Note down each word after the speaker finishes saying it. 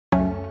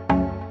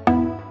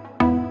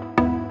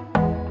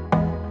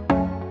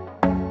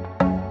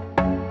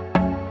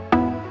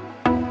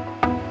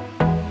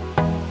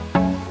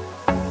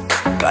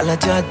काला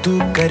जादू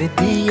कर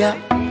दिया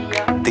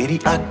तेरी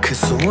अख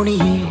सोनी,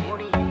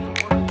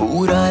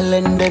 पूरा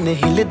लंडन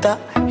हिलदा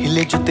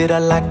हिले जो तेरा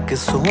लक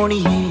सोनी।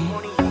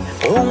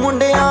 ओ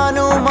मुंडियां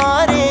नू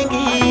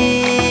मारेंगी,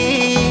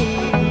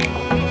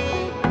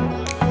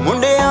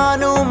 मुंडियां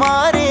नू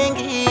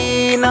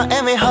मारेंगी ना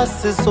एवें हस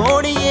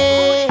सोनिए।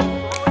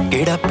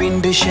 केड़ा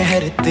पिंड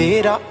शहर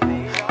तेरा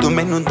तू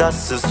मैनू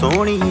दस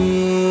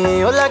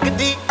सोनिए। ओ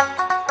लगदी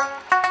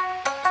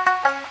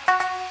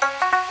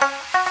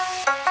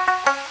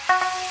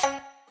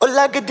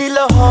लगदी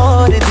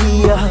लाहौर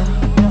दिया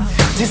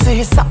जिस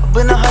हिसाब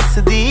ना हस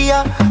दिया।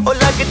 ओ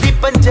लगदी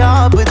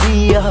पंजाब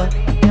दिया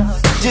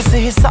जिस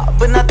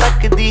हिसाब ना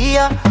तक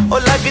दिया। ओ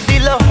लगदी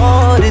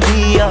लाहौर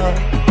दिया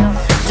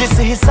जिस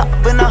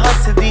हिसाब ना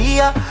हस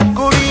दिया।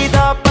 कुड़ी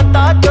दा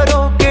पता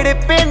करो केड़े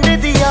पिंड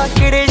दिया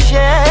केड़े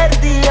शहर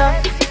दिया।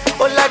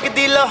 ओ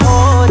लगदी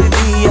लाहौर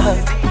दिया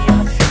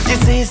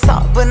जिस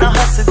हिसाब ना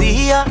हस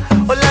दिया।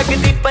 ओ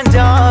लगदी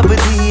पंजाब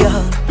दिया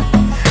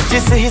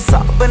जिस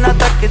हिसाब ना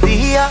तक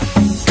दिया।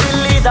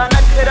 दिल्ली दा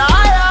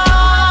नखराया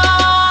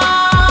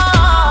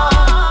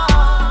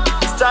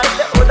स्टाइल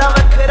ओदा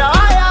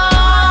वखराया।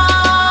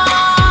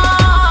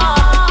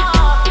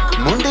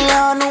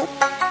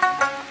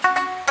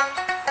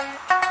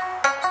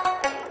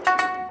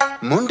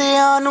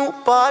 मुंडियां नू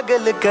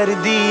पागल कर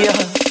दिया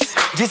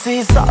जिस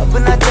हिसाब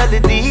ना चल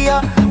दिया।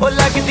 ओ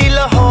लगदी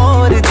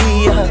लाहौर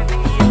दिया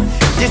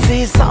जिस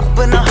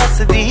हिसाब ना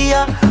हस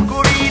दिया।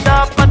 कुड़ी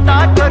दा पता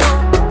करो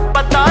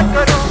पता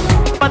करो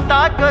पता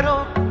करो।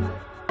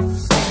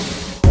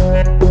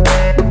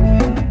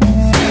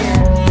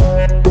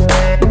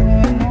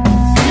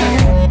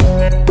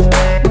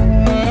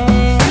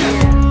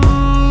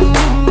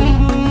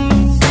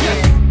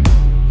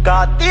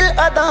 कातिल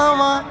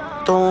अदावां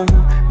तो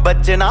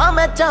बचना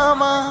मैं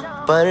चाहवां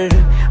पर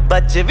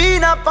बच भी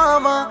ना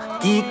पावां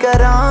की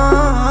करां।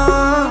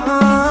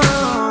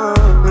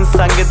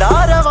 संगदा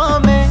रवां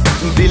मैं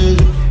दिल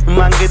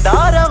मंगदा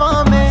रवां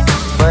मैं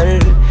पर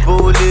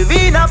बोल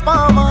भी ना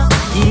पावां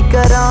की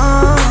करां।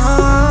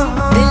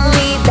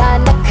 दिल्ली दा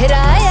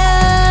नखराया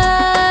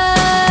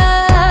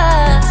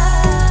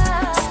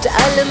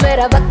स्टाइल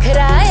मेरा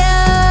वखराया।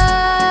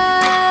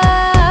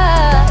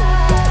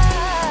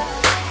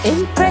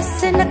 इम्प्रेस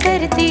न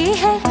करती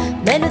है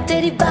मैनू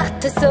तेरी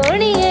बात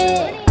सोनिए।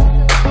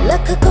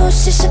 लख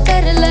कोशिश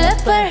कर ले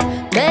पर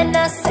मैं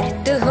ना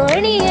सेट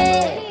होनी है।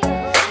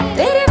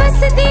 तेरे बस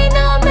दी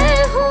ना मैं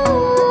हूँ,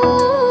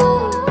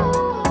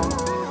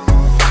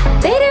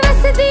 तेरे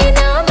बस दी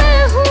ना मैं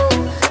हूँ।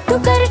 तू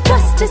कर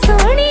ट्रस्ट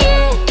सोनिए।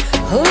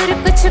 और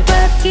कुछ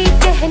बाकी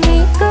कहने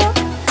को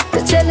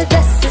तो चल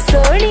दस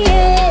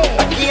सोनिए।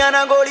 अखियां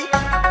ना गोली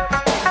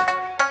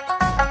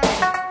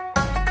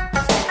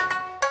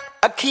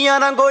अखियां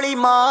ना गोली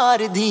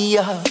मार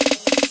दिया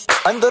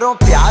अंदरों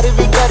प्यार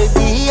भी कर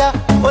दिया।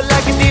 ओ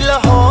लगदी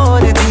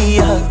लाहौर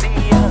दिया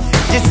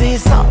जिस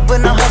हिसाब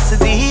ना हस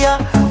दिया।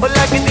 ओ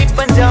लगदी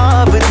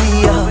पंजाब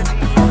दिया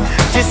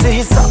जिस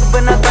हिसाब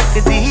ना तक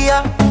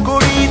दिया।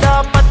 कुड़ी दा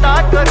पता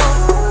करो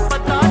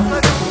पता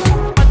करो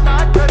पता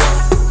करो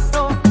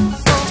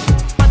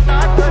पता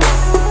करो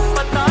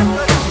पता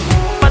करो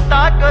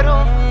पता करो।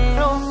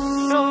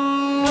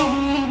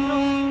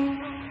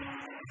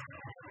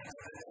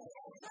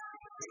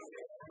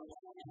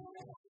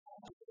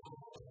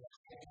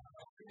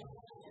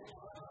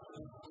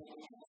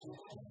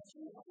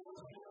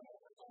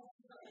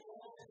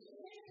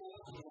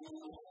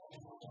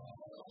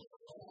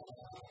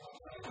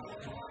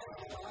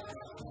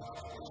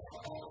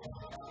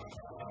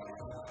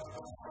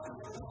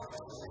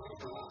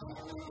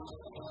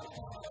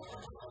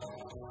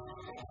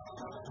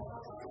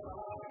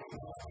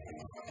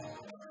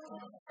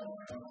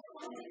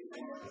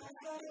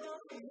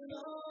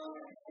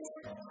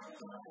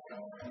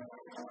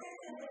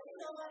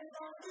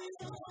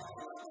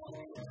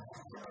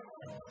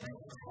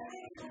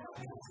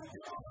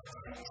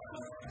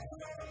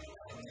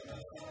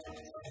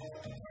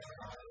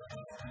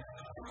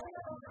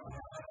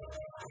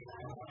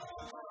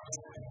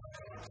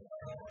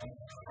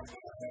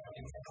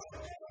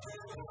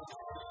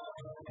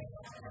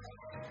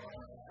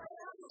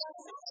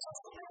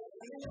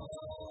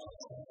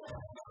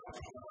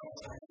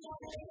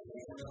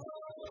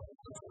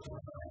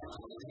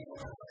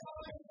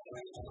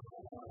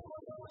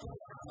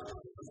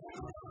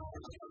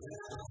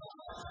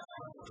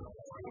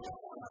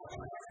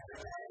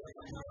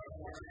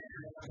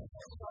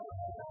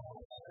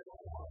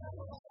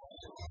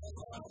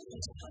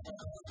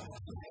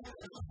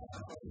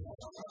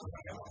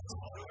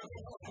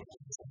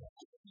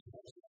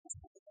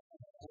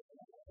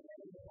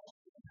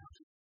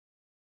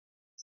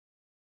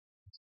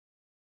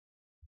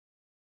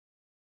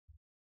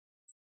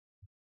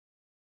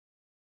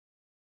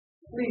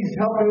 Please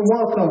help me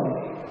welcome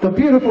the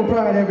beautiful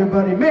bride,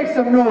 everybody. Make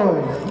some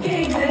noise.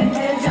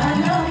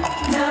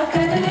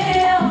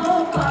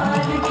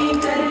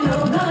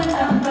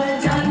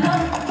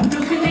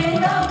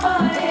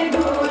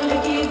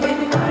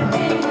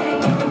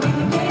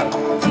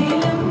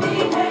 लंबी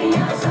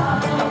घड़ियां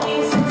साल की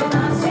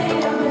सजना से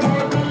अब है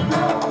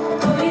मिलना।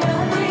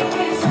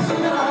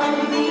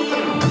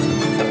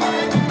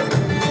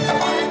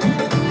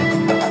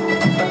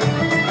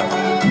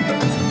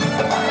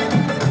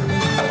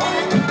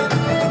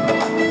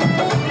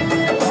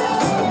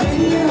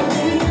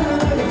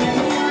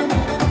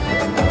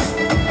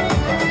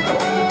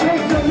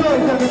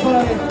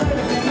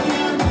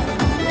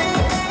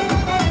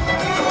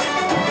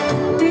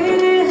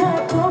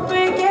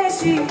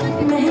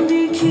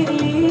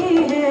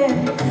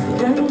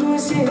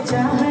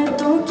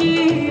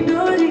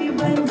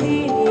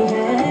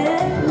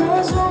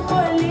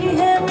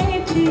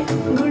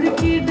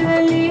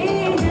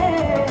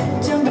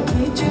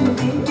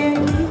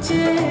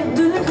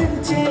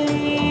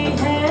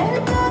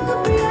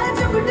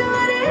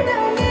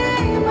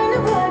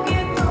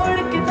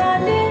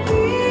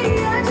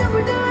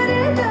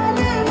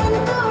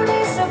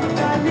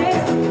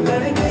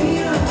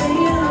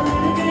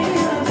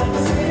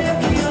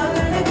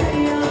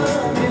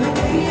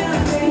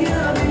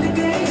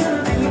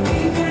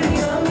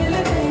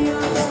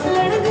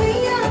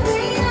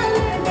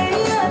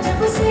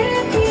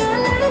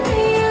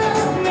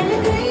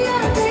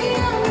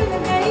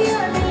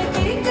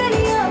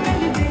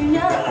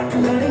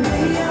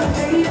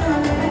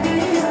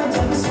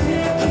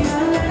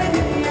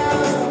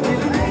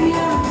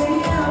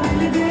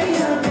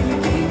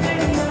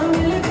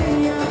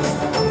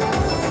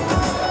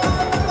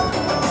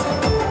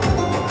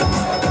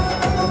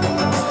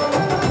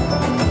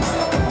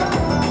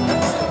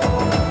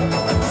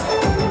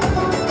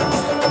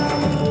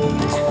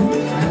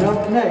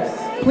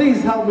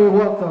 we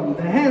welcome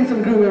the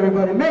handsome group,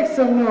 everybody. Make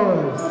some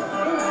noise.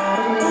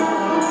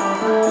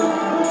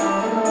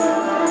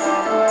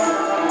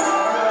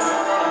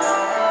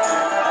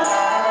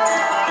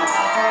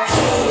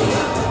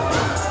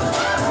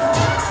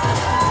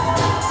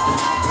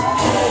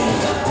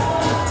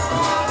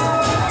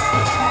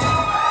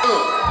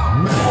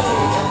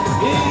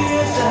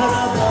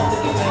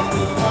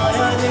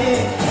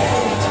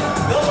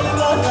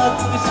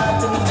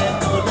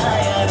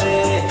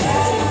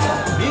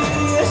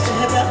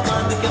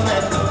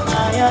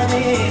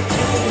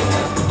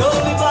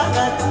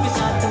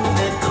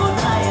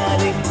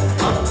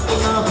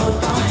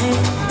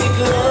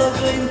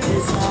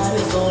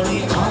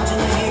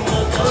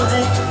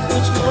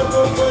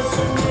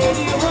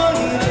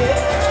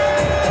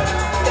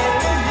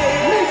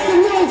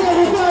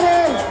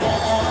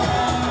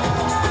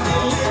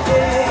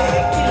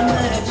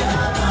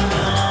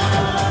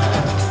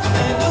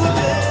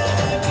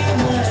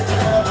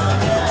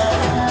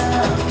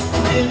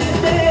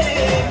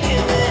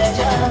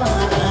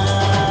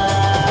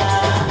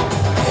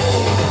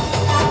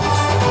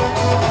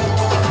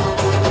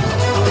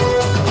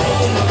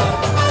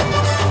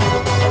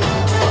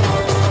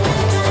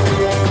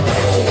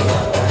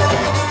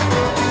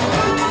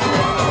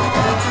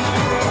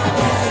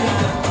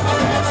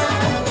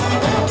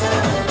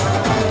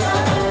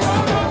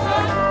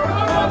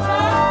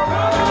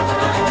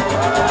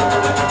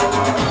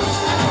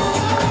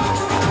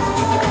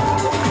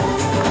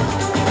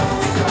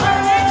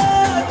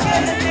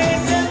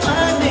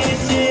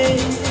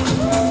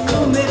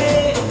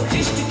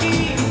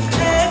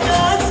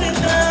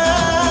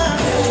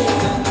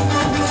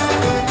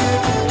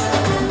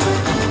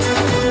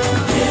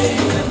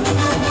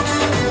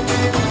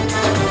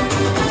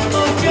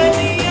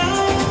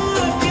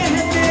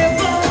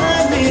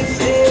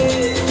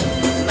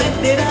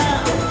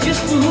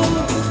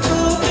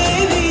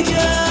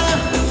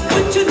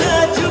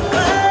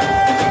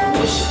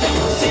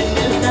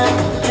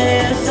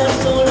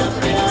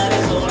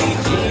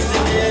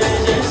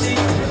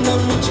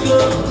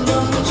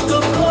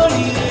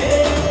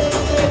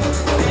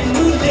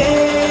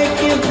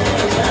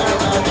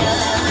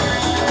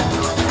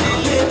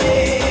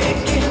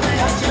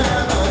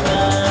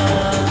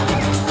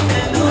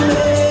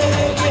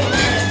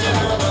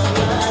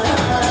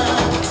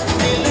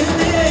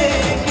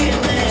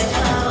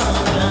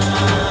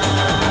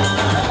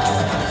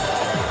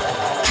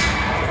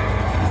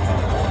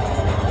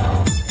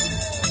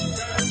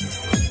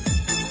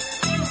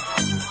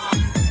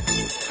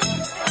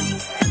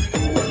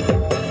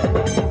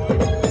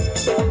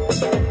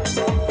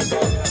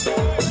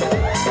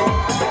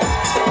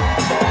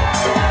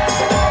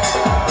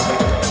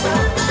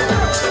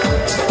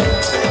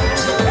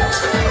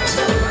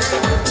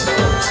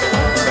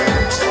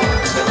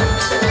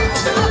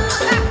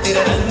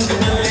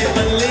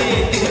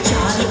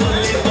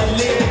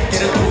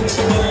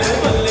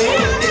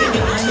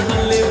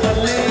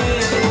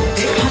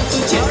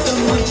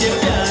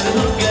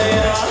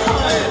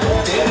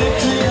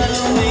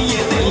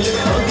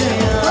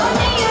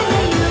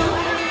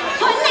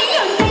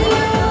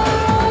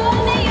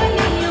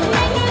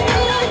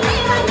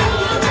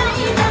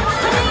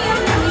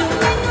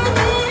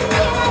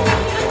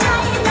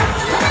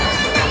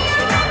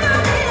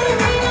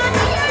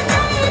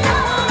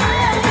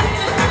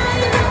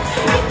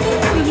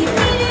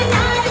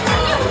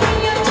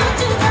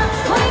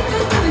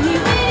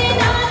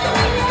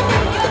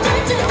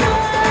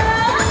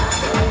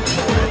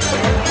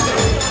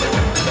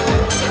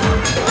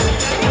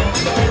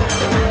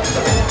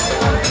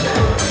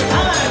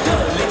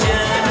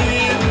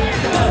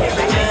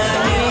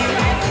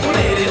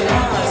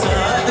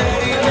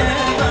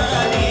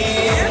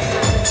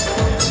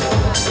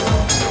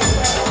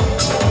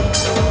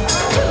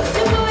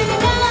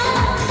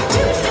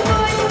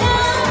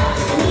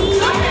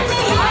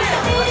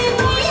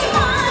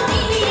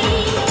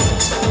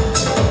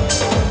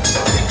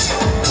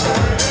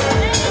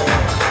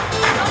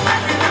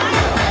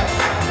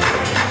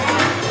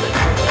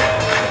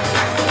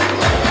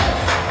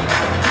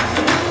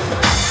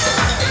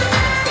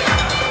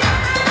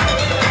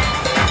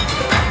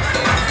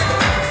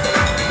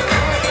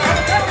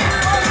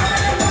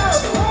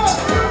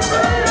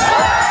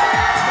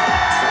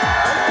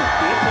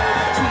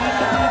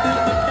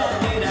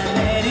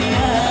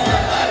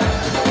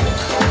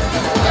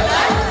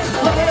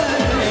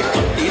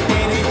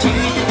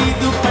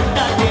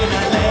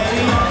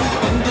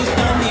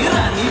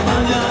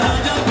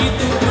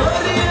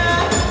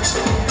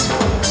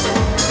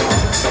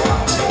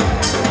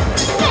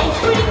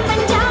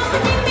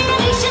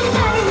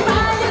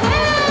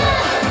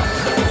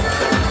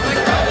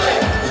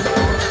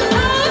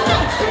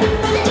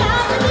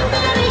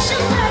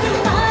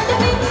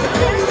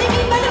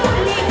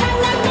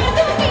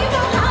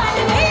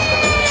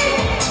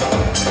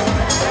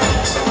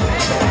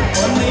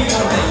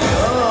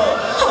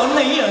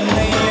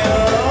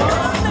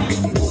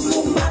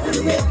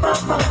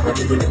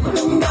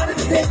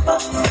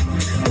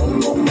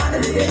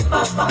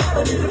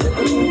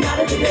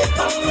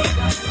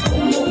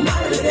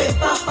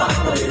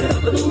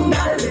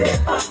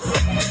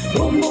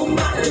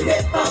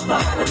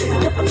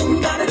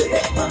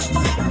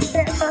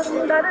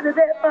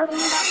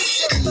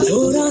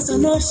 थोड़ा सा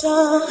नशा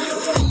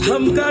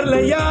हम कर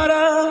ले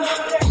यारा,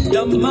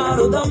 दम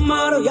मारो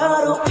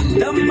यारो,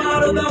 दम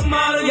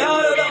मारो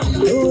यारो,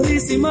 थोड़ी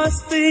सी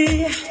मस्ती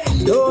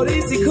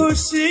थोड़ी सी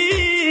खुशी,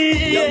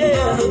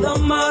 दम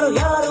मारो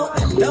यारो,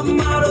 दम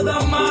मारो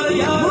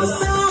यारो,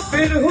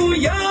 मुसाफिर हूँ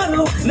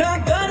यारो, ना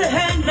घर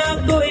है ना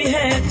कोई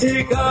है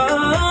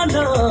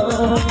ठिकाना,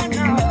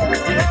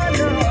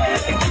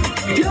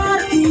 प्यार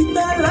की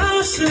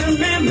तलाश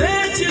में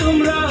मैं चूम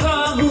रहा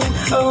हूँ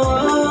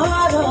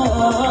आवारा,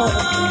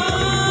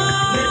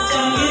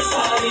 नचाएंगे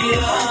सारी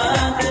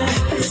रात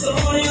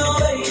सोनियो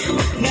भाई,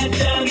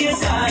 नचाएंगे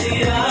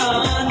सारी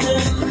रात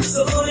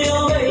सोनियो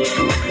भाई,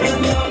 कर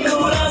लो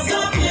थोड़ा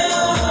सा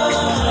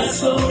प्यार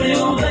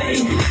सोनियो भाई,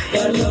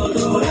 कर लो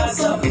थोड़ा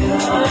सा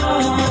प्यार,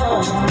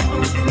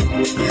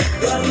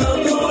 कर लो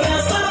थोड़ा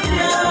सा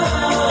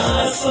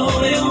प्यार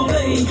सोनियो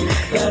भाई,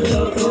 कर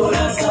लो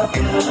थोड़ा सा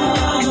प्यार।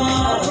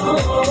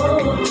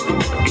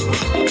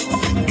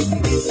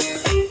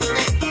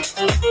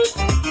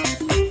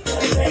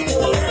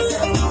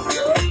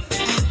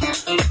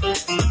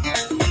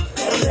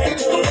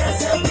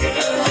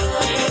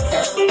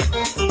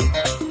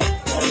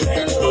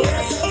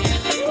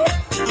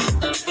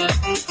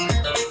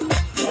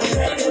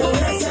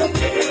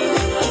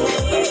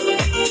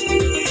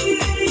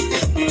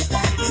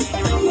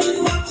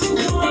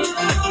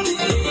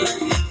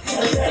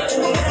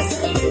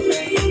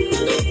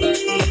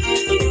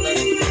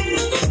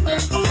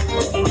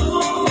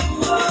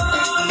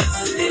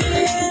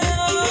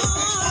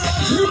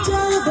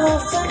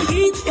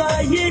 संगीत का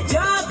ये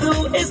जादू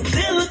इस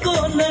दिल को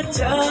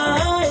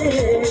नचाए,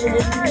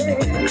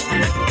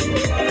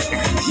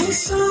 ये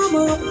शाम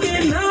के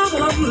नाम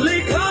हम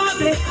लिखा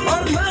दे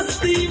और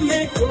मस्ती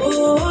में खो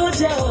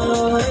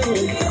जाए,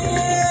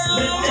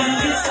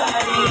 नचाएंगे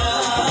सारी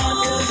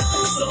रात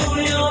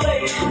सोनियो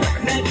भाई,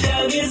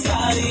 नचाएंगे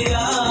सारी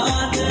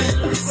रात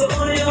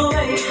सोनियो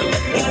भाई,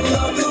 कर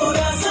लो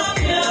थोड़ा सा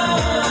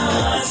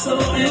प्यार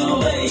सोनियो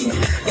भाई,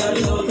 कर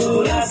लो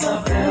थोड़ा सा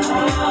प्यार,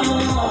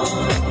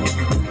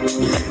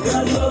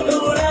 कर लो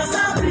थोड़ा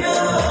सा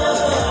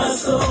प्यार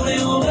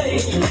सोनियो भाई,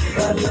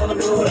 कर लो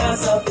थोड़ा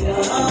सा प्यार।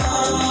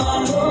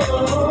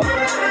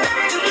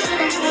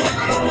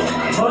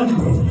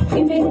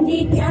 मेहंदी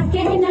क्या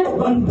कहना,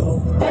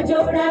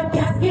 कजोड़ा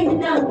क्या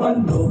कहना,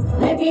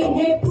 लगे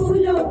हैं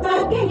फूलों का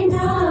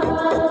कहना,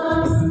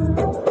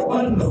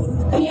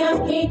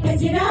 आंखें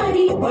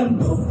कजरारी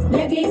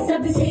लगे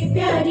सबसे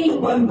प्यारी,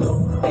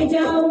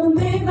 जाऊं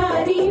मैं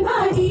बारी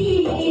बारी,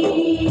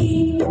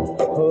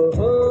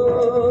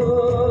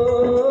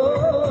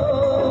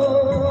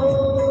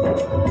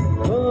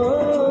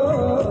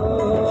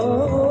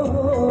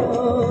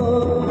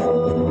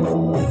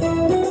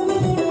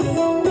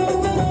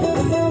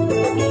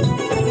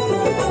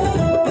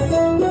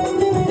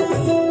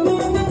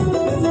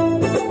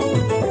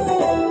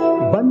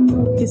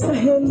 की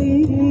सहेली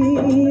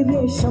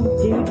रेशम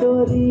की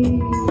डोरी,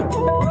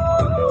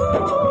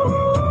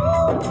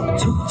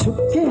 छुप छुप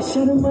के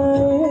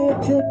शर्माए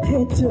देखे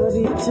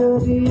चोरी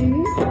चोरी,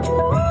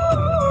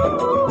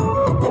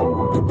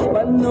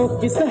 बन्नों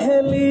की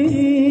सहेली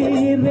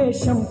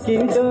रेशम की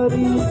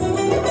डोरी,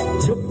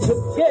 छुप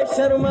छुप के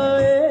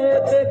शर्माए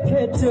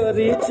देखे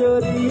चोरी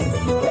चोरी,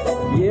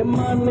 ये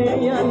माने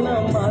या न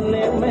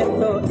माने मैं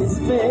तो इस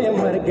पे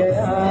मर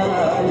गया,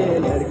 ये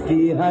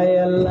लड़की हाय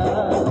अल्लाह,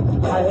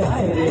 हाय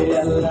हाय रे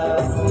अल्लाह,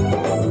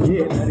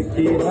 ये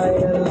लड़की हाय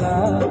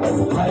अल्लाह,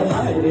 हाय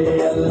हाय रे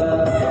अल्लाह।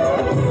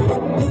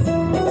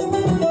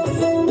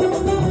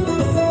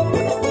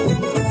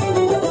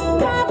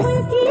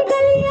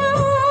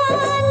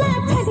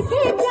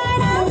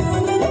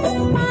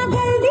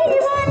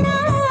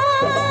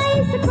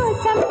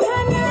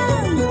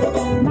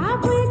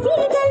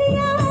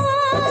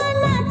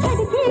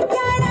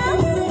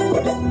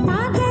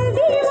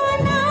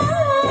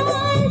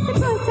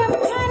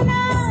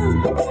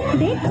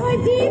 देखो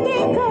जी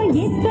देखो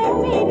ये तो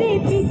मेरे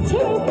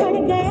पीछे पड़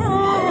गया,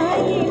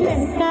 ये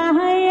लड़का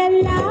है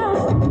अल्लाह,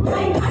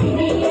 हाय हाय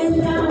रे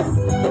अल्लाह,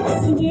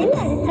 ये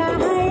लड़का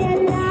है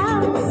अल्लाह,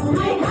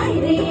 हाय हाय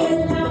रे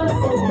अल्लाह।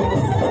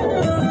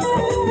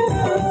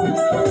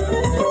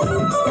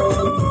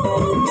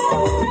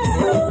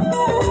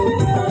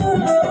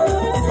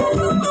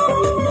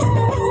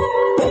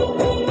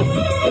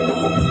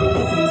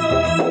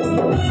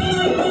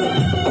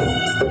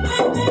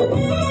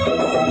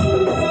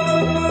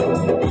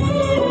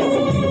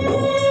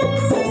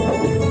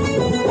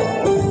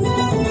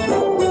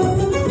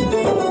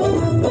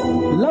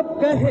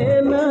 कहे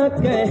ना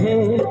कहे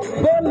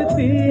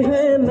बोलती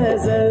है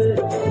नजर,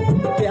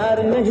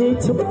 प्यार नहीं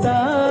छुपता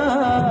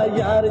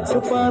यार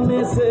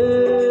छुपाने से,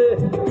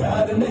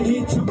 प्यार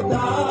नहीं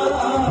छुपता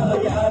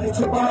यार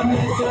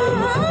छुपाने से,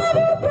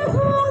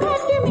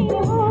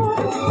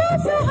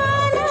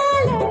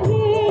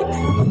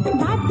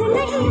 बात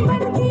नहीं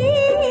बनती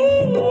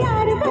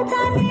यार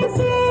बताने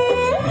से,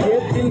 ये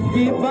दिल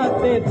की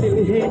बातें दिल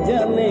ही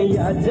जाने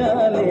या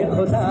जाने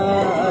खुदा,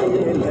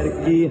 ये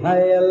लड़की है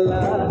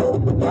अल्लाह,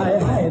 हाय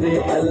हाय रे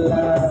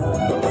अल्लाह,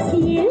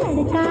 ये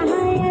लड़का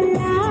है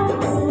अल्लाह,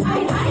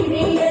 हाय हाय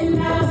रे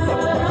अल्लाह।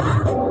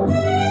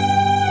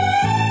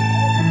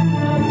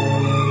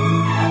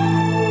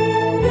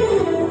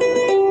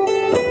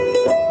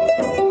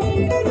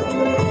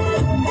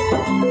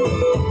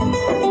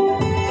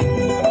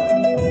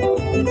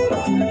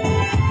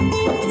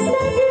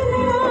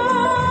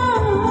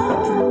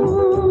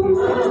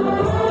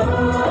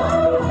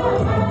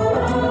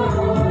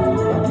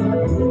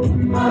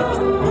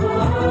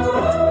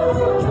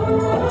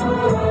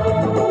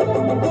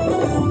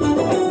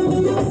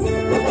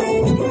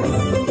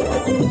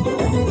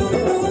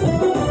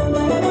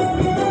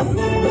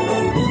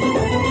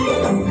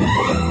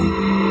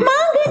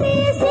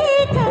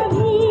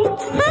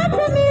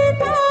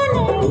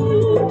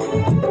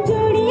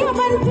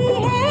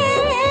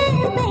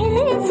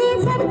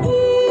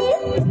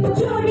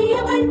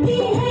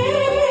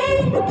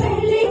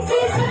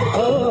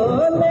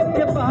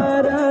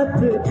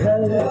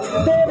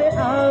 तेरे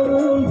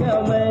आऊंगा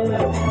मैं,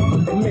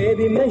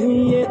 मेरी नहीं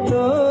ये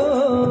तो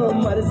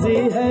मर्जी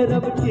है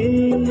रब की।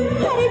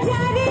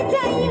 जाने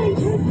चाहिए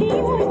झूठी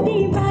मूठी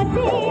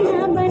बातें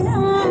ना बना,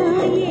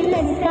 ये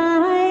लड़का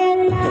है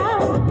अल्लाह,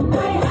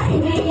 हाय हाय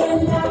रे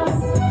अल्लाह,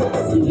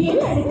 ये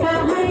लड़का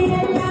है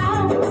अल्लाह,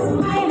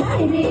 हाय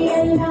हाय रे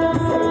अल्लाह।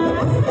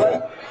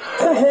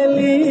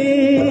 सहेली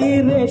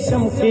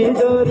रेशम की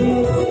डोरी,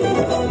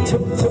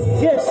 छुप छुप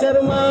के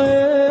शर्माए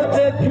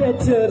देखे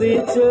चोरी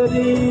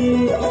चोरी,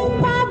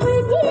 बाबू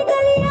की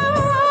गलियां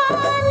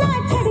ना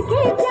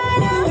छड़के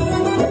जाना,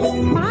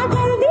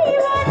 पागल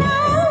दीवाना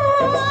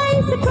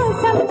इसको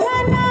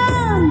समझाना।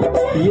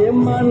 ये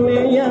माने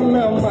या न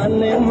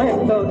माने मैं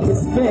तो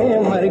इस पे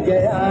मर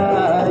गया।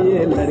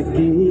 ये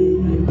लड़की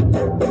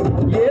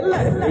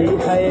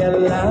है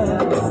अल्लाह,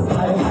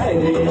 हाय हाय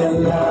रे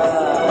अल्लाह,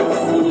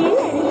 ये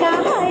लड़का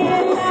है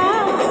अल्लाह,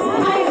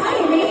 हाय हाय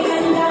रे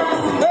अल्लाह,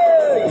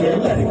 ये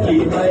लड़की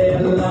है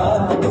अल्लाह,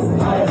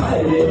 हाय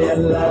हाय रे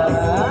अल्लाह,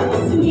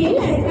 ये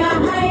लड़का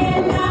है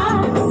अल्लाह,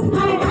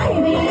 हाय हाय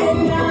रे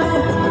अल्लाह।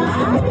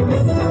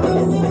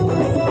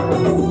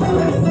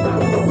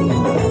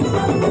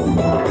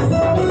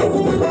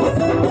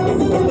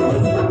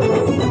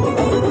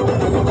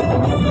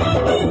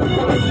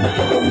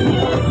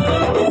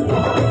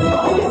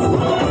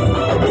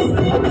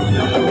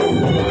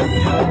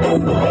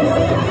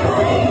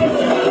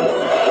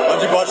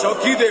 अजी बादशाह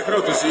की देख रहे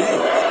हो तुसी?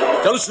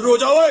 चलो शुरू हो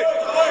जाओ।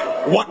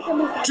 1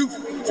 2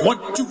 1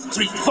 2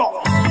 3 4।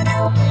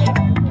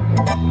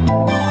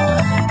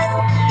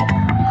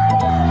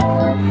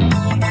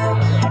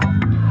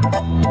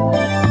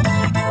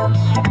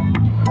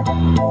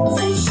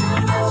 Say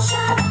Saba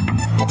Saba,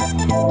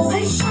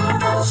 say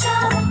Saba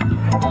Saba,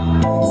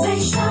 say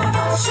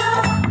Saba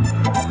Saba,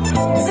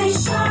 say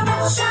Saba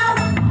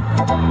Saba.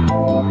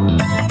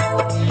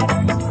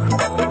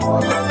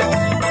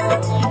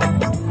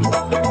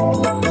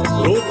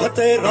 रूप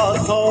तेरा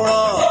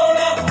सोना,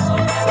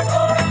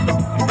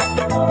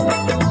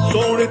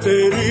 सोनी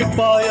तेरी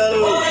पायल,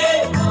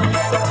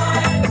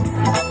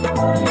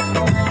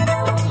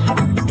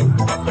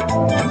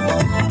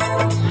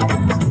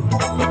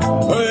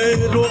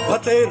 रूप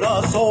तेरा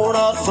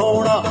सोना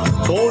सोना,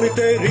 सोनी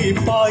तेरी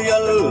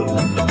पायल,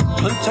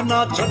 छन छना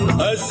छन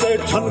ऐसे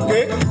छन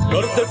के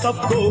करते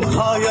सबको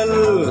घायल।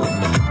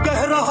 कह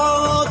रहा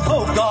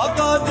आंखों का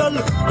काजल,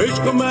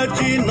 इश्क में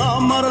जीना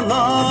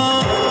मरना।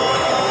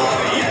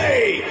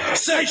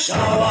 Say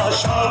Saba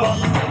Saba,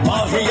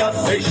 Mahiya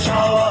say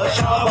Saba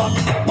Saba,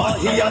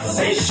 Mahiya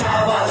say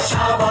Saba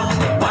Saba,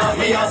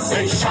 Mahiya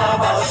say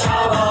Saba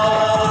Saba.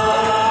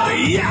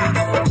 Yeah.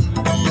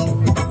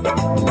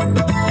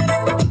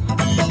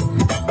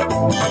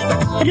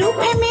 रूप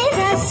है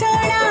मेरा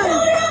सोना,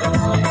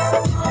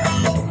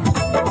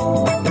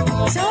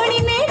 सोनी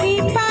मेरी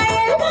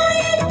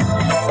पायल,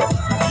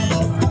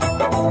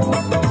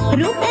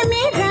 रूप है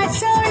मेरा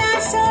सोना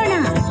सोना,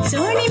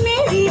 सोनी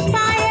मेरी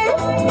पायल,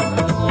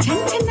 छन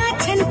छना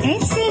छन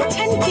ऐसे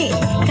छन के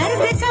कर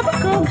दे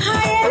सबको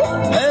घायल।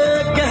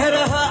 कह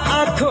रहा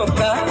आंखों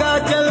का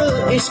काजल,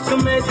 इश्क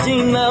में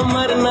जीना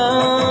मरना।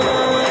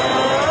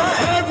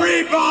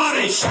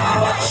 Everybody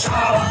Saba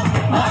Saba,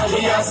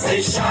 Mahiya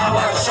say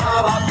Saba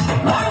Saba,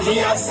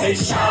 Mahiya say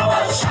Saba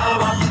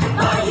Saba,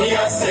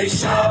 Mahiya say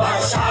Saba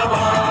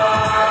Saba.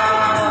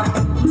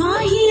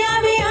 माहिया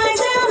वे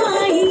आजा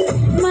माही,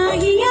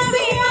 माहिया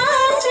वे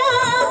आजा,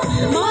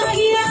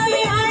 माहिया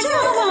वे आजा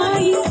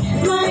माही,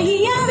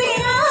 माहिया वे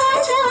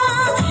आजा,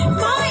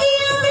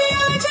 माहिया वे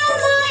आजा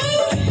माही,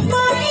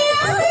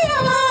 माहिया वे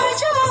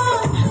आजा,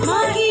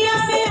 माहिया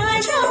वे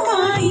आजा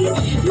माही,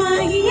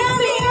 माहिया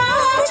वे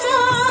आजा।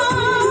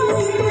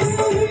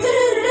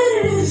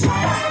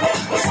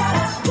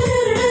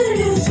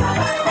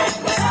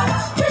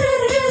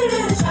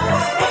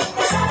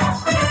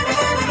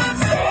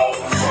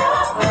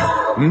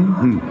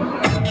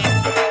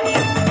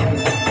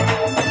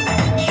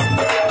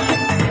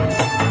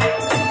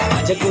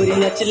 आजा गोरी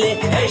नच ले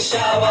हे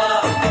शाबा,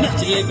 नच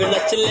ले बे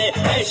नच ले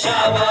हे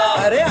शाबा,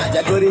 अरे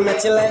आजा गोरी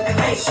नच ले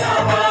हे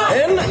शाबा,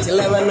 नच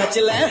ले बे नच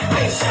ले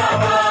हे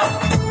शाबा।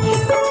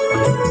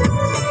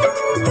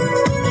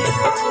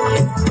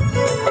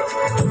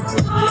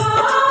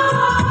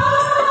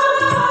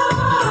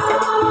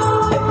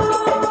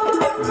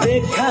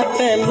 देखा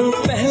तेनू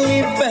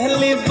पहली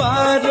पहली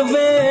बार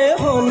वे,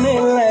 होने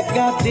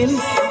लगा दिल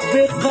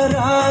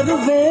बेकरार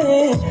वे,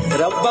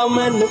 रब्बा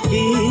मन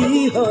की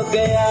हो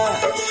गया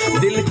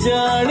दिल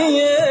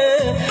जानिए,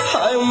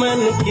 हाय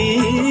मन की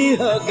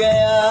हो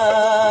गया।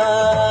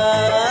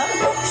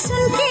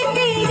 सुन के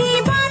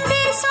तेरी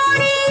बातें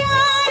सोनी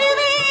यार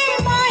वे,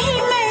 माही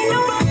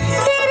मैनू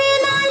तेरे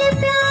नाल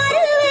प्यार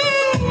वे,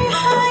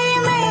 हाय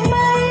मैं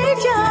मर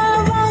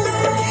जावा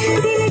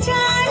दिल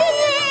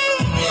जानिए,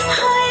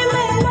 हाय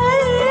मैं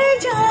मर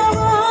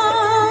जावा।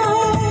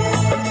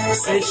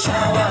 से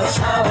शाबा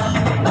शाबा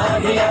आ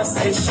गया,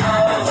 से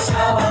शाबा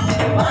शाबा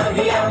आ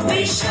गया,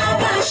 बे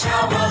शाबा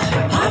शाबा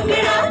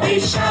भांगड़ा बे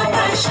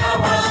शाबा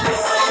शाबा।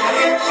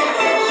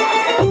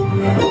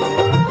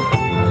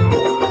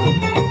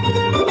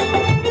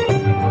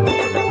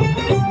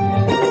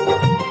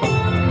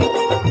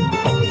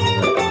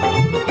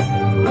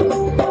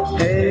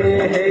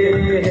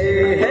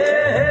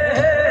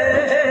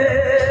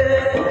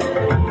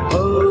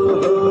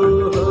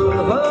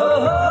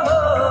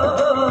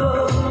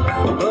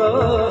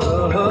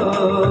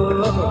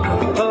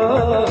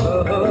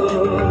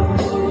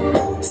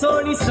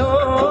 सोनी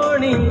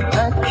सोनी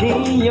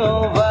अखियों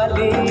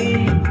वाली,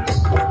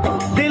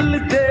 दिल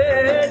दे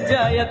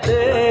जायते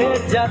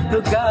जात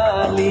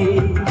गाली,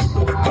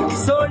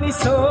 सोनी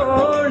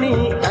सोनी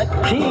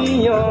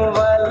अखियों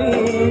वाली,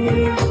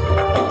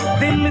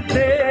 दिल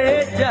दे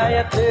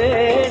जायते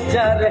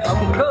जार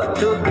हमको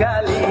तू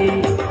गाली।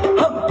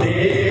 हम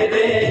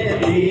तेरे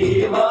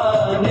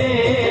दीवाने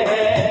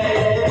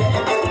हैं,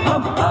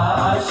 हम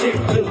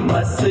आशिक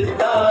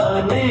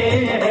मस्ताने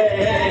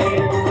हैं,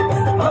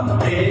 हम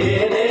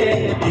तेरे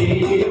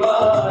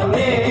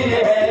दीवाने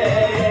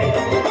हैं,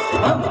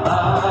 हम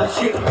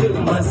आशिक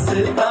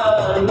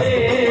मस्ताने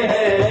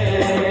हैं।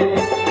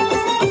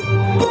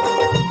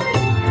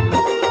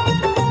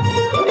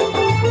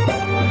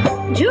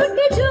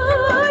 झूठी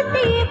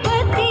झूठी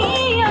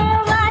पतियों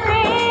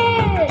वाले,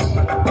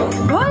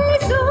 भोली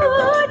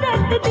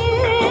सूरत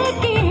दिल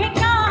के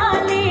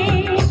काले,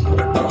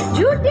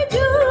 झूठी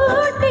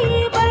झूठी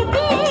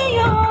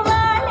पतियों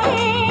वाले,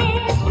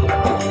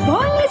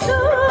 भोली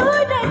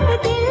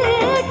सूरत दिल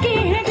के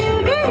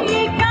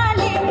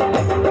काले,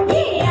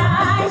 ये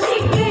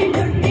आशिक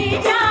लुट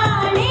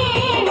जाने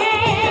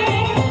हैं,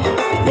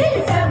 दिल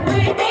सब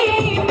दे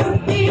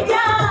टूट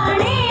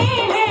जाने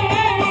हैं,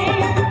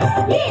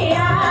 ये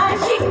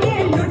आशिक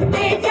लुट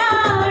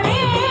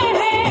जाने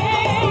हैं,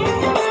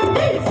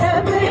 दिल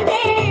सब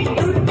दे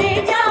टूट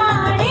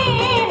जाने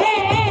हैं।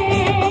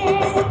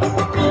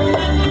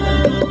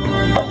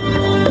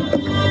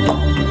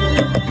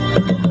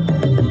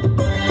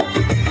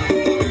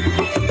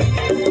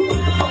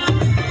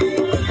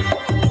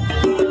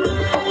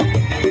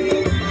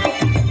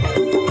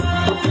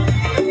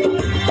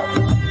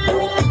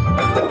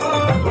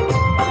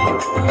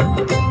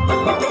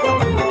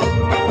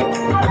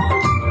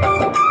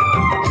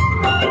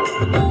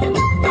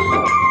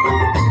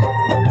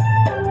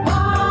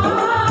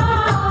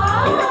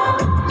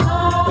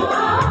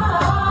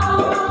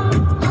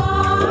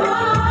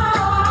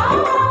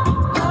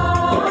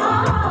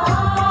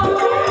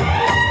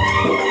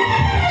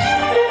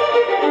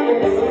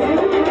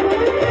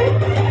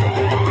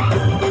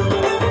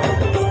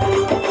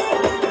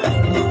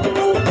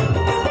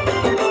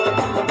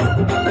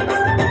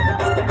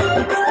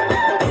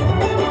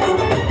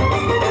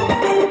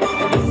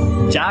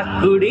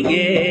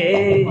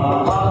 चाकुड़िए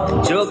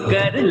जो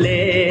कर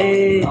ले,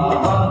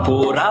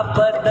 पूरा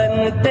बदन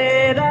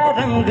तेरा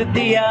रंग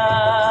दिया,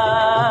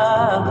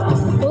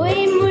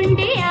 ओए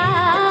मुंडिया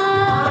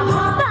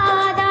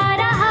वादा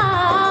रहा,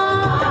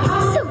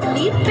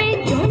 सूली पे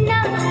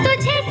चूना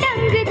तुझे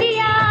टंग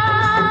दिया।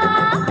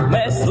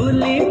 मैं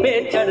सूली पे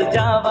चढ़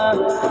जावा,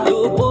 तू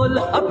बोल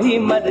अभी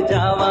मर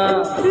जावा,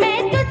 मैं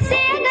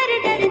तुझसे अगर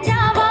डर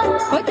जावा,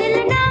 ओ दिल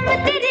नाम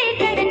तेरे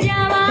डर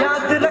जावा।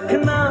 याद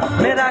रखना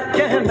मेरा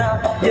कहना,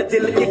 ये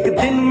दिल एक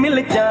दिन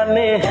मिल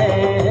जाने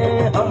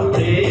हैं, हम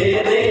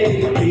तेरे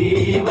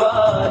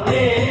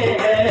दीवाने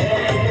हैं,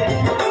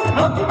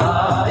 हम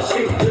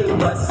आशिक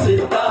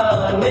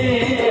मस्ताने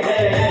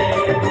हैं,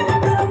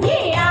 ये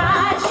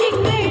आशिक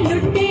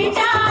लुट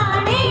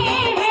जाने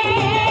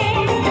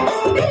हैं,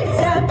 दिल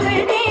सब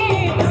दे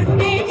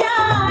टूट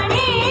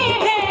जाने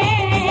हैं।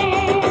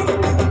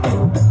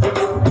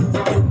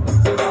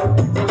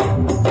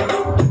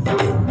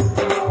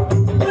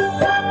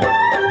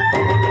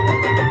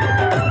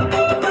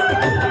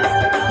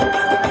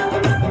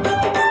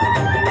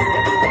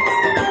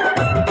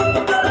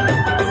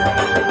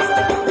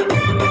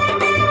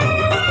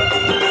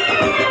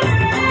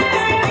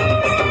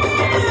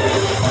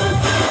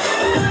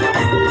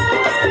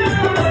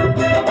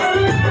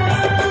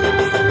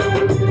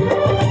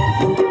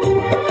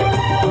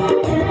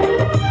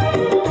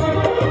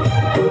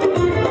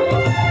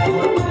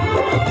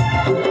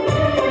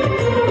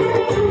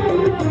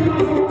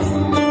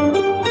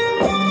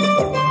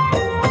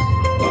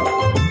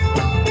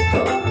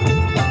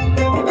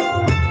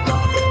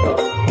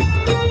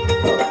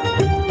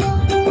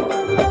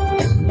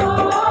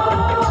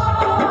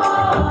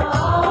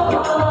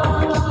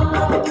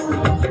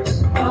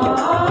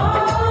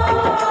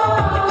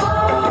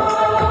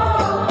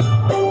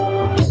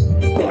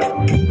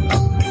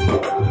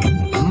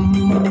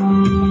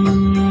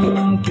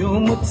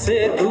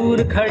 मुझसे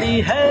दूर खड़ी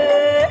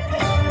है,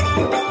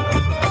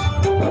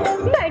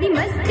 बड़ी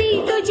मस्ती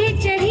तुझे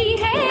चढ़ी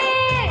है,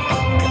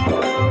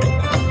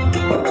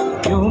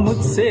 क्यों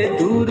मुझसे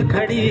दूर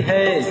खड़ी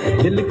है,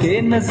 दिल के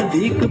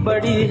नजदीक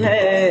बड़ी है,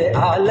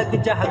 आ लग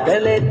जा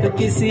गले तो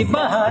किसी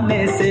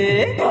बहाने से,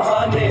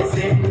 बहाने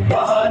से,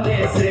 बहाने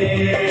से।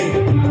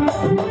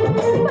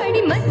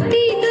 बड़ी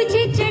मस्ती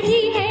तुझे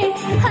चढ़ी है,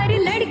 हर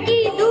लड़की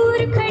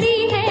दूर खड़ी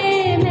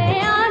है,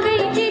 मैं आ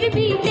गई फिर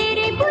भी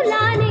तेरे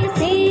बुलाने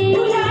से,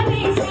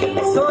 बुलाने से।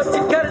 सोच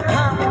कर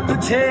था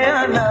तुझे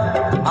आना,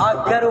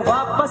 आकर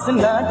वापस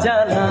ना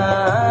जाना,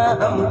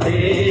 हम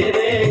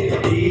तेरे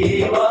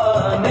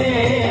दीवाने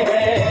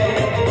हैं,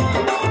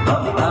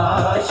 हम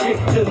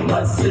आशिक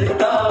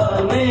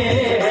मस्ताने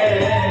हैं,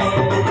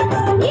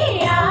 ये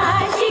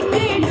आशिक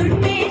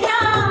लुट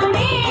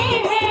जाने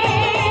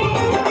हैं,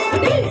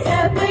 दिल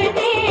सब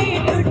दे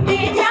टूट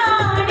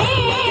जाने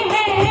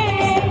हैं।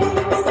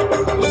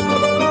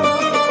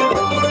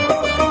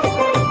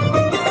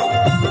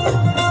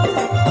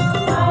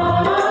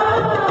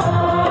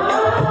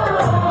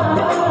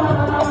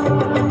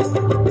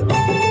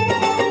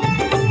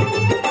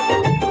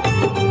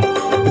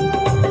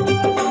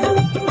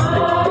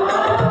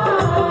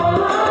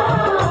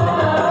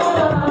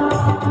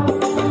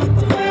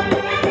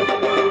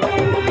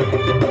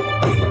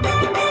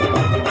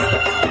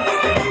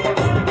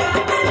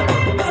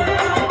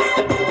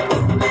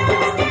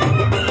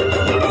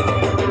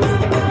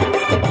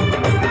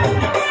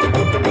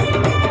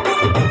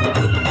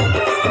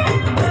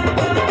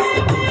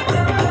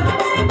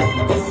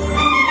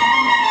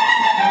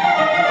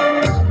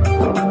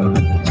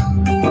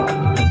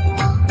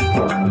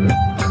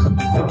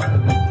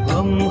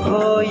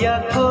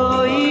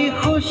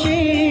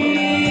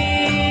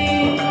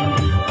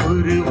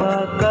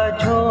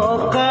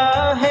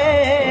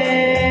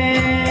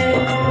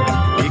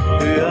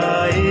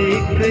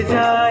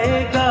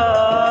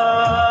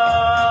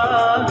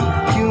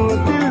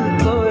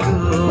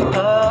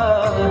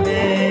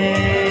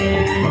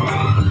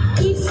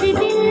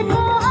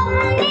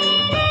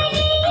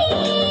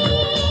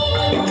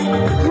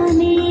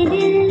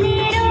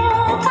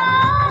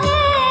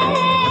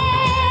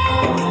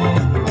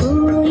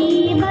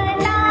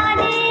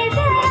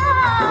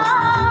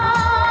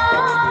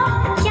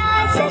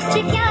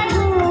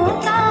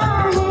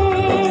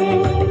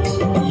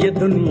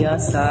 दुनिया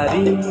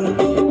सारी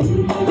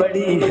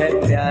बड़ी है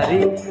प्यारी,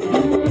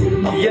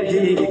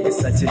 यही एक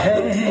सच है,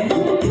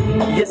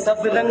 ये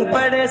सब रंग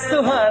बड़े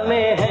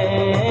सुहाने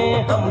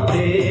हैं, हम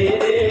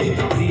तेरे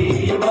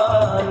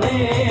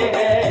दीवाने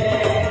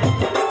हैं,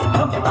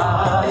 हम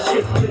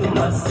आशिक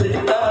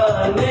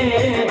मस्ताने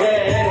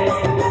हैं,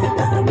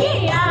 ये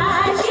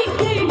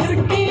आशिक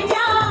लुट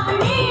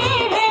जाने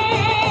हैं,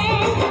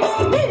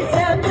 दिल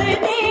सब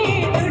दे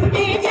टूट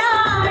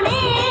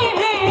जाने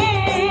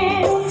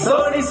हैं।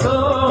 सोनी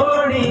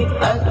सोनी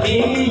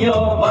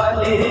अखियों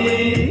वाली,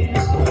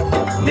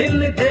 दिल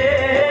दे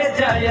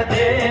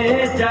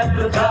जा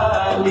तू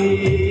खाली,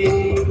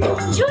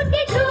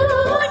 झूठी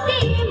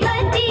झूठी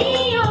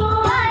बत्तियों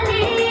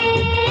वाले,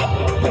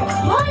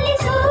 भोली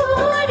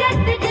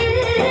सूरत दिल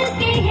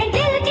के हैं,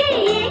 दिल के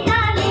ये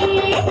काले,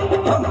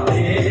 हम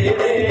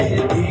तेरे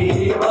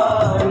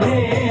दीवाने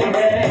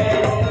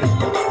हैं,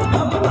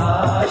 हम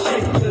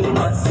आशिक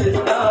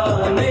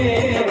मस्ताने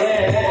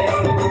हैं,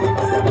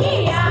 ये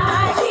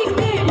आशिक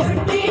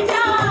लुट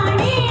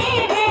जाने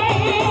हैं,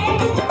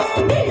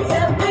 दिल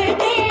सब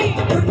दे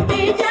टूट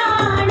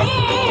जाने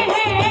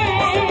हैं।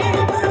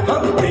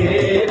 हम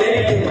तेरे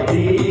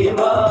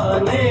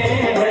दीवाने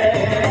हैं,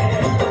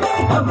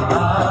 हम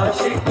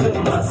आशिक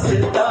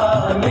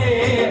मस्ताने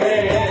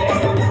हैं,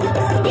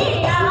 ये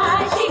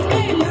आशिक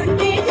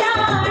लुट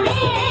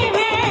जाने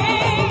हैं,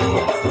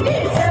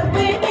 दिल सब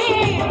दे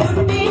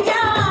टूट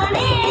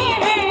जाने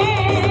हैं।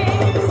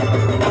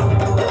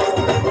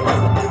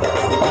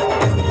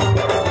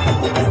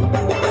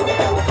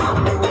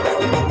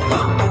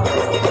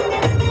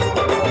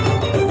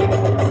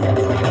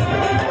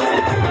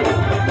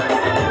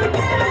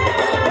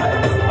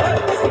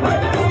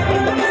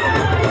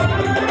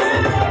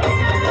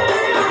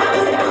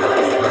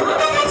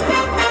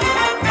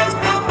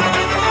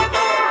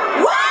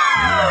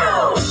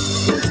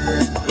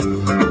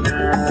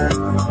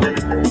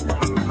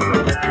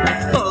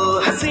 ओ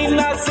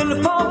हसीना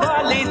जुल्फों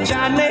वाली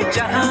जाने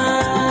जहां,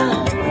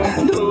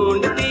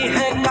 ढूंढती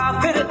है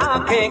काफिर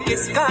आंखें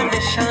किसका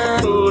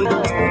निशान,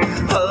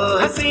 ओ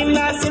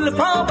हसीना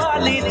जुल्फों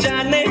वाली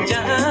जाने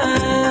जहां,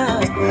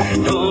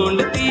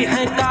 ढूंढती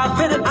है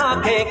काफिर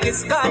आंखें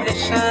किसका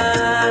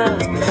निशान,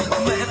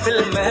 महफिल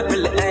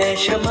महफिल ऐ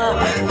शमा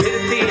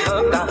फिरती हो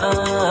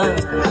कहाँ,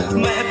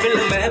 महफिल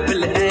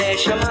महफिल ऐ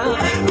शमा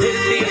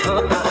फिरती हो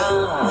कहाँ,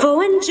 वो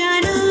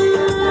अनजाना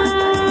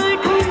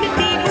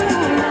ढूंढती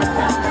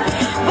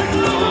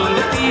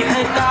ढूंढती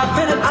है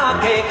काफिर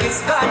आगे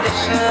किसका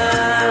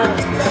निशान,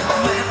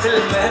 महफिल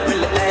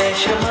महफिल ऐ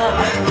शमा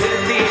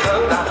फिरती हो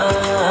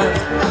कहाँ,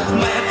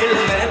 महफिल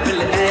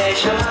महफिल ऐ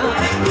शमा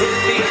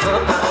फिरती हो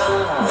कहाँ,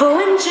 वो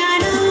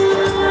अनजाना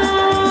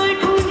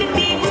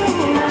ढूंढती हूँ,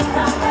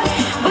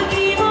 वो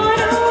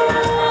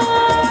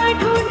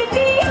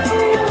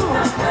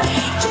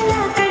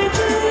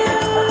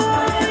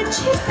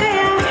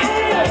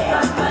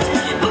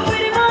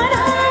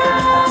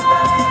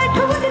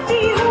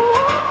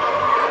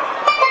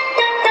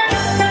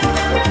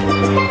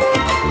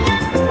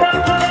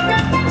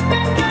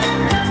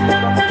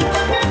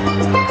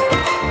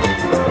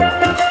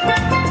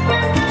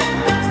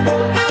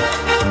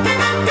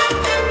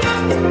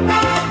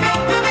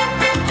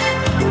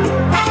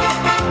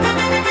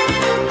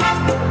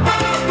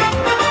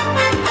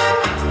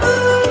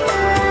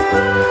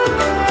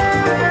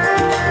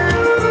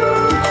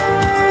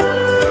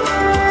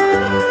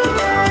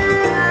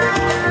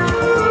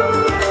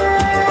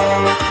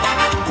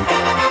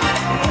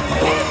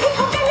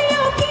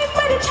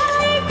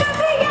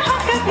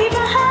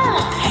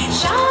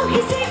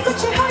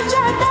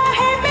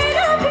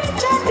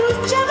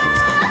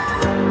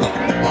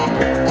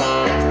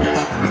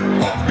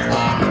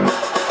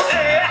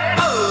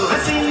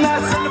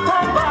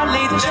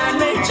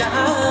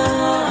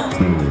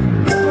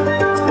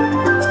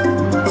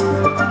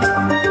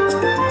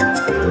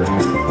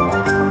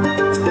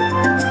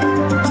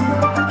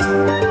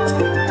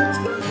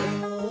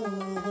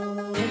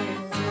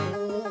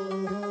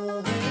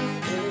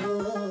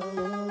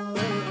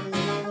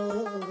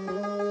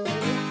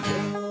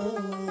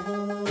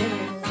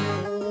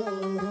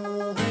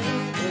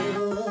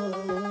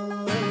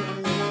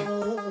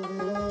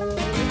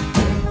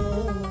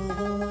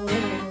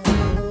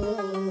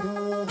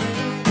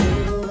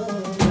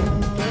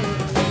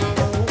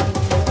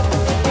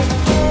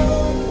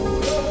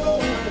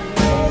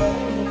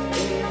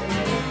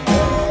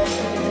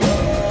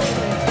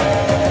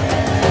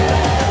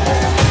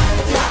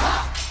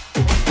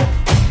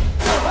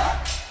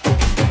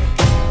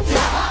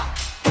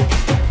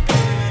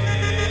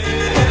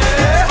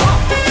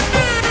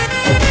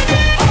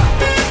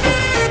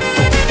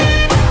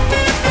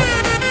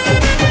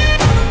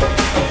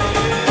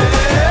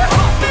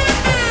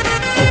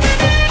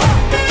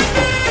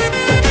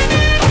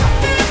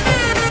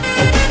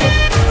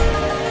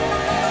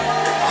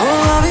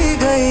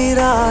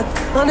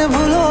મને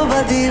ભૂલો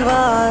બધી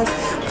વાત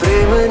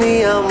પ્રેમની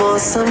આ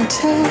મૌસમ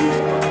છે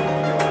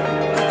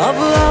अब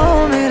आओ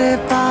मेरे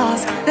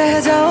पास रह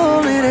जाओ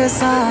मेरे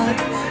साथ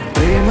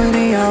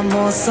प्रेमनी आ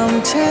मौसम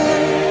छे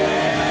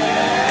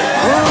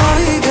हो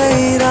आई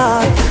गई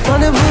रात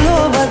મને ભૂલો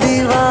બધી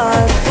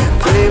વાત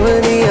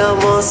प्रेमनी आ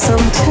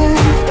मौसम छे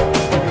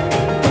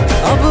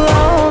अब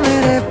आओ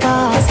मेरे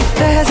पास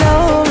रह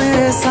जाओ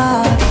मेरे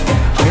साथ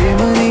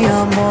प्रेमनी आ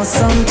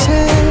मौसम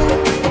छे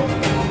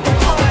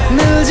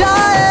मिल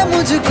जाए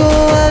मुझको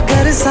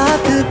अगर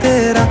साथ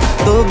तेरा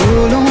तो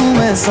भूलूं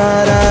मैं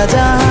सारा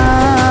जहां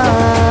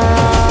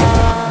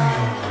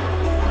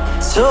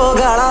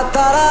चौगाड़ा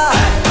तारा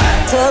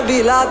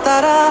छबीला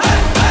तारा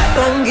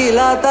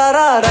रंगीला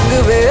तारा रंग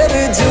बेर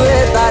जुए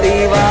तारी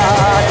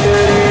बात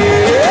रे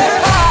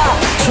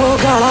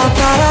चौगाड़ा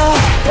तारा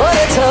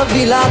ओरे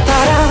छबीला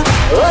तारा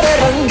ओरे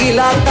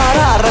रंगीला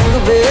तारा रंग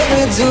बेर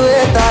जुए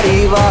तारी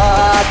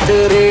बात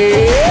रे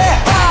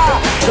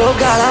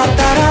चौगाड़ा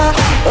तारा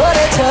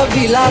ओरे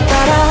छबीला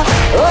तारा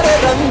ओरे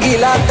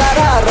रंगीला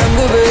तारा रंग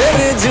बेर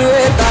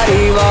जुए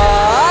तारी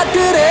बात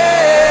रे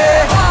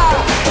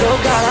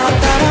चौगाड़ा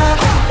तारा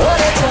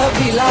ओरे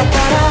छबीला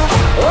तारा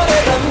ओरे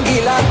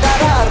रंगीला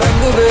तारा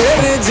रंग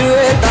बेर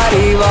जुए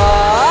तारी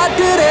बात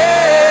रे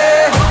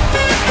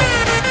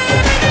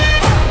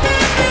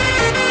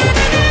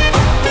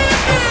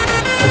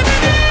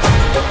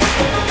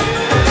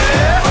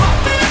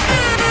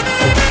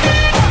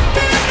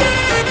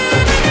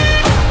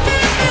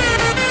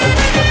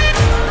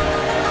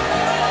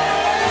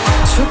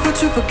छुप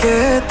छुप के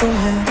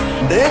तुम्हें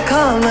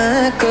देखा मैं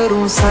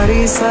करूं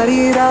सारी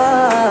सारी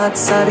रात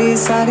सारी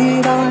सारी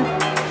रात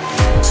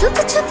छुप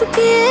छुप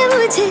के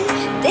मुझे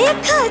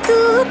देखा तू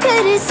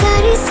कर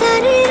सारी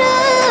सारी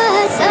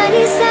रात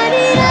सारी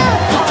सारी रात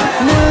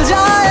मिल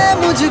जाए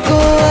मुझको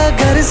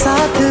अगर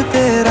साथ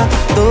तेरा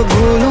तो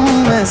भूलूं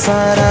मैं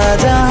सारा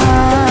जहां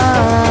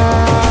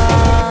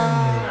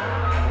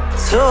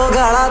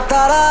चौगाड़ा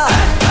तारा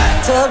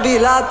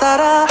छबीला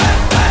तारा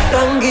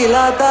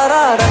रंगीला तारा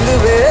रंग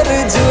बेर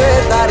जुए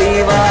तारी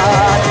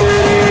बात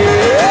रे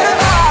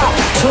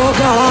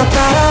चौगाड़ा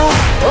तारा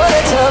ओरे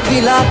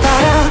छबीला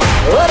तारा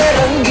ओरे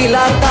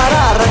रंगीला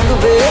तारा रंग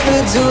बेर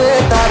जुए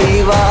तारी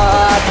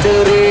बात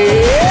रे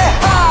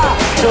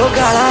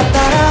चौगाड़ा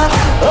तारा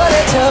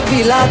ओरे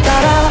छबीला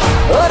तारा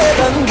ओरे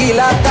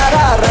रंगीला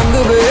तारा रंग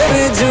बेर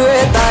जुए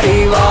तारी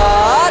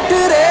बात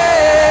रे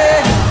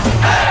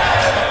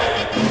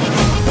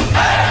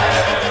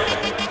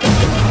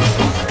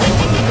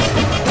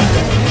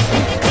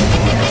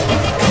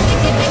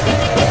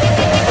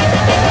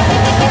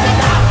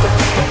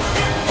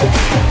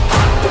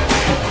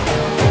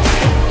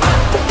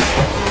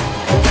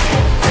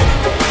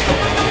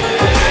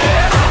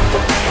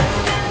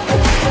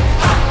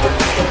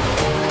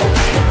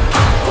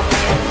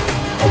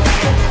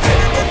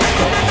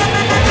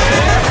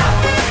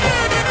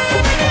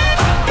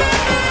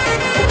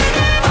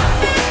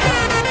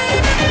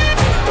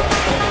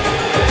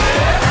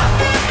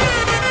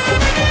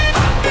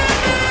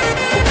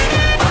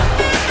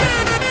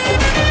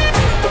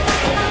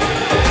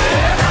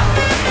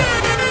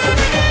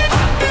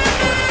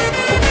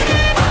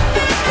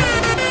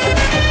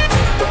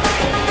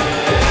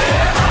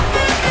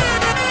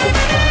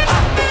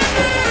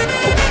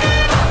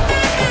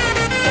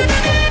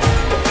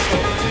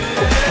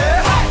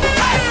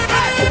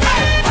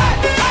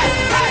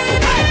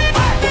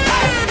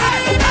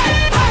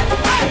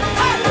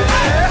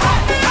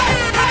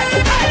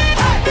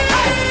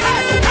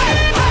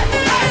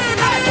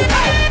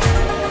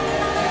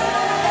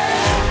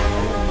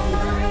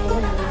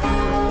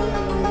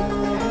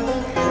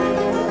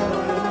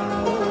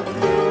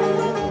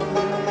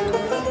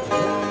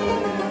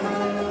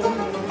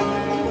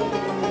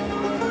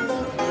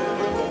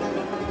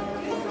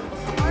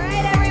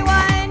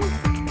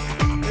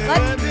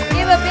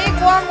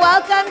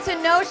Welcome to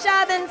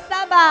Noshad and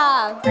Saba.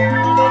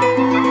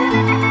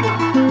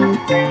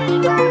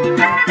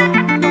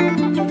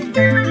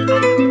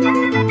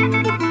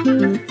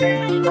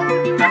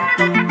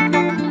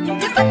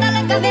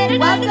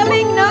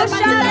 Welcoming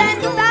Noshad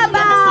and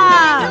Saba.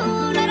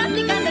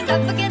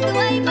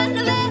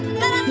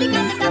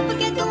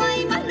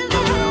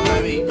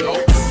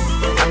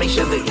 I make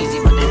shit look easy,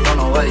 but they don't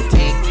know what it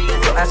takes.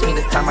 Don't ask me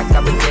the time I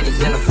got spaghettis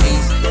in the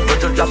face.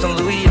 Virgil drops on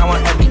Louis, I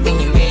want everything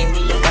you mean.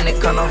 When it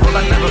come to hold,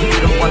 I never be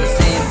the one to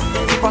see it.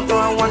 Keep on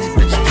throwing ones, these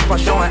bitches keep on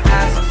showing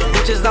ass.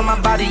 Bitches on my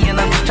body and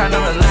I'm just trying to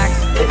relax.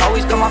 They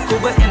always come out cool,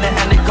 but in the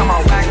end they come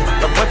out whack.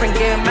 The boyfriend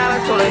getting mad, I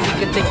told her he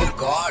could take your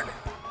guard.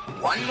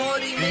 One more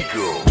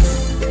Nico.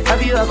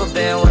 Have you ever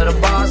been with a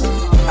boss?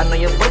 I know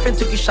your boyfriend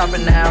took you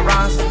shopping at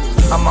Ross.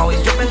 I'm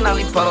always dripping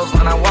Nelly puddles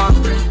when I walk.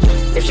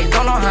 If she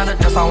don't know how to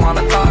dress, I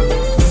wanna talk.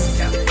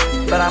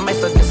 But I might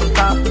still get some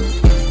top.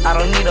 I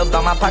don't need a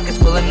belt, my pockets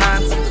full of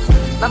knots.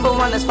 Number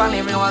one is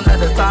finally real one at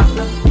the top.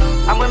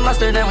 I'm with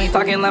mustard and we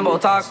talking Lambo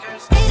talk.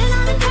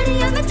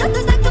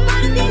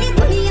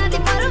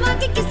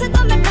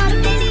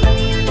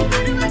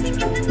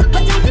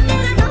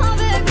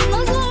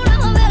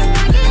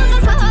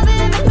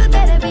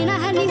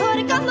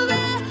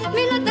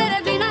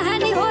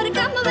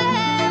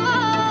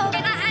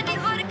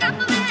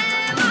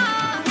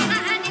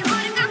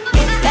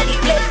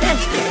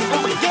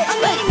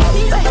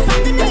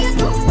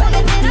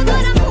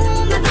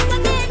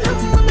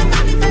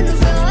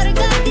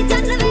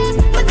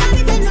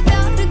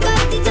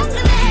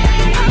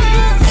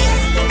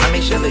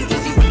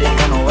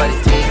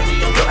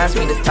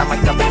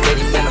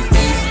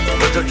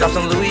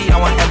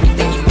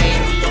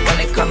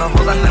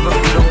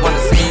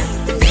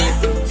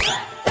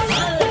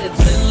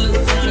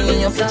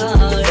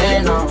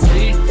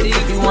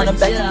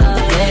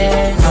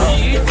 dance.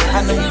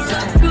 I know you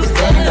just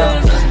stand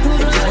up. Just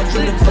want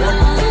you to pull up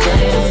the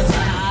dance.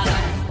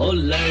 Oh,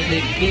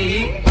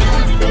 ladki.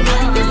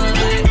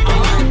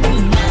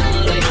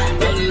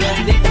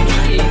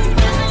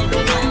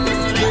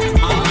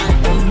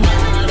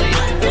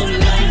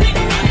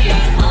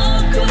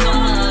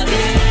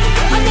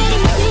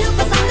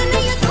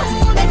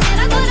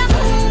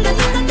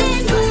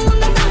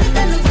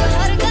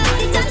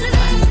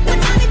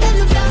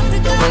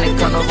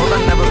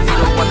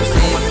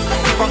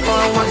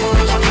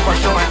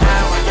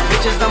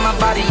 On my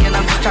body and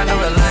I'm just trying to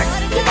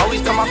relax. They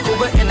always come out cool,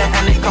 but in the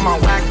end they come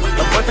out whack.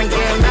 The boyfriend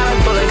getting mad,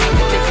 I'm pulling him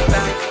to take it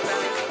back.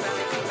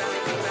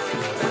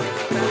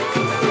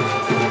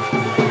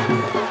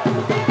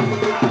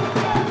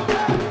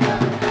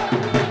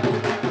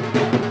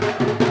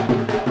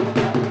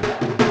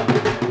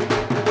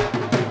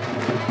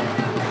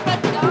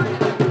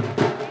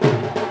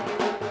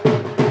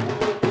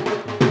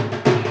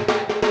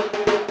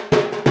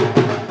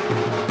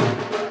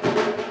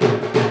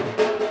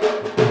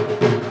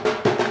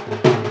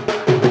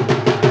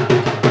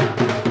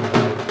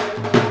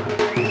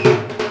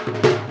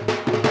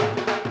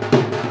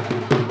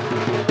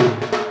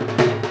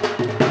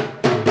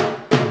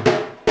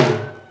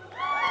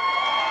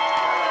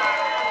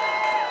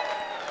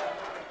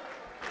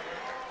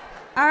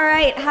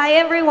 Hi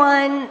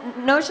everyone.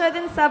 Noshad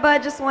and Saba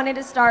just wanted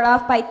to start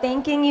off by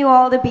thanking you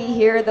all to be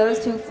here.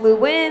 Those who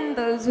flew in,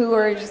 those who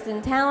are just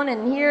in town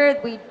and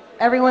here,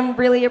 everyone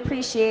really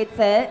appreciates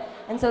it.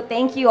 And so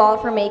thank you all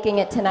for making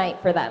it tonight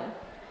for them.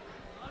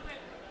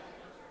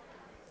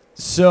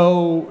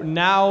 So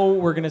now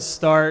we're gonna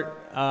start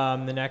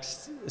the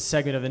next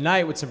segment of the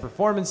night with some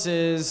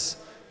performances,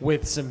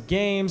 with some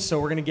games. So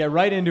we're gonna get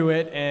right into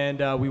it,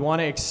 and we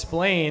wanna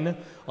explain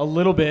a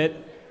little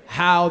bit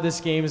how this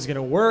game is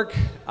gonna work.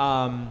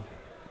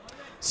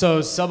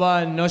 So Saba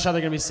and Noshad are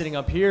gonna be sitting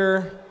up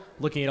here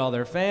looking at all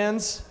their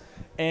fans.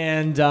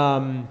 And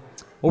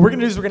what we're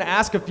gonna do is we're gonna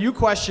ask a few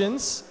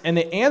questions, and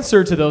the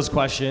answer to those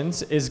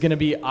questions is gonna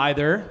be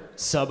either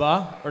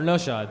Saba or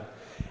Noshad.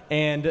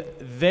 And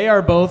they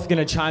are both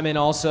gonna chime in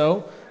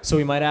also. So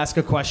we might ask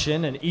a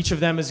question, and each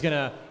of them is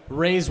gonna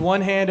raise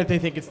one hand if they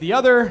think it's the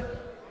other,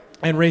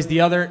 and raise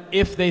the other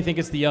if they think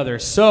it's the other.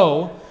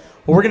 So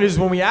what we're gonna do is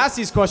when we ask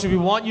these questions, we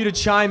want you to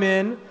chime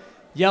in,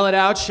 yell it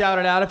out, shout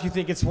it out if you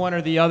think it's one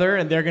or the other,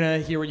 and they're gonna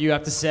hear what you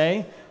have to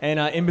say. And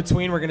in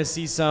between, we're gonna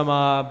see some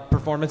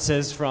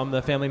performances from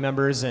the family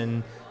members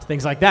and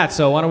things like that.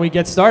 So why don't we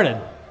get started?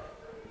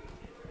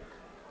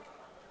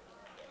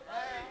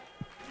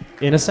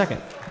 In a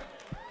second.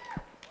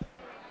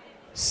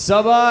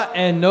 Saba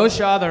and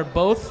Noshad are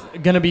both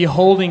gonna be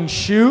holding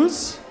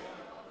shoes.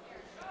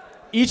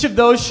 Each of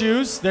those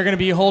shoes, they're gonna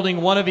be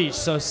holding one of each.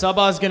 So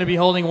Saba is gonna be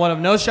holding one of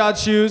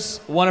Noshad's shoes,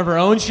 one of her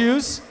own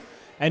shoes,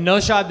 and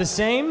Noshad the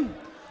same.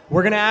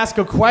 We're gonna ask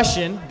a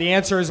question, the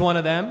answer is one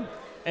of them.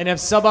 And if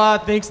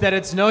Saba thinks that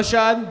it's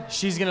Noshad,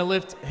 she's gonna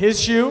lift his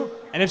shoe.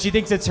 And if she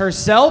thinks it's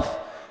herself,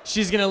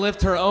 she's gonna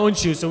lift her own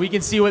shoe so we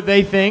can see what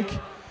they think.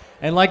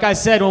 And like I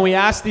said, when we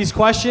ask these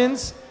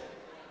questions,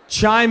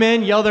 chime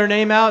in, yell their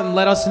name out, and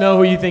let us know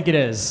who you think it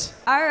is.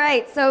 All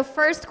right, so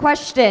first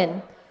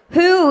question.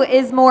 Who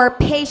is more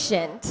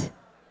patient?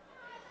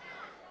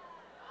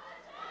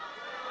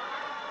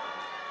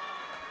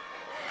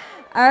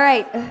 All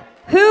right,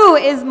 who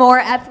is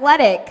more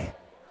athletic?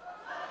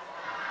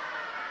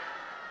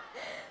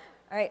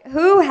 All right,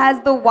 who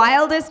has the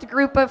wildest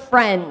group of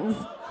friends?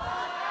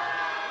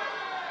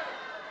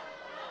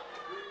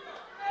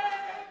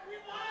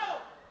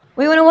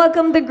 We want to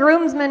welcome the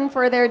groomsmen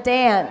for their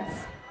dance.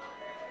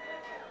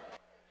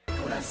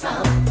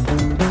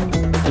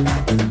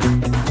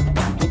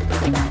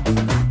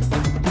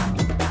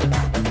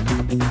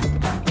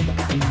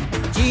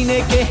 जीने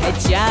के है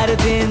 4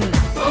 दिन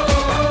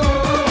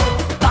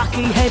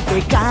बाकी है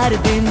बेकार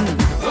दिन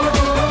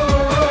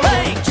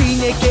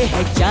जीने के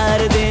है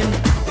 4 दिन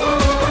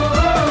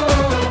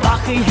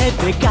बाकी है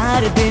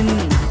बेकार दिन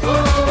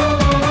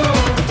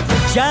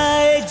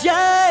जाए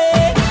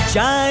जाए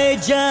जाए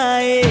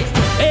जाए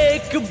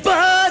एक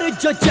बार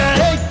जो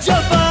जाए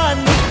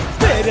जवानी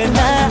फिर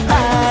ना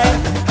आए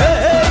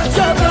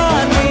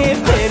जवानी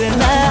फिर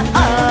ना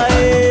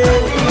आए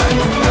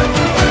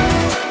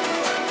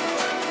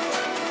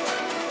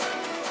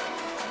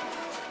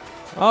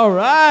All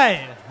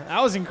right,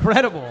 that was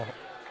incredible.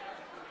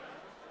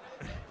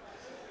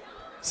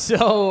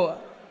 So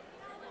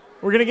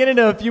we're gonna get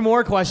into a few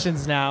more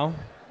questions now.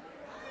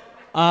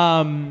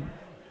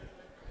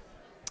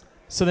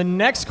 So the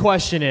next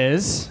question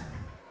is,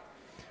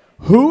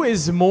 who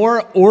is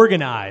more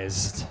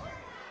organized?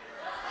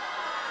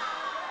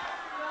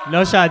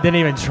 Noshad didn't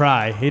even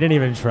try. He didn't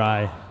even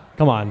try.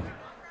 Come on.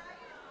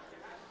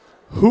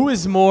 Who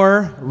is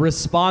more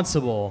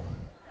responsible?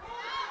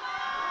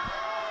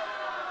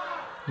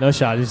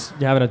 Noshad,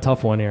 you're having a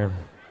tough one here.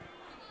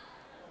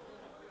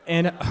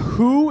 And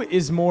who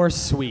is more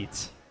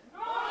sweet?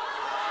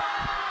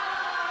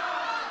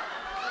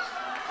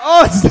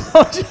 Oh, it's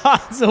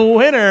Noshad's a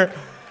winner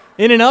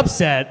in an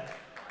upset.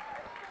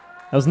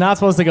 That was not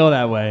supposed to go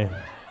that way.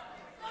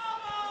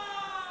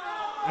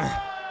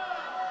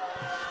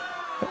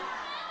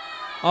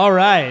 All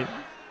right.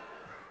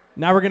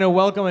 Now we're going to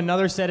welcome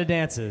another set of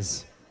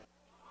dances.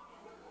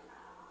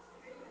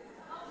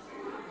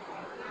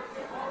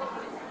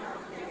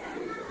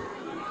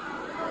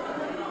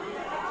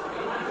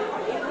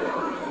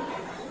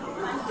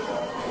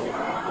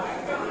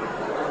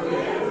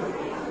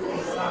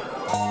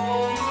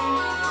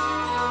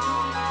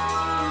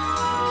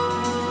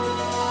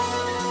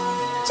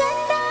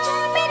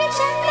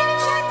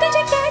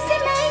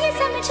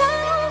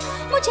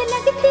 मुझे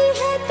लगती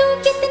है तू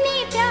कितनी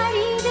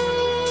प्यारी रे,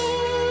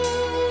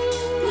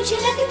 मुझे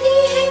लगती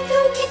है तू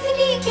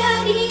कितनी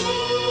प्यारी रे।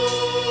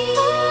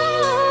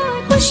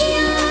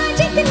 खुशियाँ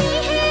जितनी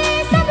है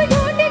सब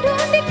ढूंढ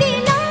ढूंढ के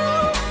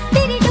लाऊं,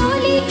 तेरी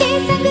डोली के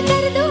संग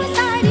कर दूं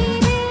सारी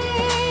रे,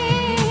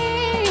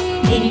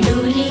 तेरी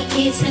डोली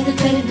के संग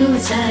कर दूं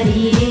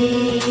सारी रे।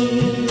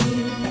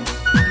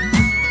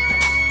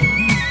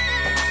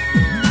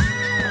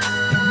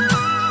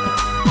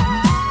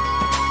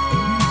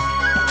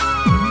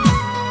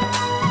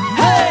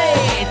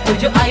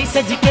 जो आई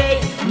सज के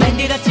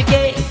मेहंदी रच के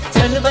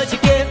चल बज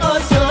के ओ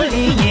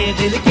सोनिए,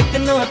 दिल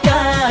कितनों का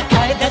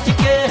खाए दच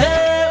के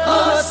ओ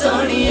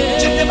सोनिए।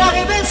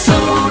 जितने वे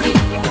सोनी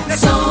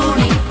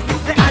सोनी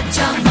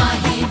आजा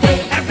माही वे,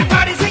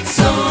 everybody sing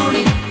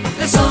सोनी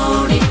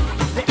सोनी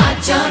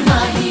आजा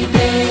माही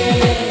वे।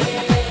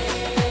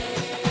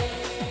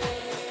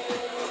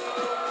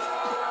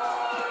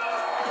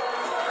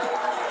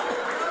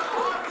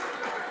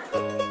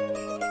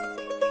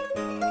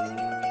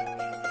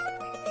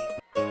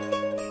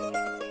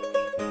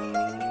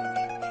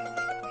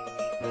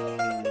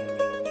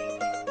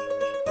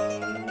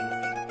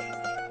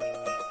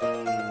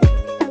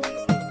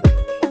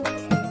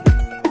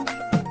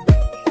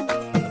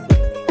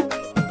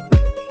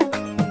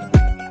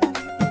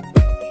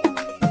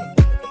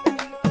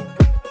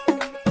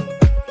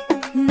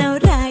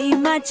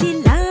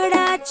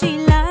 चिलाडाची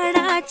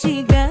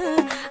लाडाची ग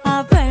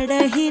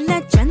आवडहिला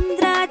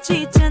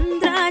चंद्राची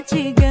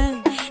चंद्राची ग,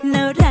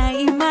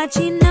 नवराई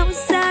माझी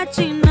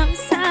नवसाची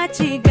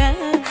नवसाची ग,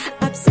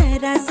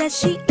 अप्सरा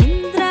जशी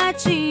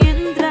इंद्राची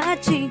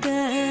इंद्राची ग।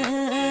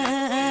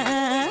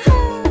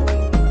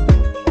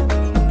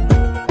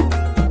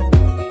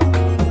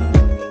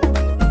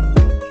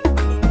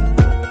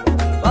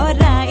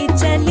 और आई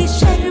चली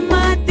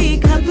शर्माती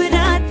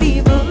घबराती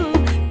वो,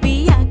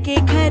 पिया के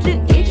घर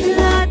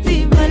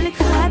इठलाती बल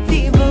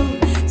खाती वो,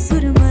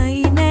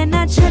 सुरमई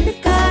नैना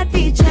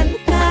छलकाती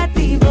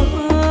छलकाती वो,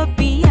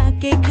 पिया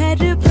के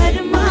घर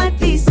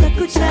भरमाती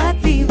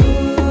सकुचाती वो।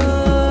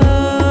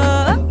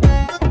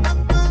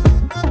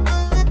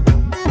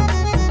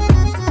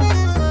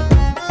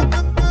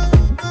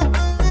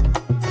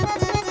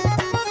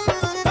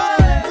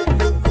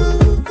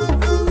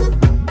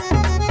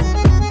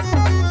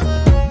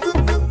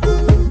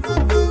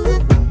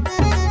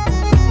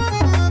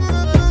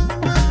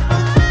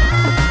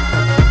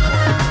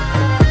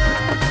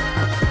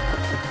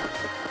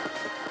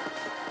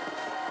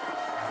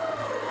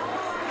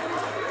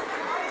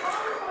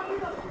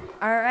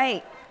 All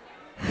right.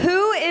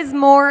 Who is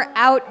more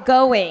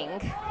outgoing?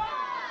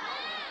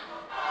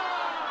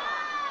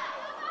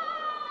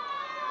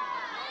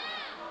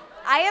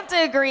 I have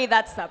to agree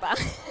that's Saba.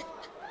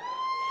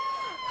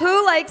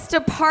 Who likes to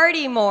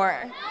party more?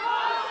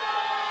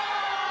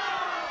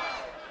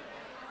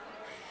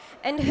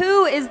 And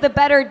who is the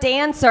better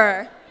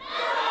dancer?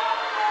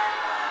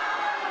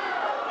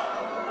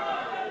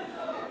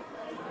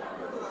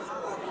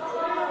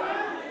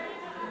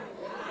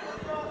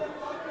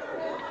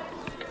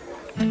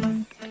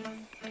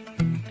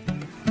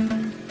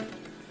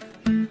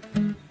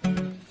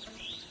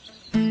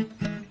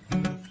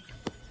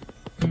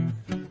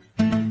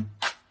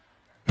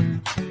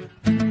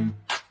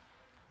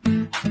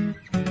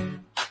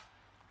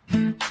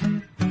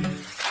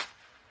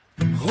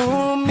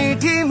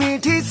 मीठी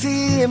मीठी सी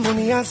ये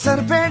मुनिया सर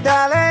पे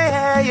डाले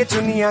है ये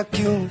चुनिया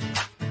क्यों,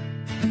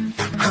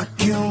 हाँ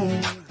क्यों।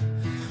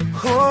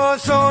 हो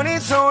सोनी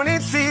सोनी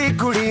सी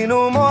कुड़ी नू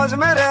मौज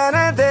में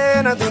रहने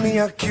दे ना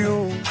दुनिया क्यों,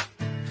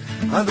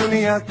 हाँ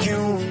दुनिया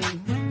क्यों।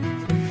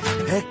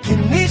 है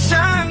कितनी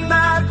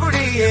शानदार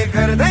कुड़ी ये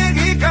कर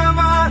देगी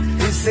कमाल,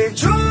 इसे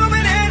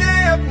झूमने दे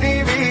अपनी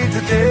बीत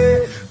दे,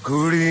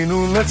 कुड़ी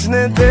नू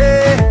नचने दे,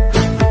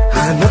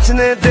 हाँ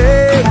नचने दे,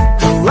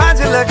 तू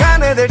आज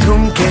लगाने दे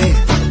ठुमके,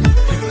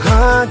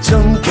 हाँ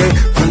चमके,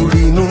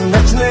 कुड़ी नू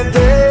नचने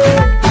दे,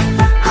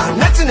 हाँ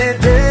नचने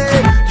दे,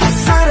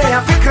 सारे आ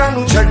फिक्रा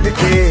नू छड्ड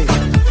के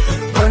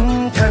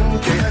बन ठन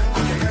के।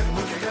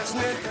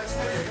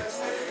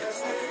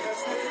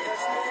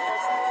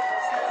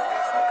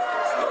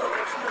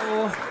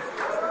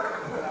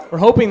 We're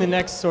hoping the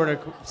next sort of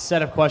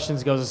set of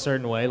questions goes a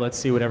certain way. Let's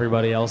see what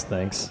everybody else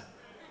thinks.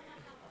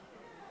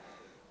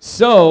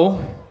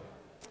 So,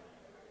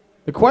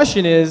 the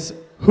question is,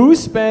 who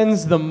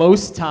spends the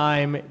most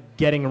time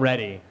getting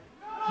ready?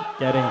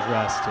 Getting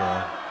dressed,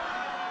 yeah.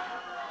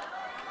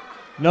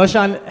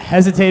 Noshad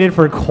hesitated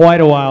for quite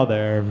a while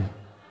there.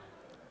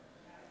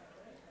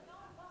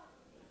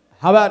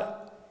 How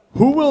about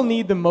Who will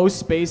need the most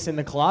space in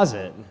the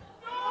closet?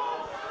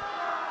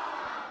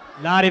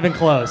 Not even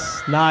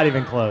close. Not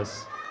even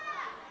close.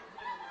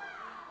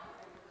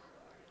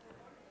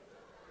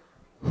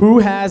 Who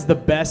has the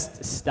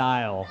best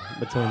style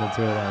between the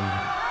two of them?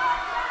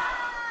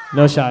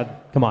 Noshad,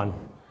 come on.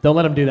 Don't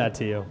let him do that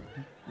to you.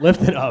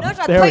 Lift it up.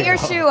 Noshad, There put we your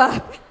go. shoe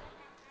up.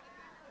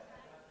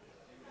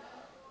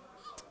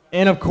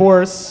 And of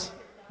course,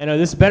 I know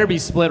this better be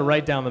split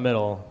right down the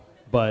middle,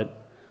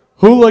 but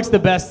who looks the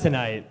best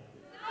tonight?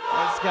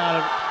 It's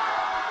gotta,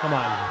 come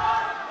on.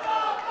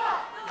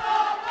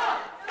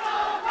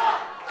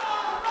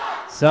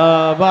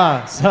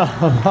 Saba,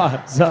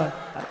 Saba,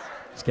 Saba.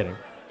 Just kidding.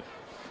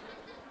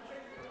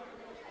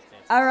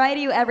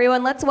 Alrighty,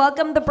 everyone, let's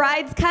welcome the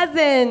bride's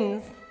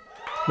cousins.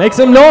 Make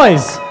some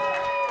noise.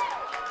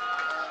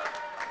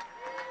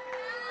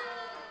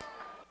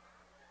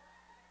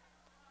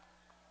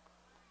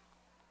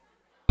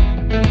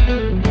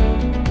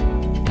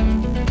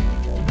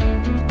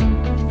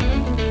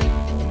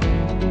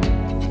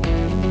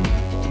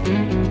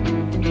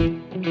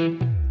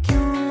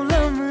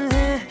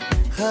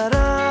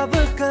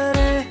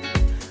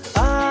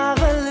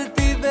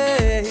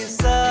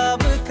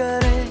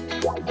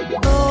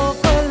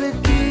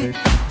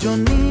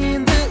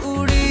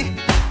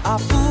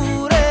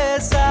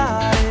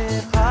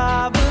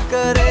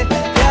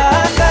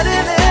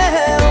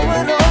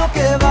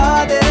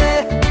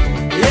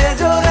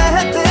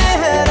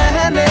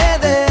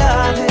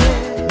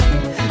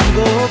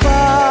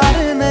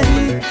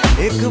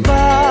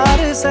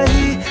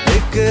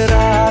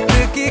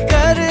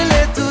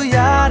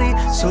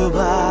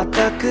 सुबह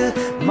तक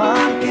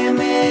मान के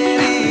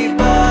मेरी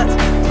बात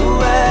तू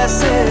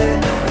ऐसे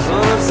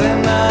जोर से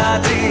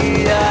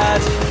नाची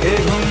आज हे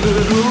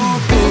घुंघरू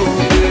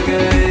टूट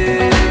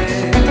गए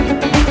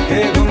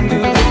हे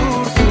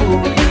घुंघरू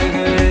टूट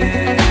गए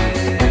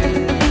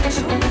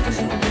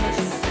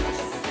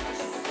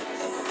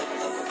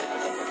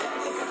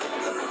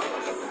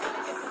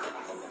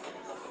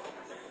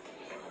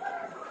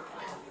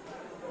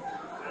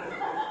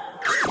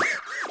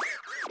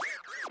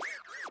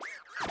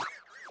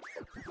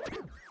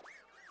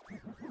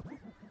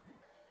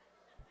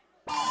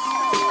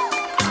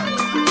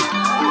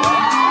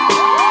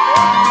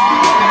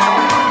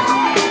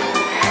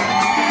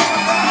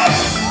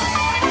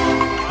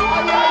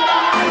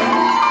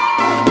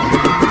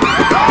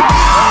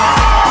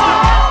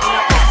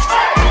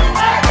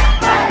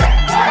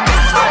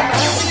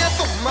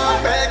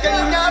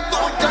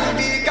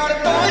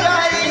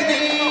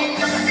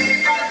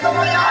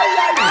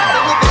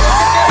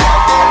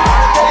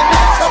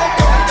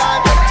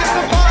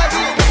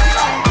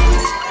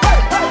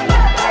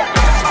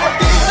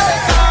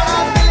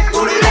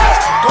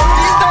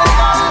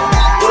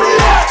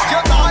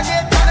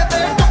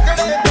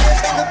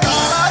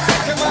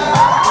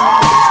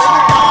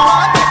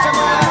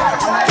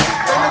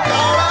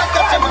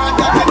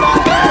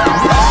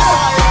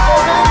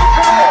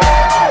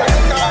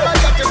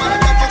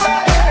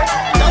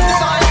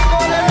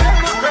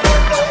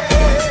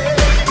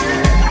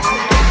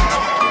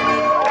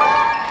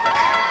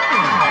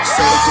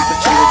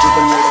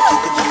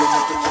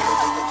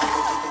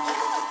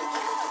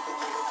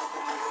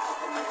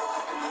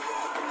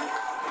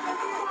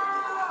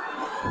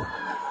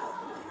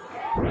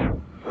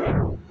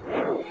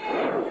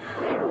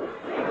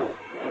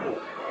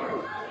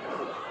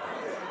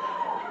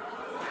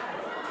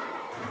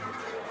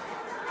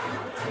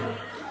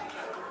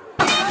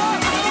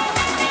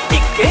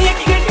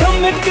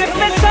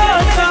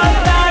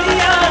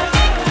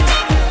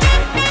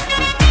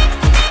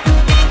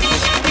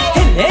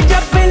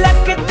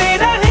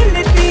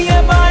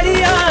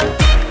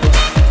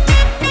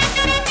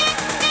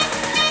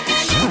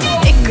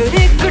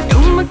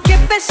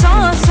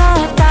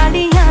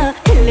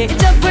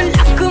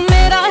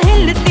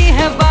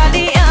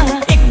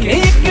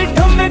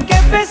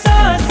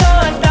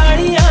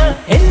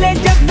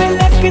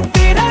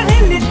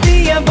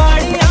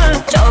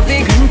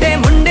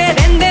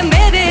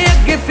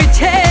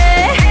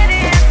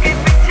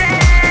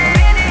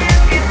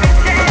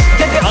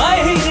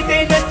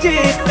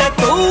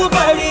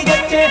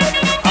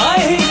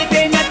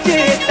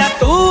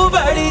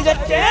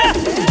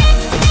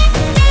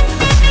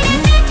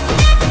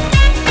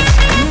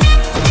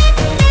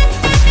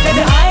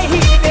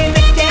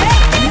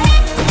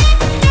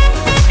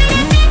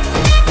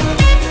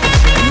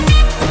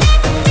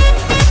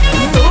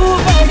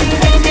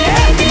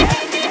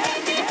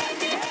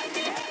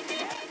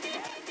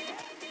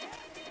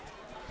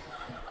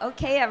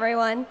Okay,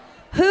 everyone.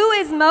 Who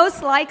is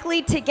most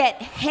likely to get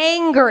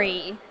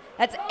hangry?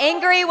 That's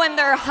angry when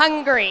they're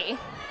hungry.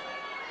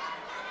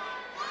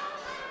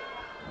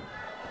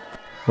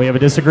 We have a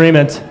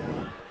disagreement.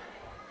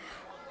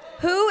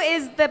 Who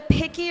is the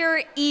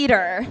pickier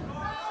eater?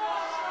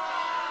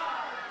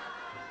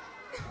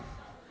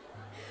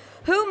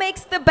 Who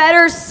makes the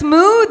better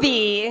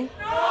smoothie?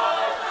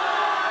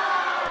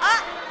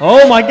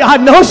 Oh my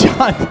God,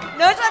 Noshad!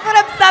 Noshad put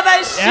up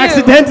Saba's shoe.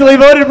 Accidentally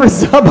voted for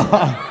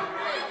Saba.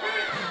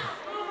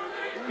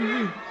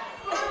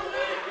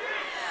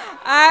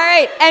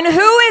 right, and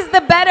who is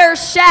the better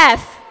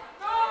chef?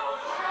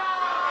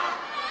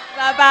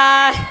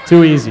 Saba.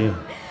 Too easy.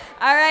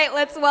 All right,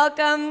 let's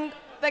welcome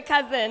the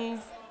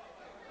cousins.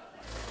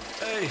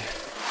 Hey,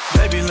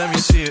 baby, let me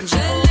see it.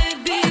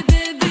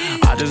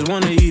 I just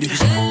wanna eat it.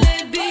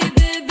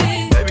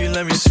 Baby,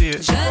 let me see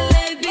it.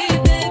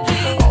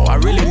 Oh, I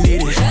really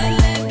need it.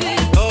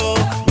 Oh,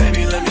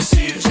 baby, let me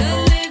see it.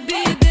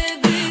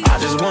 I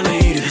just wanna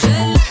eat it.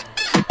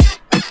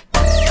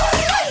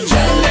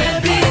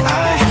 Jalebi,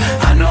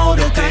 I know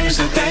the things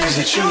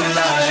that you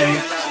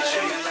like.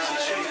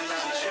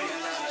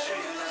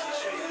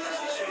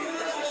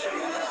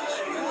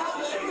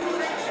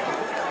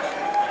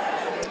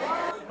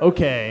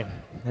 Okay,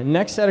 the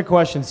next set of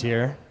questions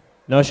here.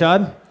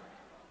 Noshad,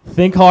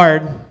 think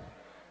hard.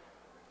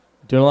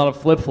 Doing a lot of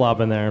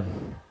flip-flopping there.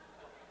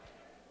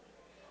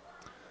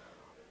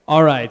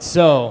 All right,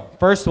 so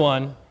first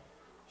one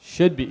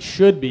should be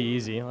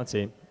easy. Let's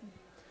see.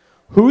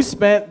 Who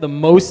spent the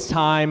most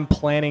time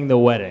planning the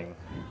wedding?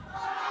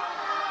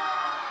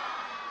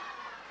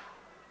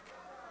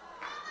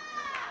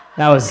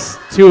 That was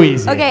too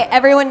easy. Okay,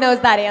 everyone knows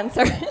that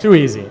answer. Too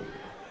easy.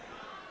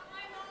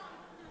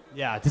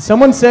 Yeah, did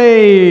someone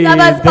say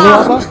Saba's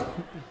mom.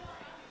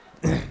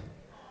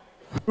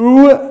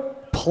 Who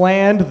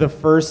planned the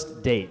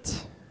first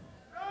date?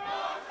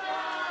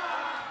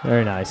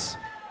 Very nice.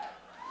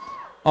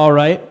 All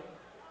right.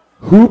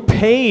 Who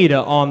paid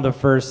on the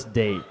first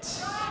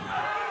date?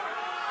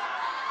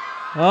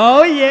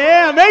 Oh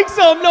yeah, make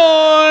some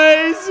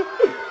noise.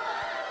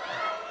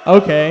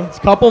 Okay, a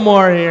couple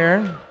more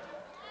here.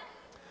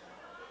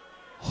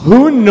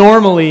 Who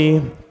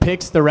normally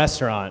picks the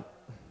restaurant?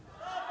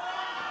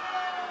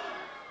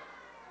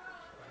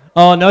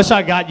 Oh,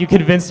 Noshad got you.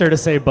 Convinced her to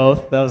say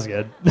both. That was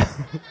good.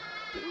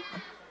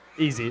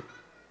 Easy.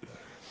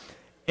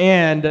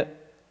 And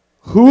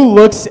who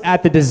looks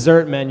at the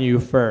dessert menu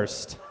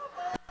first?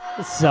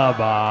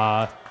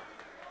 Saba.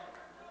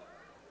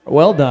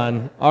 Well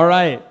done. All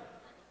right.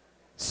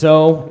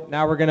 So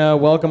now we're gonna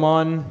welcome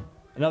on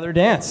another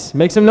dance.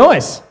 Make some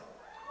noise.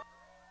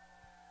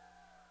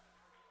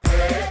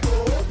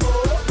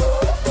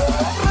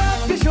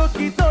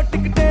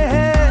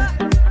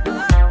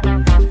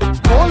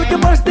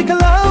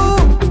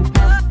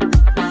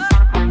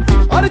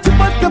 और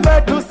चिपक के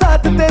बैठूं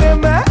साथ तेरे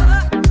मैं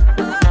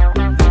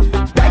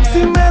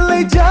taxi में ले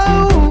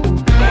जाऊं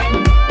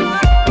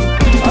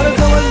और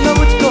समझना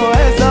मुझको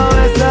ऐसा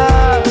वैसा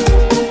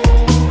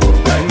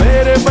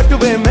मेरे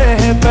बटुए में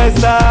है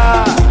पैसा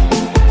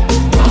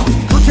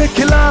तुझे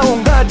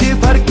खिलाऊंगा जी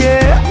भर के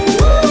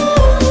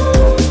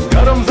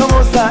गरम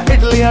समोसा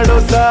इडलियां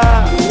डोसा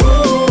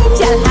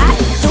चला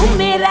तू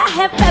मेरा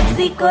है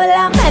पेप्सी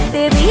कोला मैं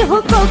तेरी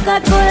हूँ Coca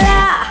Cola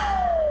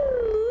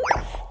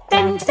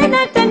ton ton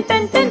ton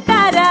ton ton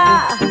तारा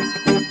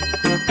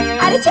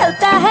अरे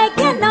चलता है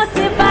क्या 9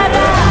 से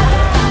 12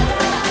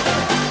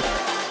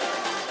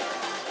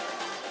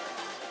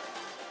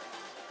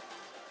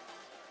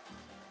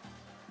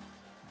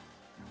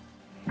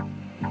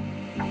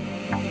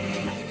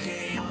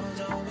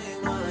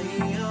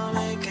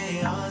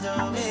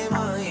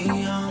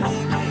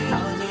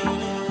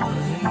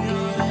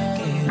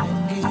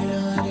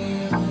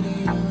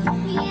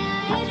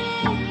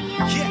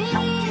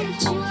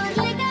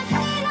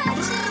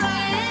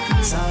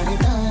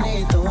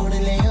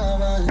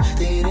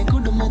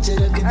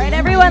 All right,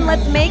 everyone,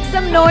 let's make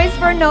some noise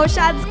for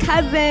Noshad's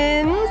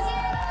cousins.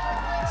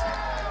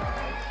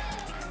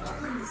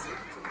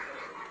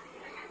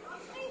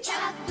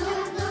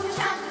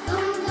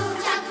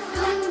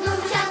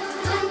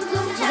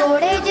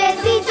 घोड़े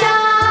जैसी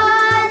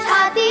चाल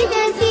हाथी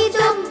जैसी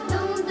तुम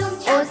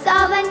ओ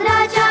सावन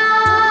राजा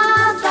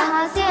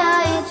कहाँ से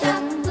आए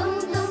तुम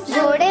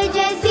घोड़े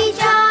जैसी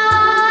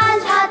चाल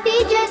हाथी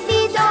जैसी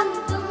तुम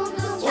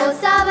ओ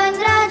सावन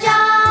राजा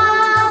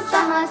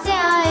कहाँ से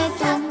आए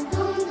तुम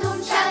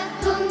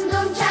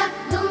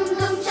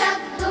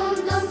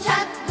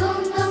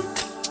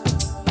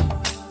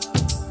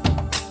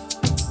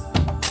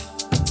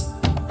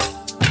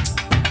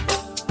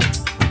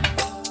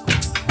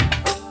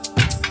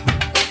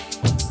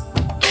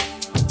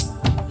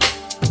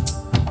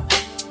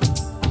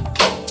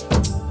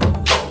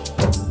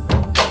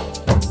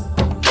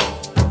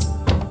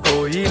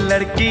कोई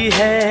लड़की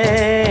है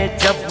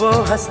जब वो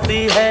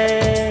हंसती है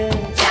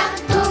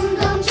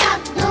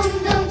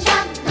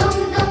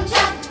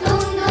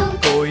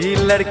कोई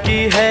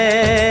लड़की है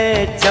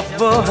जब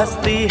वो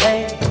हंसती है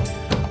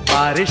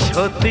बारिश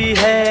होती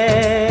है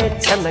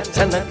छनक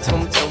छनक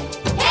छुम छुम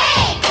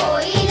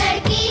कोई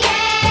लड़की है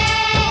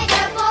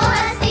जब वो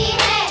हंसती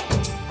है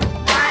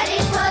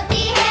बारिश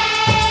होती है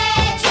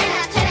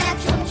छनक छनक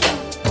छुम छुम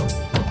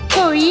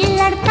कोई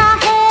लड़का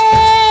है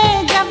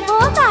जब वो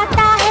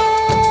गाता है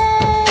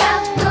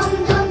धूम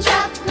धूम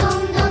छक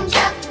धूम धूम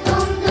छक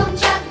धूम धूम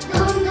छक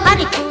धूम धूम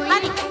अरे कोई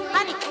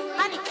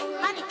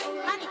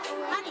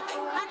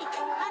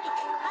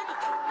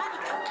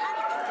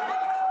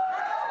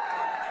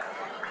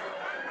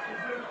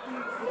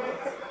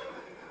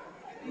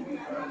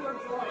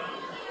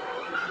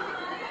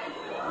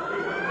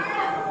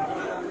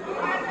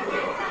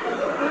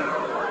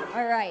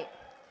right.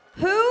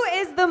 Who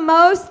is the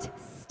most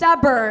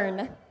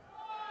stubborn?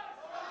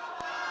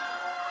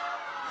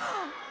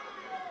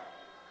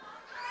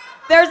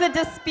 There's a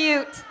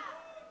dispute.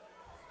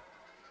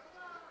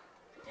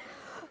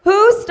 Who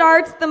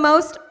starts the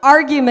most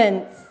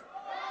arguments?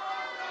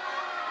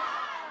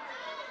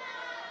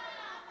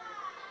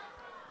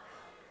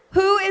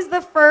 Who is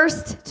the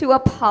first to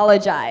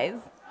apologize?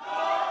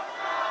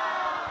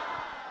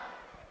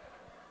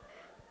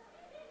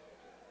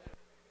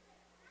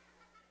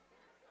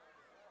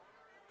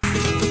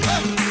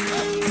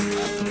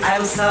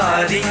 I'm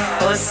sorry,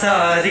 oh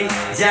sorry,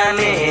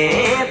 जाने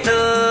दो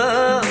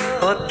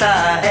होता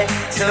है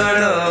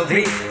छोड़ो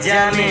भी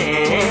जाने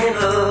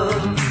दो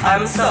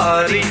I'm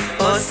sorry,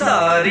 oh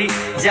sorry,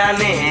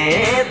 जाने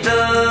दो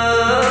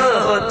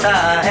होता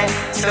है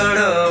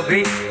छोड़ो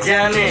भी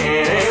जाने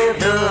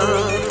दो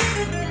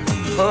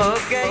हो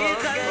गई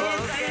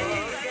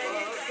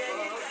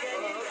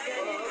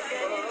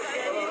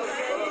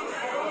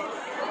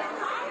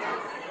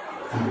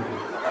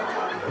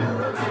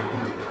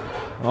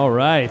All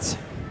right.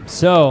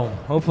 So,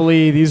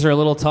 hopefully these are a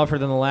little tougher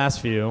than the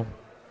last few.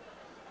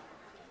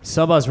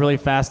 Saba is really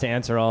fast to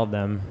answer all of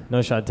them.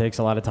 Noshad takes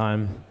a lot of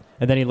time.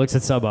 And then he looks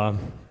at Saba,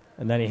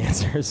 and then he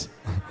answers.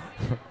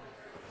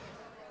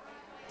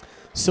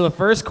 So the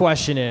first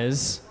question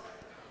is,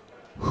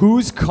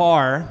 whose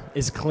car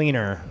is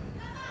cleaner?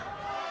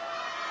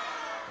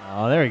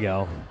 Oh, there we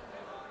go.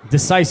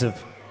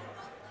 Decisive.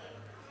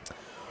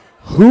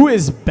 Who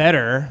is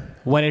better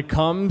when it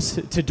comes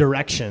to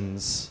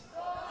directions?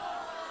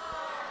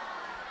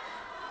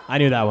 I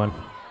knew that one.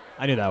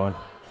 I knew that one.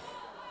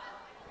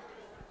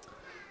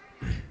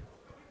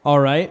 All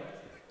right.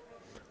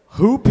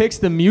 Who picks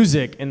the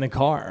music in the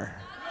car?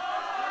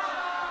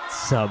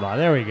 Saba.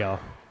 There we go.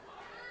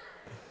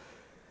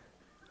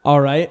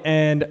 All right.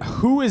 And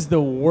who is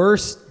the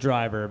worst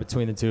driver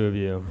between the two of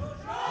you?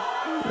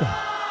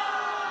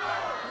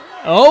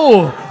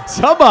 Oh,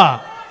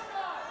 Saba.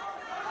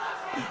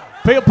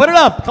 Put it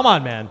up. Come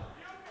on, man.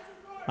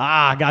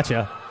 Ah,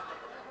 gotcha.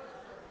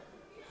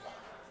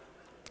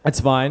 That's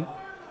fine.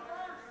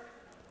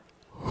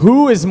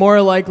 Who is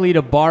more likely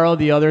to borrow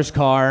the other's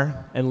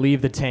car and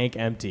leave the tank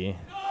empty?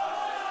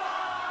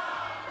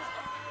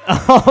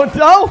 Oh,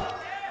 no.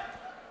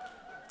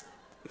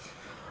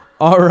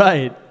 All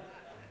right.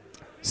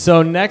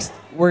 So next,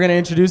 we're going to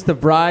introduce the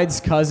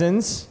bride's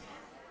cousins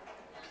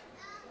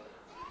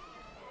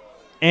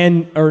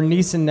or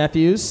niece and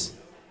nephews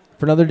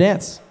for another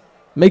dance.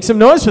 Make some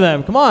noise for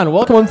them. Come on,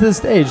 welcome them to the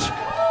stage.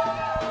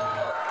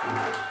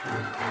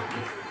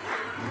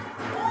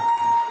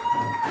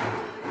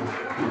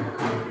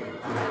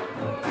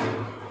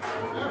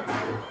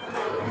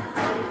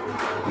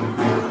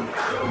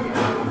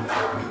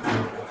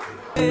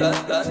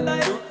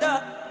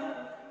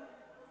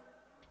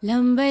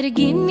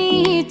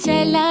 Lamborghini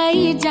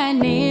चलाई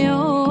जाने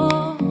ओ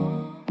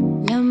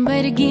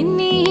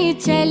Lamborghini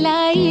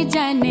चलाई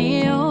जाने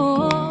ओ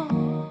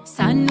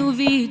सानू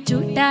भी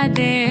झूठा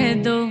दे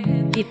दो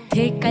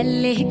किथे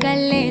कल्ले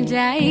कल्ले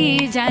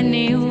जाई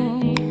जाने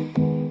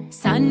ओ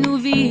सानू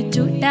भी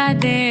झूठा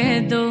दे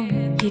दो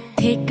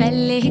किथे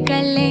कल्ले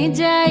कल्ले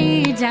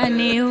जाई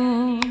जाने ओ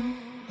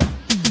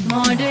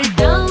मॉडल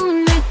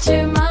टाउन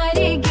च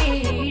मारे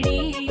गेड़ी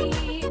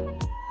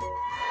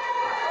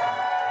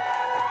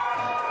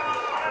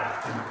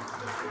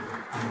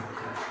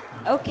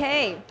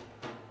Okay.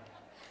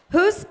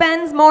 Who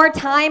spends more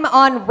time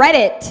on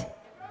Reddit?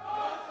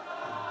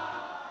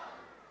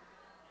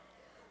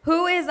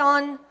 Who is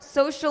on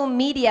social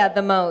media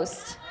the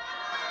most?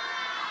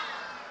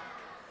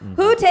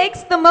 Who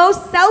takes the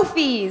most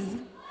selfies?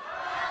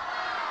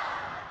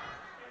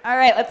 All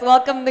right, let's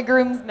welcome the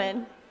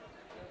groomsmen.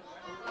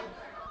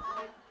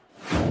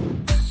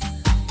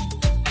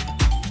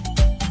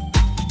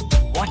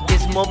 What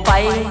is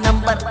mobile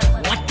number?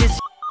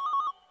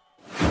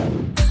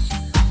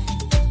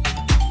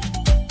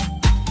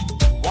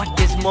 What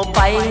is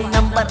mobile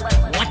number?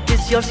 What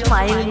is your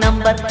smile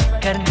number?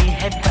 करनी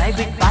है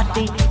private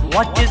बातें.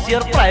 What is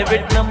your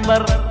private number?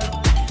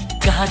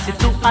 कहाँ से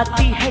तू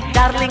आती है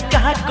darling?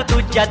 कहाँ को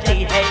तू जाती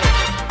है?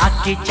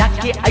 आके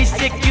जाके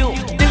ऐसे क्यों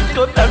दिल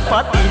को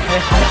तड़पाती है?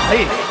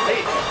 हाय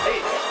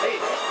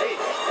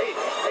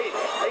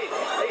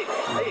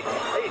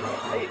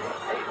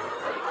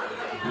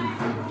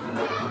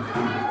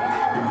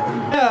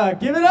Yeah,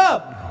 give it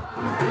up.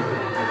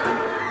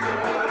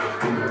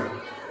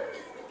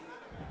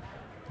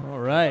 All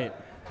right.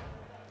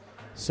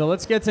 So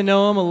let's get to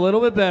know him a little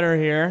bit better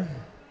here.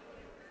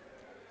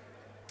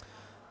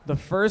 The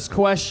first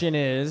question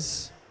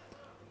is,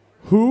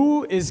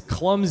 who is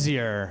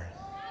clumsier?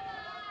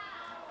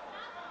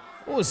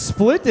 Oh,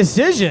 split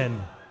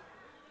decision.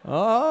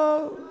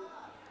 Oh.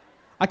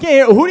 I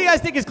can't. Who do you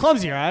guys think is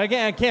clumsier?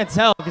 I can't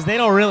tell because they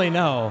don't really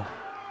know.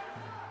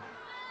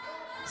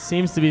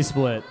 Seems to be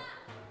split.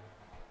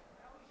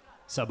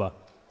 Saba.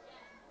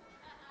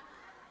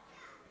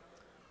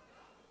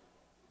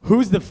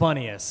 Who's the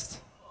funniest?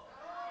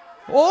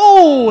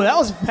 Oh, that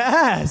was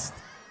fast.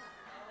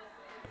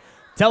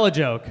 Tell a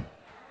joke.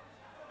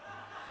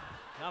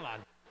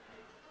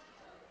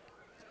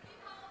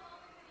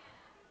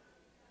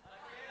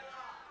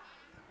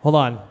 Hold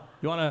on.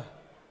 You wanna?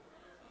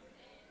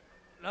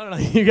 No.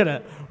 You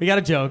gotta. We got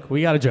a joke.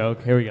 We got a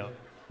joke. Here we go.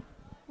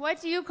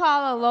 What do you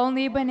call a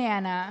lonely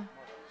banana?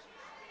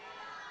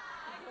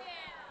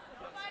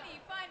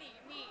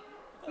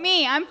 Funny.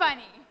 Me, I'm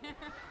funny.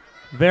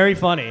 Very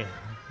funny.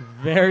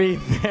 Very,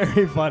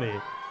 very funny.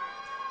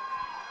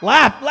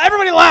 Laugh!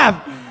 Everybody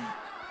laugh!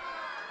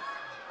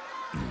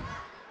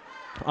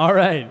 All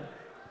right.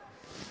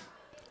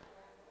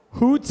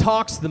 Who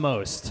talks the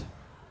most?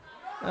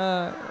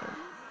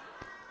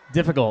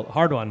 Difficult.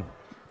 Hard one.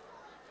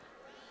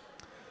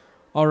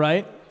 All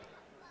right.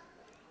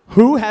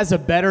 Who has a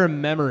better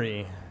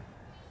memory?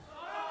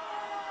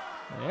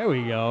 There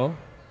we go.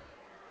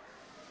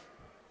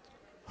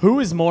 Who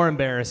is more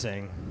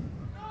embarrassing?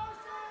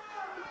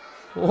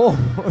 Oh,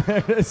 there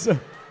it is.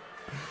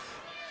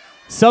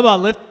 Saba,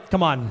 lift.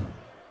 Come on.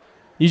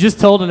 You just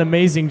told an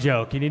amazing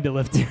joke. You need to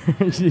lift it.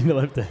 You need to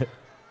lift it.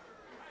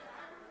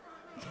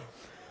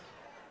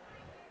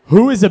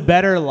 Who is a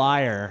better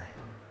liar?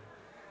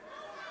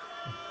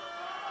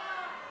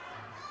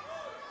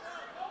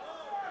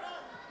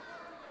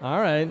 All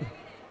right.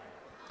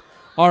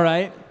 All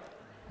right.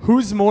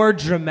 Who's more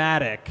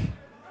dramatic?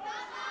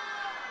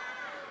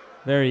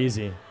 Very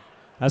easy.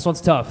 This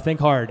one's tough. Think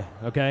hard,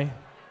 okay?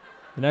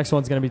 The next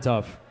one's going to be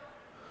tough.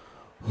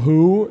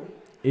 Who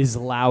is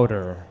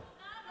louder?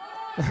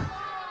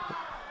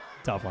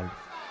 Tough one.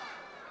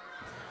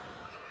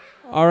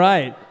 All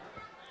right.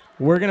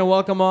 We're going to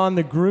welcome on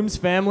the groom's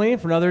family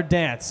for another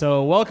dance.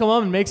 So welcome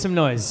them and make some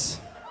noise.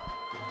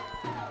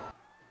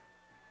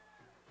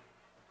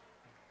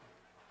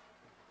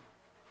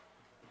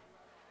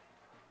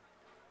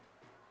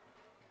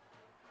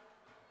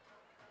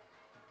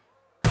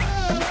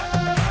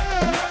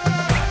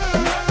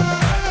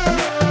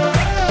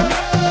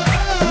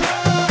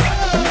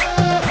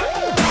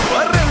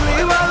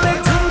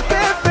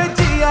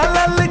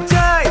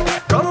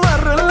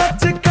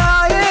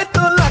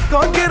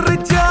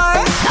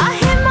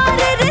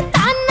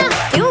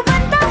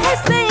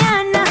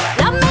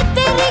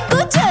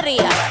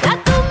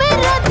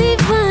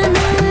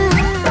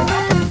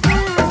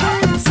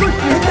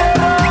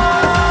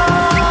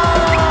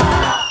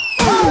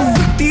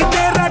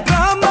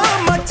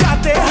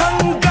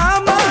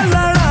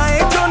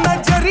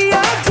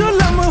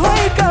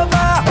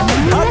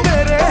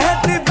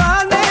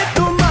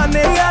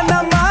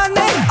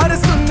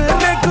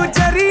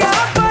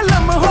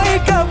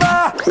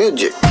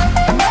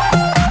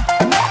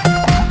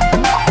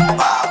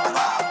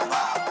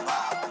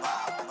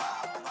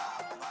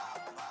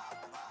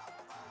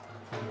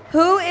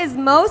 Who is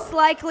most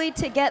likely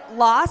to get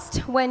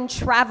lost when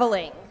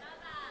traveling?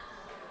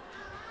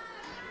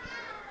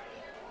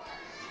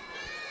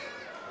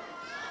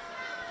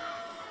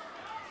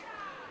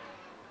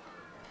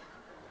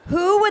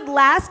 Who would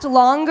last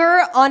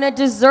longer on a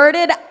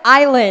deserted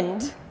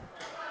island?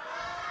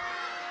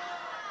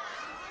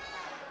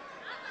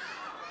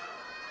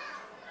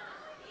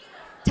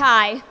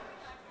 Tie.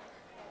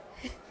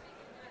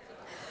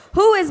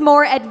 Who is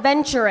more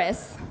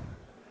adventurous?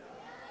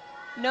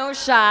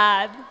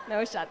 Noshad.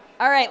 Noshad.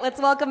 All right,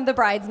 let's welcome the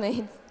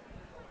bridesmaids.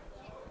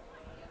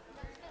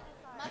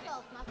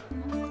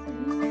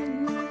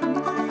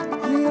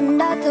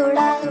 मुंडा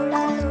थोड़ा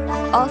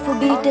off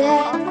beat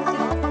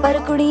है पर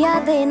कुड़ियां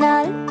दे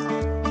नाल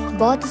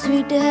बहुत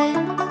sweet है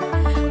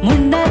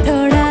मुंडा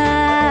थोड़ा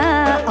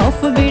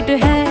off beat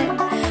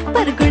है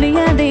पर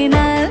कुड़ियां दे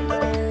नाल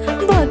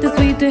बहुत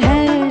स्वीट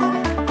है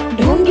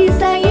ढोंगी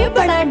सा ये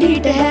बड़ा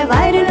ढीठ है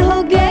वायरल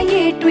हो गया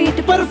ये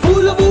ट्वीट पर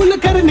फूल वूल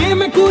करने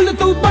में कूल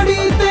तू बड़ी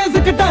तेज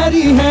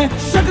कटारी है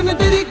शगन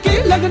तेरी की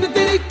लगन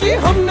तेरी की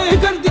हमने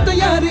कर दी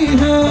तैयारी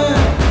है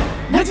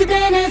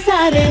नचते ने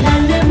सारे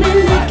रल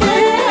मिल के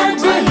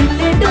आज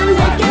हिले डुल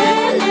के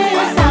ले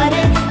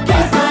सारे के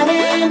सारे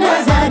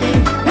नजारे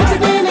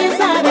नचते ने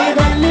सारे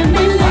रल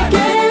मिल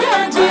के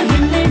आज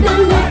हिले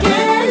डुल के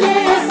ले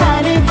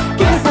सारे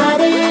के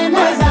सारे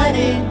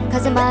नजारे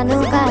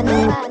खसमानो कानो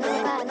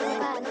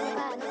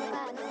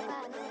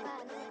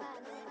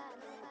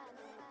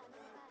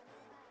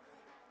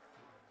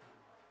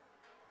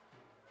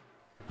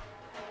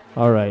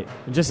All right,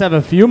 we just have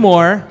a few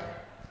more.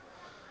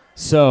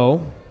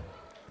 So,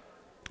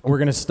 we're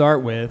going to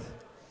start with,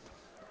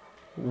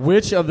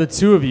 which of the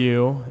two of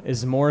you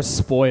is more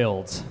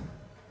spoiled?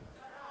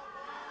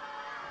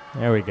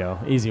 There we go,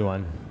 easy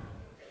one.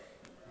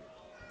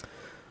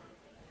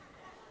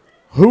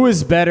 Who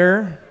is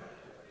better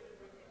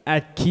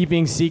at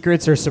keeping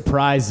secrets or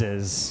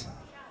surprises?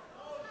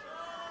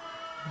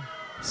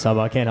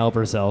 Saba can't help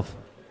herself.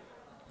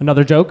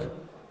 Another joke?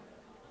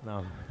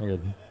 No, you're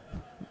good.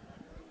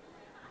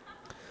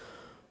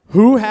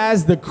 Who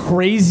has the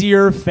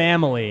crazier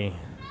family?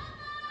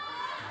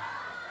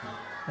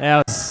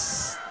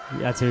 That's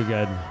too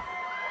good.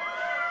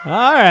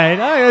 All right,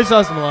 let's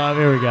show some love.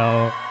 Here we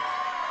go.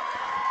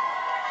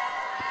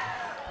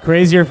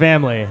 Crazier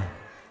family.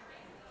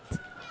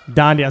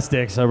 Dandia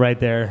sticks are right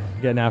there,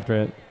 getting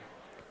after it.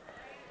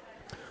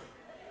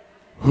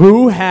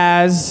 Who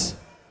has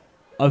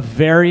a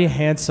very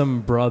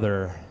handsome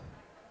brother?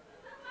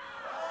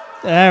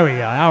 There we go.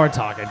 Now we're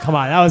talking. Come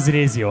on, that was an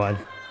easy one.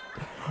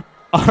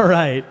 All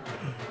right.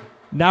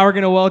 Now we're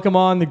going to welcome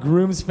on the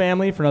groom's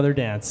family for another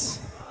dance.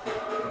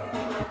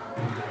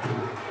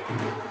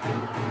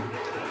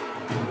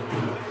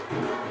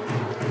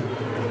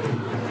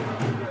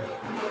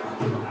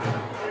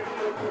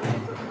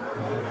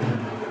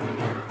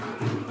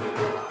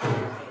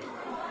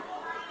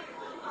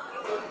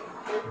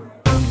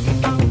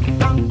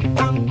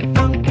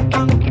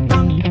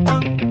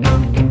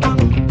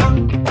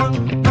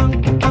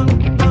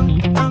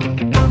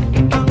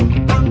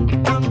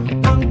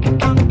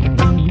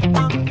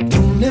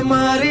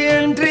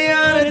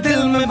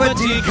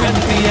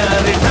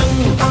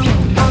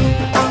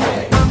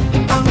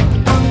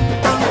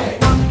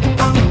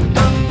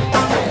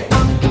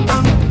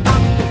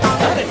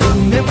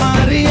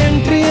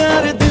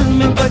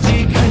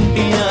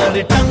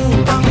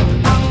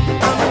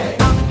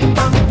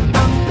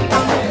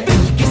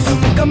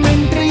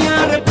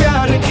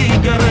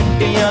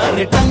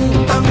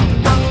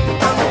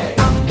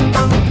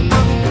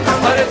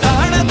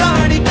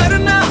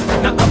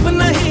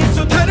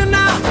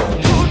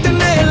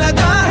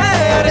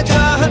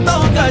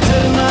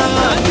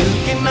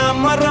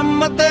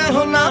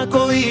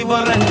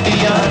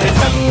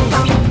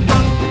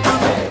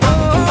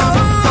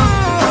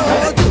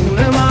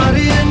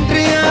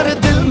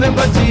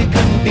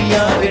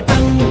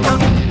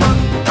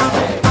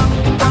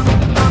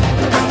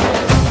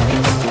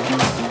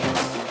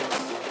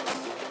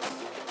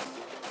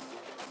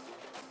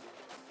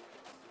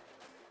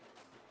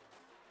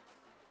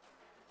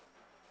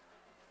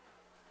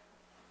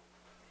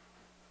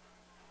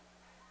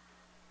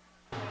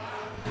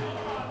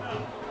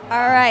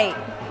 All right.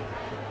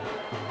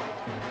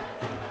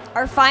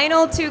 Our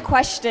final two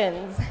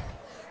questions.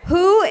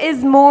 Who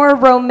is more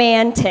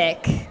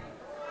romantic?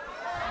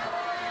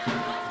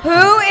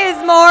 Who is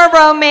more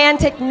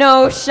romantic,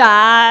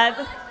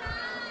 Noshad?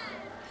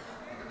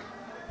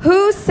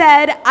 Who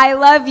said I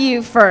love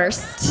you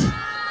first?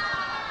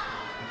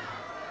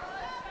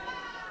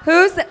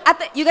 Who's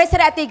you guys said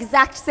it at the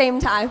exact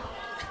same time.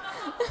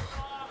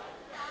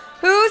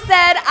 Who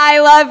said I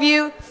love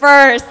you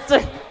first?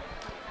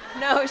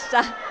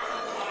 Noshad.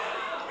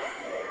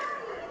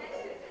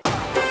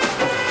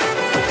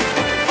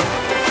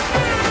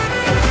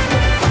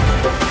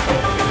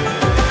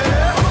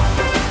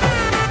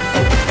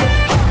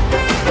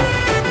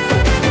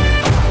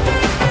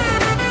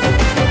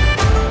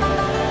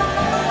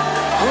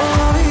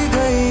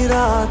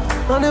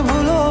 मन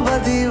भूलो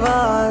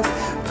बदीवार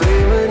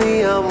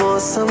प्रेमनिया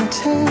मौसम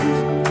छे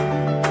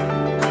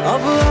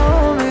अब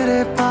आओ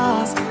मेरे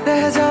पास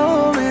रह जाओ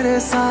मेरे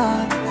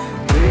साथ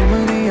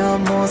प्रेमनिया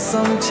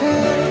मौसम छे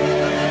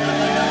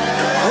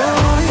हो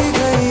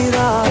गई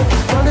रात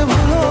मन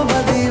भूलो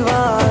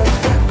बदीवार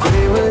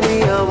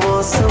प्रेमनिया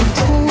मौसम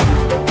छे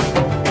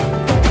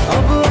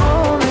अब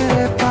आओ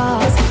मेरे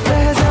पास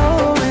रह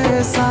जाओ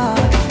मेरे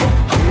साथ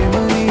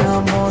प्रेमनिया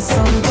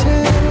मौसम छे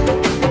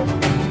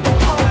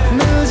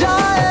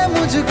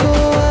मुझको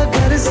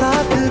अगर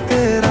साथ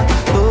तेरा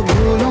तो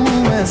भूलूं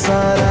मैं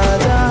सारा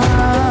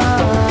जहां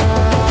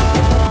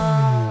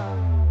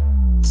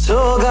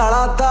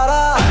चौगाड़ा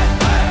तारा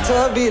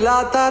छबीला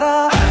तारा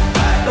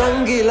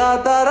रंगीला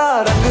तारा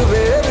रंग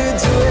बेर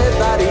जुए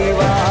तारी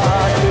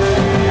बात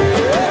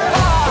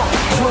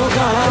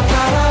चौगाड़ा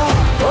तारा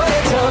ओए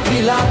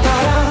छबीला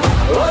तारा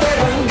ओए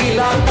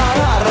रंगीला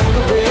तारा रंग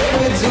बेर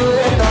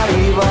जुए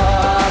तारी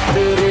बात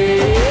रे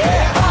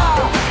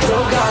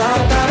चौगाड़ा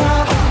तारा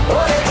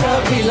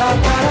छबीला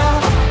तारा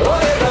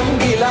ओए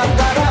रंगीला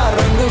तारा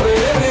रंग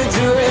बेर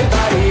जुए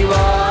तारी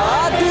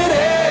बात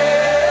रे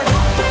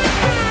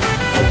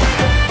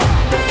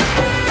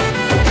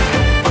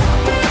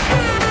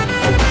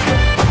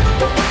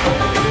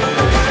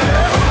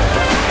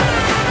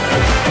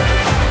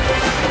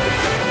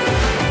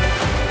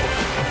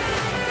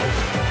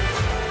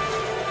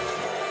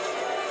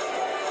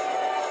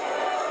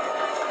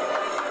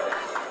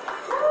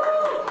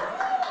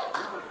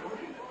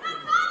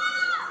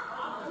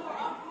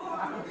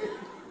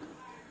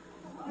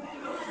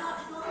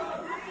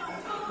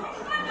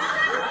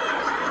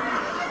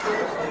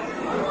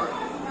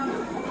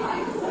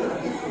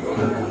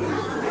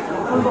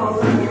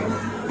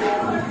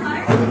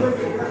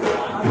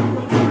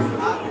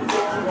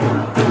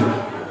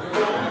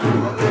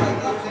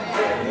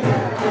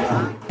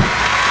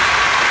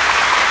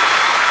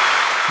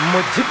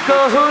मुझको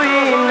हुई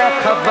न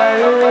खबर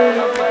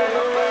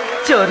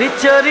चोरी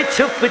चोरी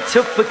छुप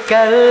छुप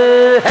कर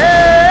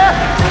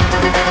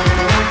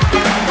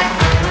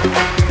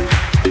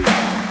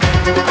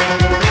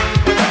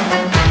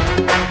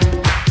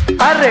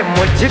अरे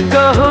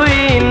मुझको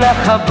हुई न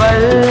खबर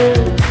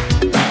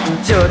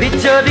चोरी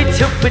चोरी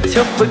छुप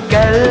छुप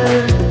कर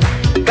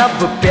कब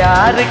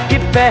प्यार की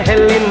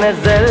पहली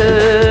नजर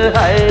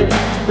है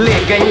ले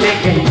गई ले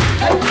गई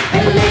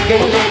ले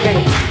गई ले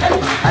गई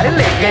अरे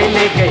ले गई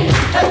ले गई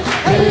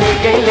ले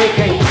गई ले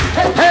गई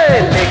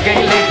ले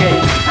गई ले गई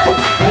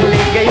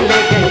ले गई ले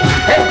गई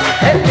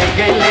ले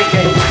गई ले गई ले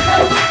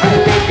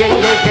गई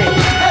ले गई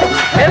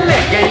ले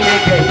गई ले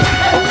गई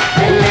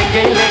ले गई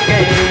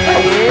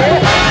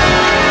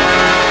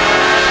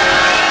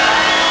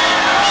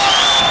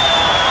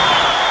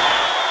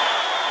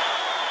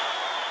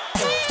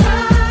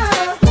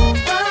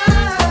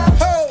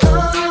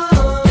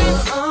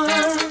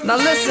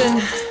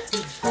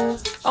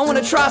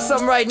gonna try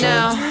something right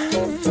now.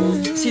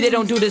 See, they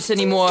don't do this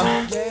anymore.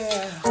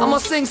 I'm gonna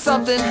sing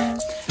something,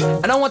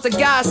 and I want the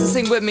guys to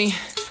sing with me.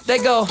 They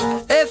go,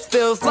 it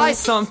feels like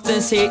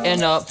something's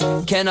heating up.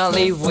 Can I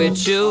leave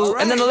with you?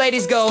 And then the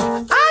ladies go,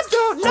 I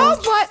don't know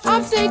what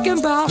I'm thinking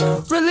about.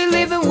 Really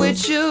leaving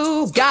with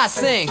you. Guys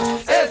sing,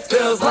 it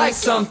feels like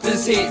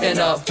something's heating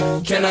up.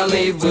 Can I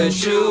leave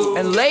with you?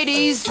 And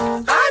ladies,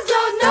 I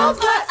don't know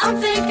what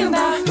I'm thinking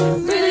about.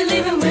 Really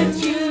leaving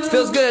with you.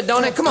 Feels good,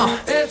 don't it? Come on.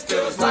 It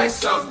feels like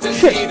something's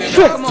heating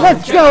up. Come on.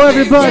 Let's go,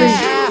 everybody.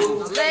 Yeah,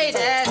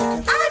 ladies,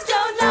 I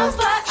don't know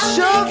what I'm thinking about.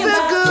 Sure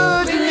feel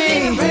good to me.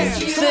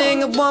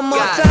 Sing it one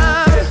more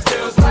time. It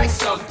feels like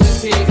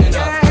something's heating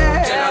up.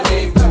 Can I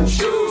leave with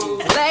you?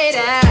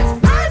 Ladies,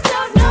 I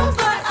don't know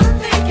what I'm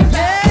thinking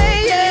about.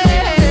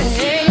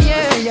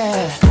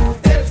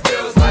 Yeah. It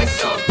feels like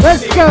something's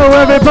Let's go,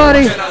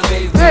 everybody.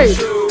 Hey,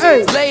 hey.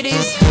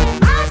 Ladies,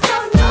 I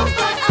don't know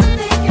what I'm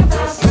thinking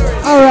about.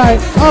 All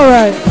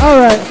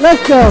right.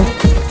 Let's go.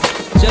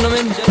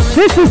 Gentlemen,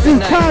 This is the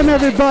time,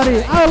 everybody.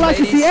 I would like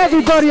to see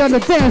everybody on the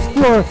dance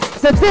floor.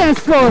 The dance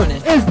floor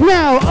is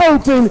now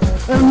open,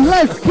 and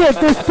let's get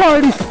this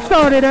party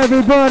started,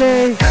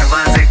 everybody.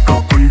 दरवाजे को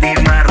कुंडी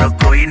मारो,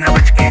 कोई न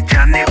बच के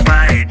जाने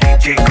पाए।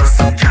 डीजे को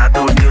समझा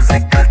दो,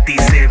 म्यूजिक गलती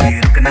से भी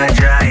रुक ना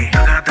जाए।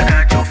 दगा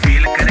जो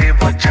फील करे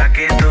वो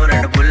जाके दो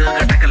रेड बुल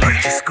गटक ले।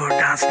 जिसको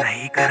डांस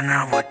नहीं करना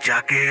वो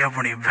जाके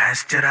अपनी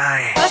भैंस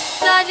चराए। बस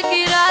आज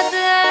की रात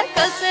है,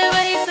 कल से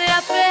वही से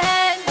आपे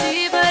है।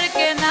 जी भर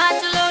के नाच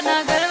लो, ना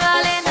घर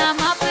वाले ना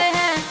मापे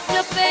हैं।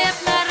 जब पे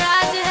अपना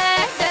राज है,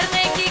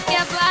 डरने की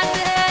क्या बात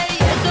है।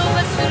 ये तो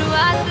बस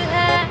शुरुआत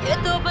है, ये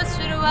तो बस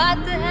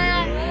शुरुआत है।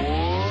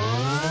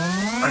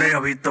 अरे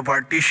अभी तो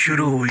पार्टी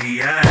शुरू हुई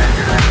है।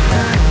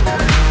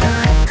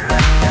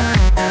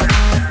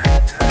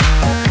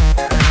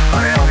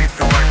 अरे अभी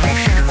तो पार्टी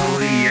शुरू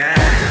हुई है।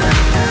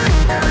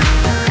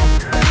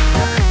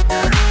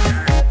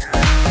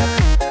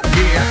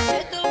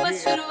 ये तो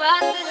बस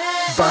शुरुआत है।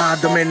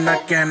 बाद में ना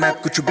कहना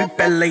कुछ भी,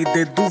 पहले ही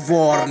दे दूं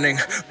वार्निंग।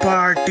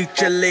 पार्टी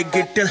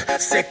चलेगी टिल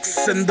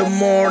 6 in the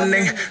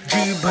morning।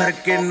 जी भर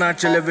के ना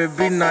चले वे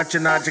भी नाच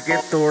नाच के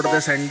तोड़ दे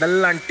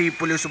सैंडल। आंटी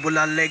पुलिस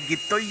बुला लेगी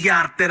तो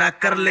यार तेरा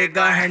कर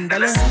लेगा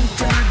हैंडल।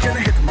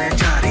 जनहित में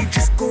जारी,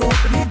 जिसको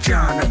अपनी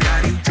जान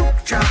प्यारी।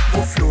 चुपचाप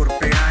वो फ्लोर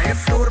पे आए,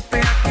 फ्लोर पे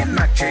आके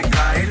नाचे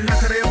गाए।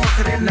 नखरे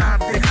वखरे ना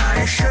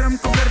दिखाए, शर्म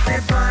को कर दे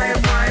बाय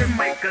बाय।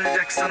 माइकल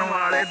जैक्सन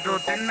वाले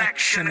 2-3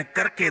 एक्शन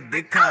करके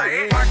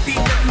दिखाए। पार्टी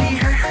करनी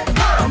है,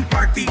 हम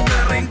पार्टी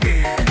करेंगे।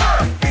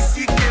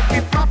 किसी के भी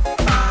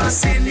पापा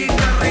से नहीं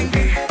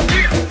करेंगे।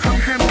 हम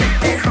हैं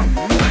बेटे हम,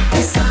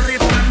 बाकी सारे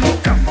पानी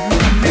कम।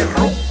 हमें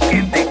रोक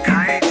के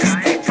दिखाए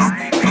जिसके पास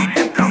भी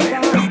है दम।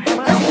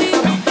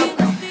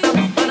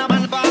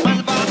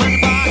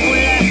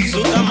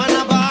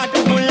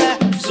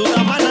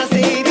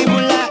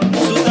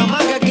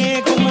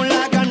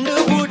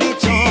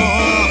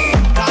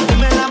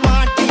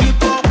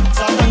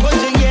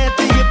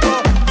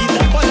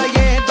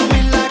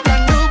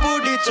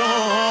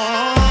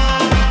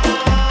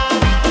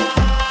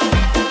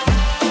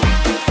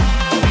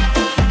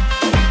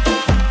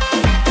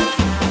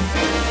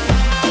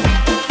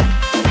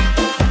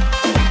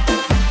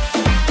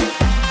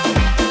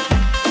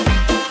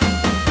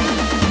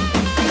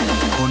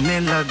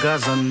 लगा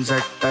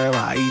सनसेट है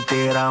भाई,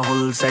 तेरा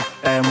फुल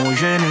सेट है।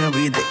 मोशन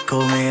भी देखो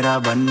मेरा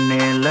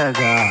बनने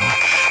लगा।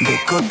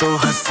 देखो तो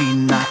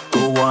हसीना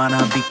को,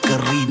 वाना भी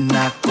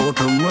करीना को।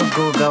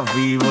 तुमको का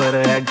फीवर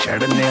है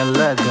चढ़ने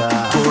लगा।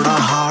 थोड़ा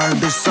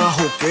हार्ड सा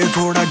होके,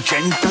 थोड़ा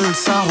जेंटल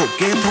सा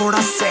होके,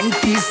 थोड़ा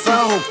सेंटी सा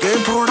होके,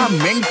 थोड़ा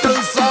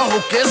मेंटल सा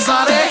होके।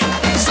 सारे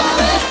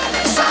सारे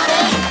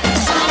सारे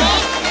सारे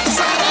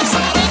सारे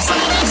सारे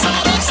सारे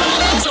सारे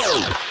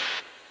सारे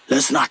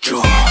Let's not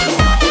draw.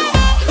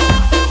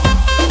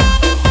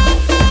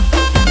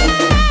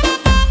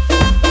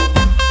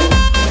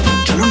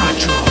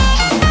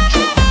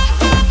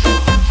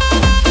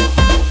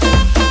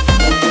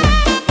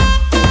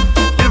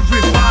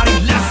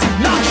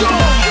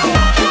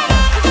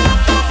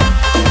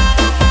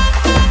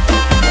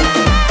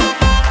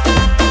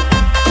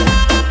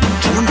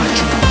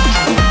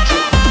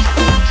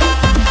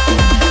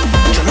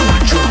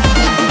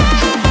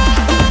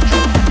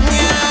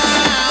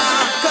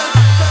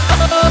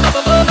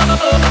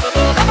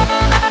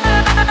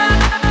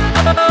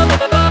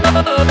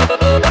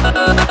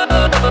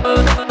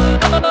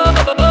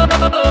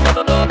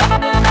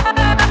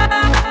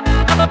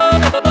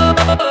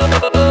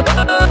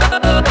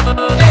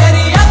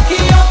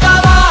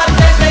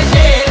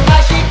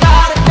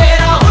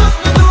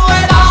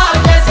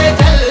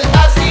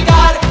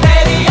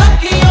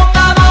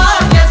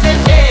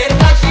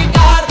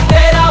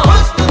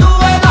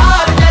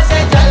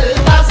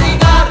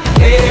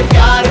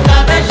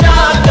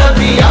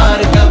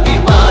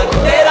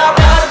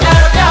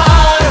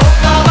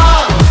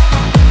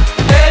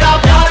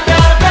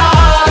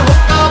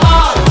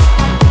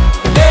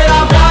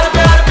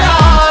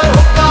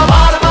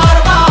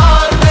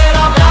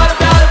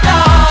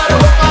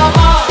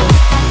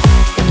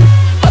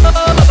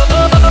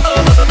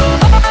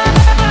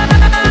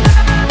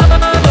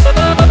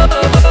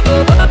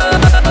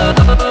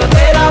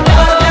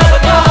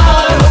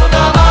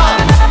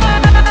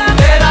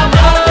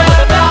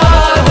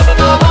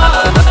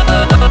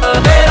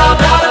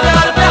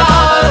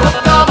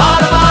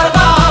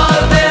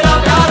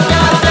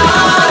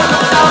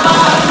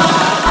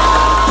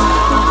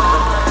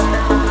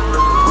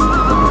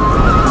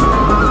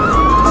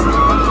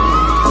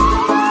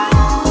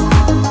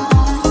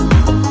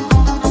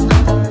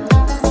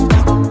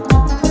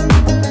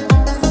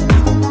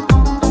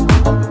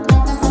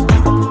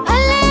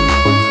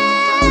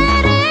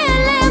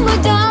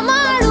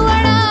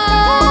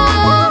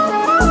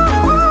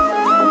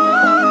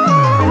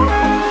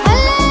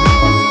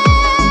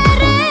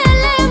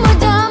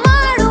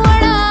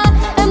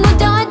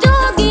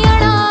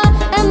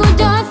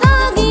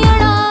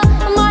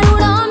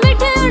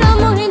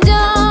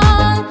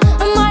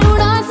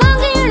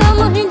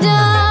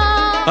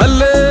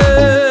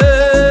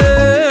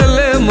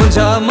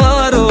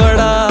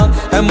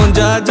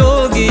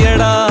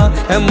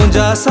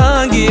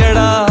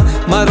 सांगियड़ा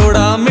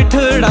Maroda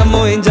मिठड़ा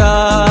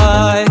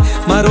मोइंजाय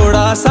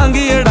Maroda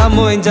सांगियड़ा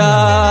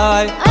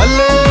मोइंजाय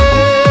अल्ले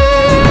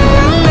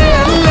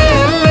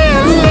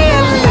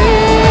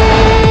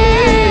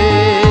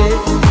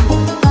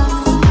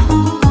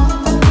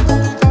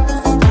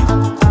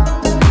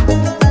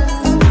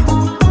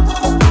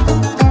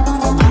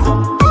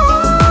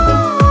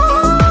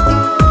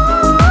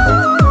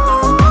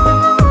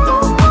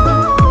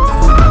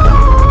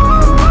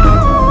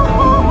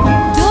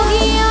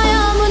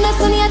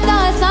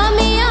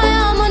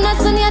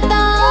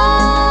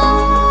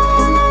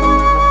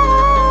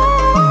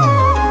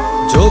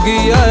जोगी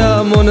आया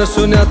मोन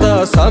सुन्याता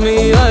सामी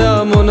आया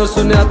मोन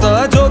सुन्याता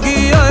जोगी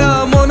आया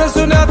मोन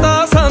सुन्याता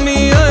सामी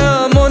आया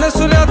मोन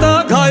सुन्याता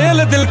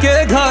घायल दिल के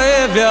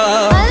घाये व्या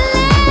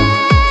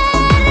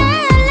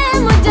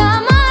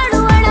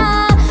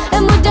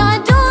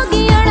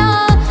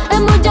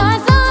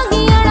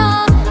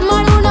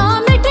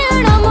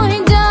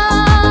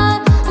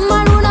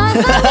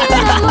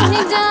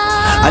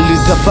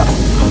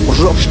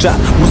روكستار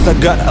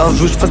مستقر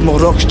الروج فاسمه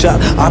روكستار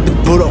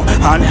عابد برو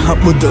أنا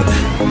حمودو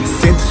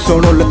سند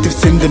سونو لطيف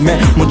سند में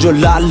मुझे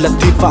लाल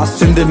लतीफा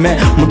सिंध में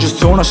मुझे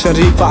सोना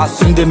शरीफा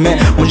सिंध में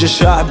मुझे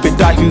शाह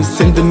बिदाहिम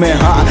सिंध में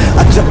हाँ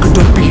अजक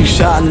तो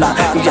पीशाना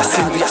या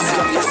Sindh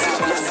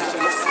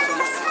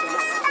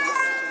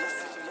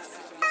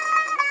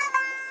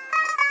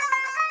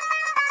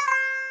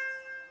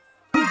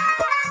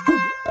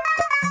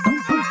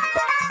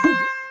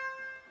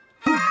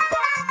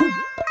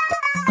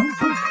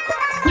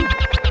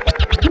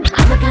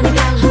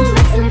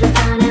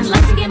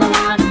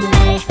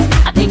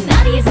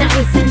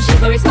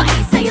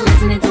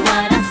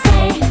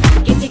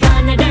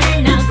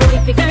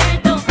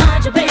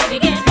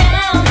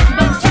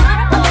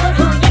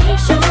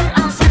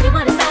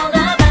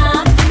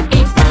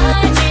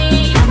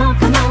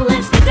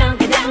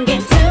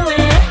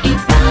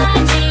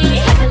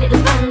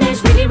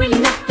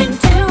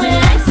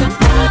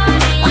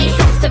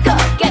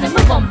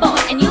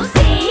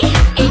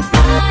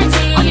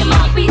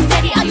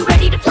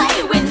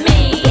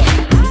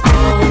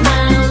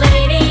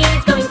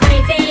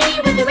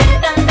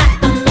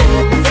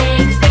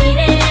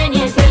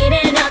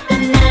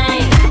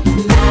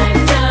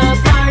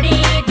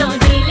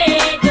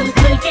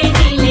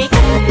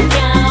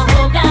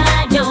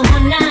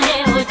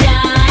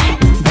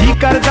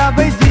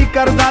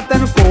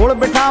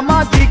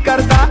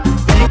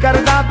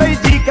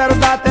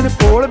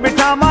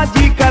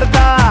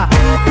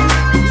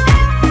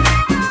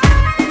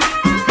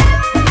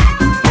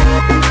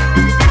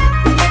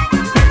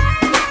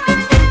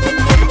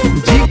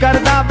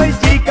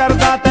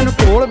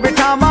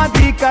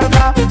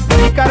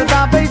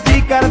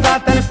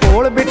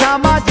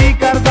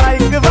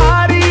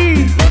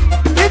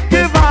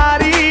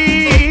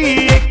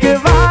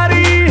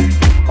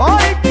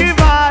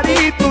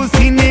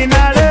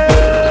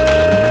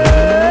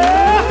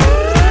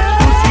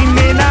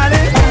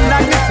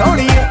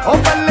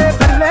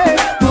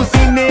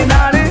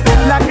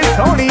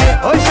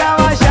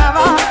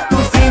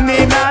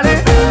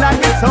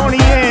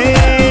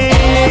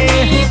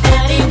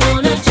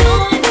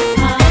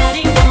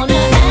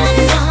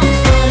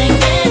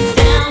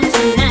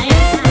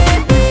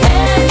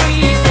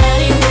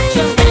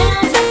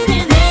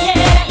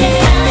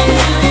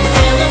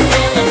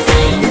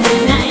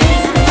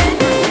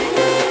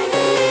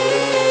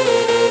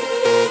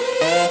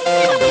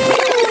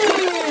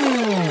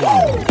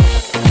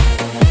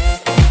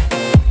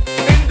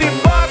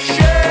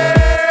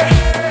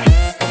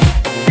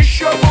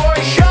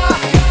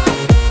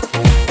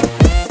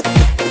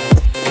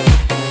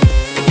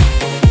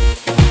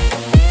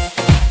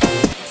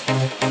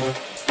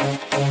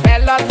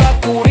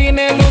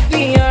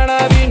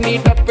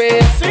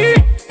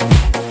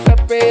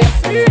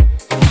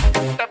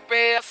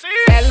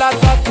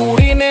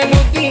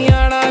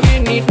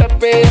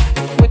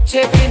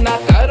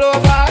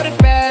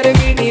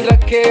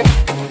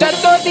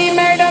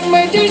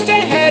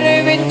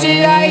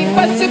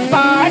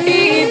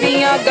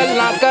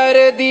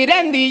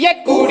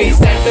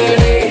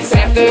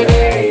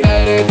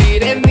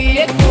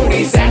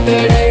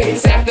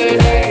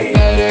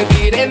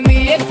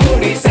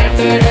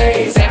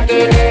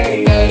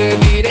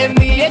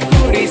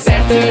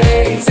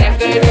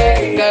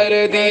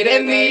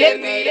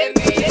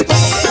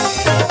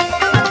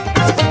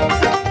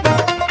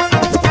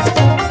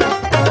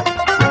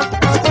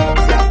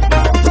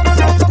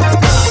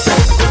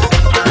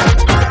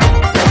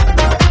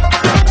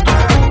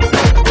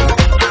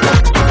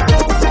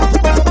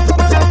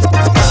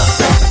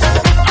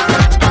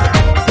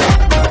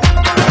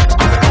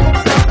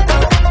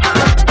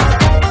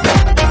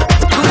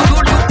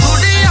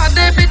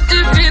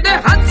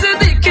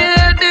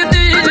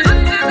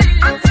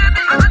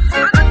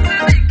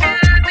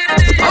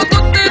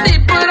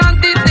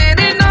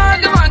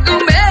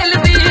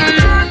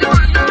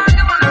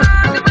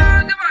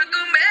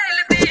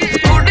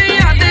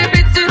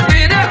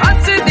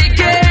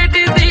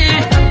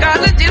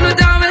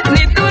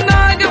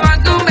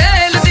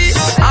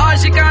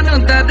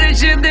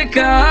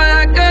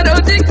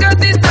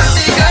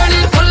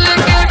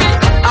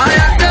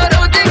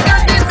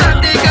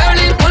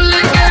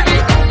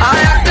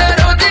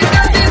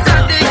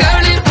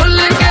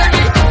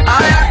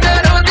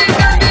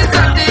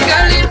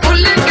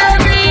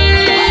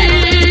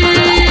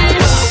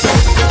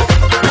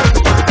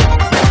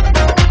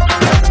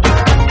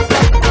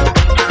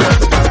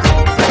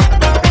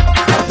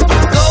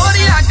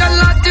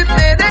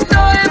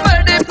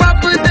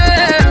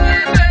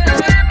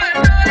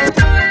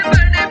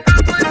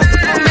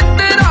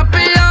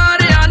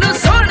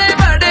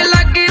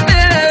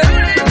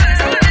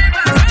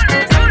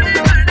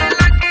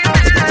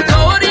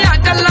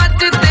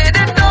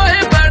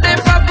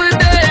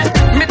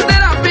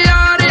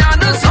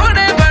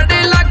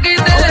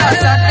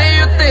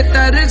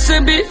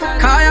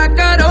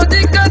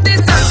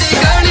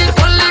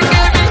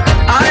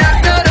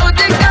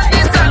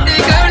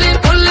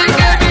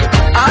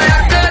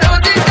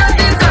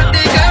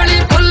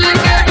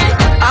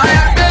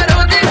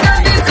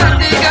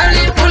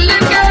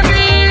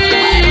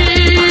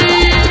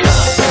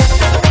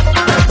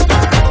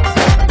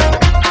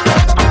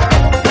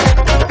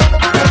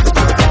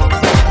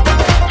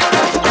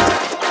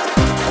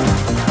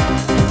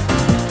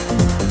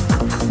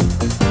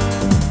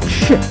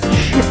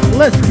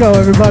go,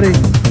 everybody.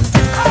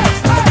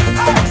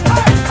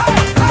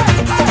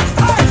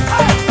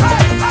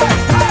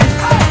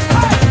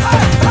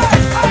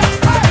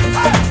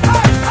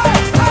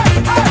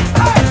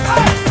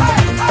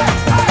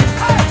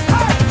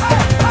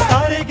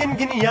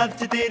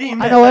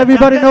 I know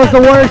everybody knows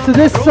the words to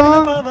this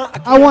song.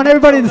 I want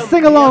everybody to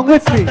sing along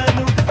with me.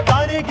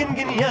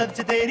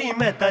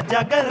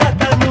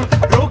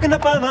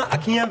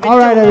 All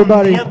right,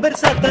 everybody.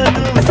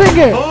 Sing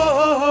it.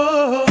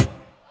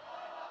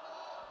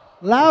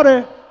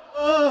 Louder.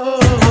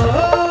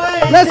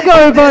 Let's go,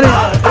 everybody.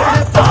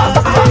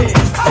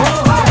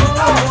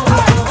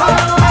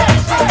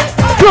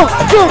 Go,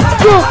 go,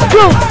 go,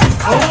 go.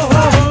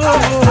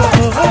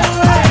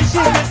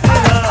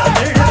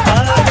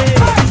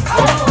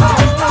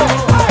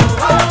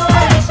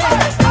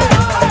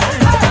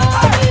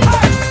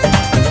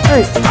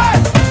 Hey.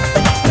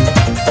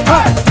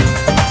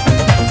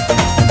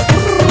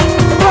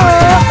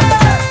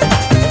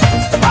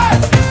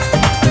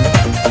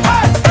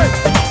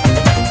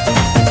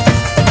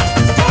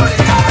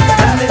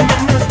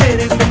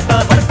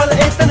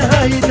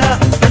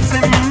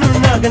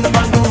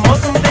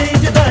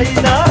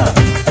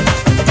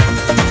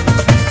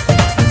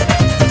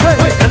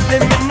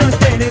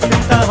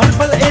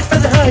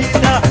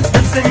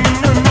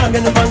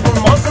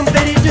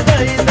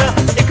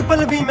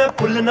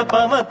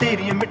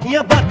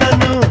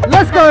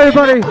 Let's go,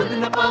 everybody.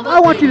 I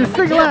want you to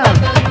sing loud.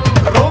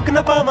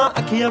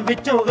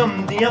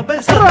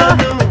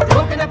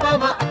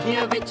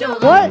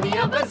 What?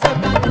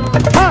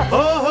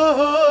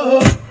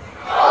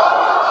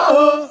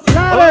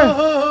 Louder.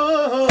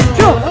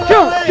 Jump,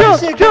 jump,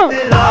 jump, jump. Hey,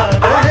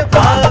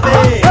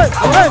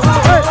 hey,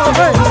 hey,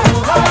 hey.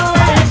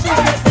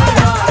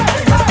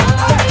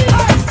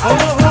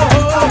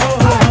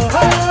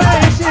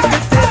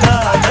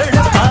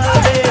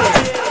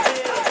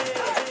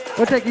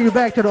 We're taking you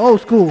back to the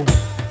old school.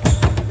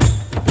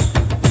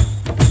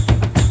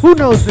 Who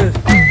knows this?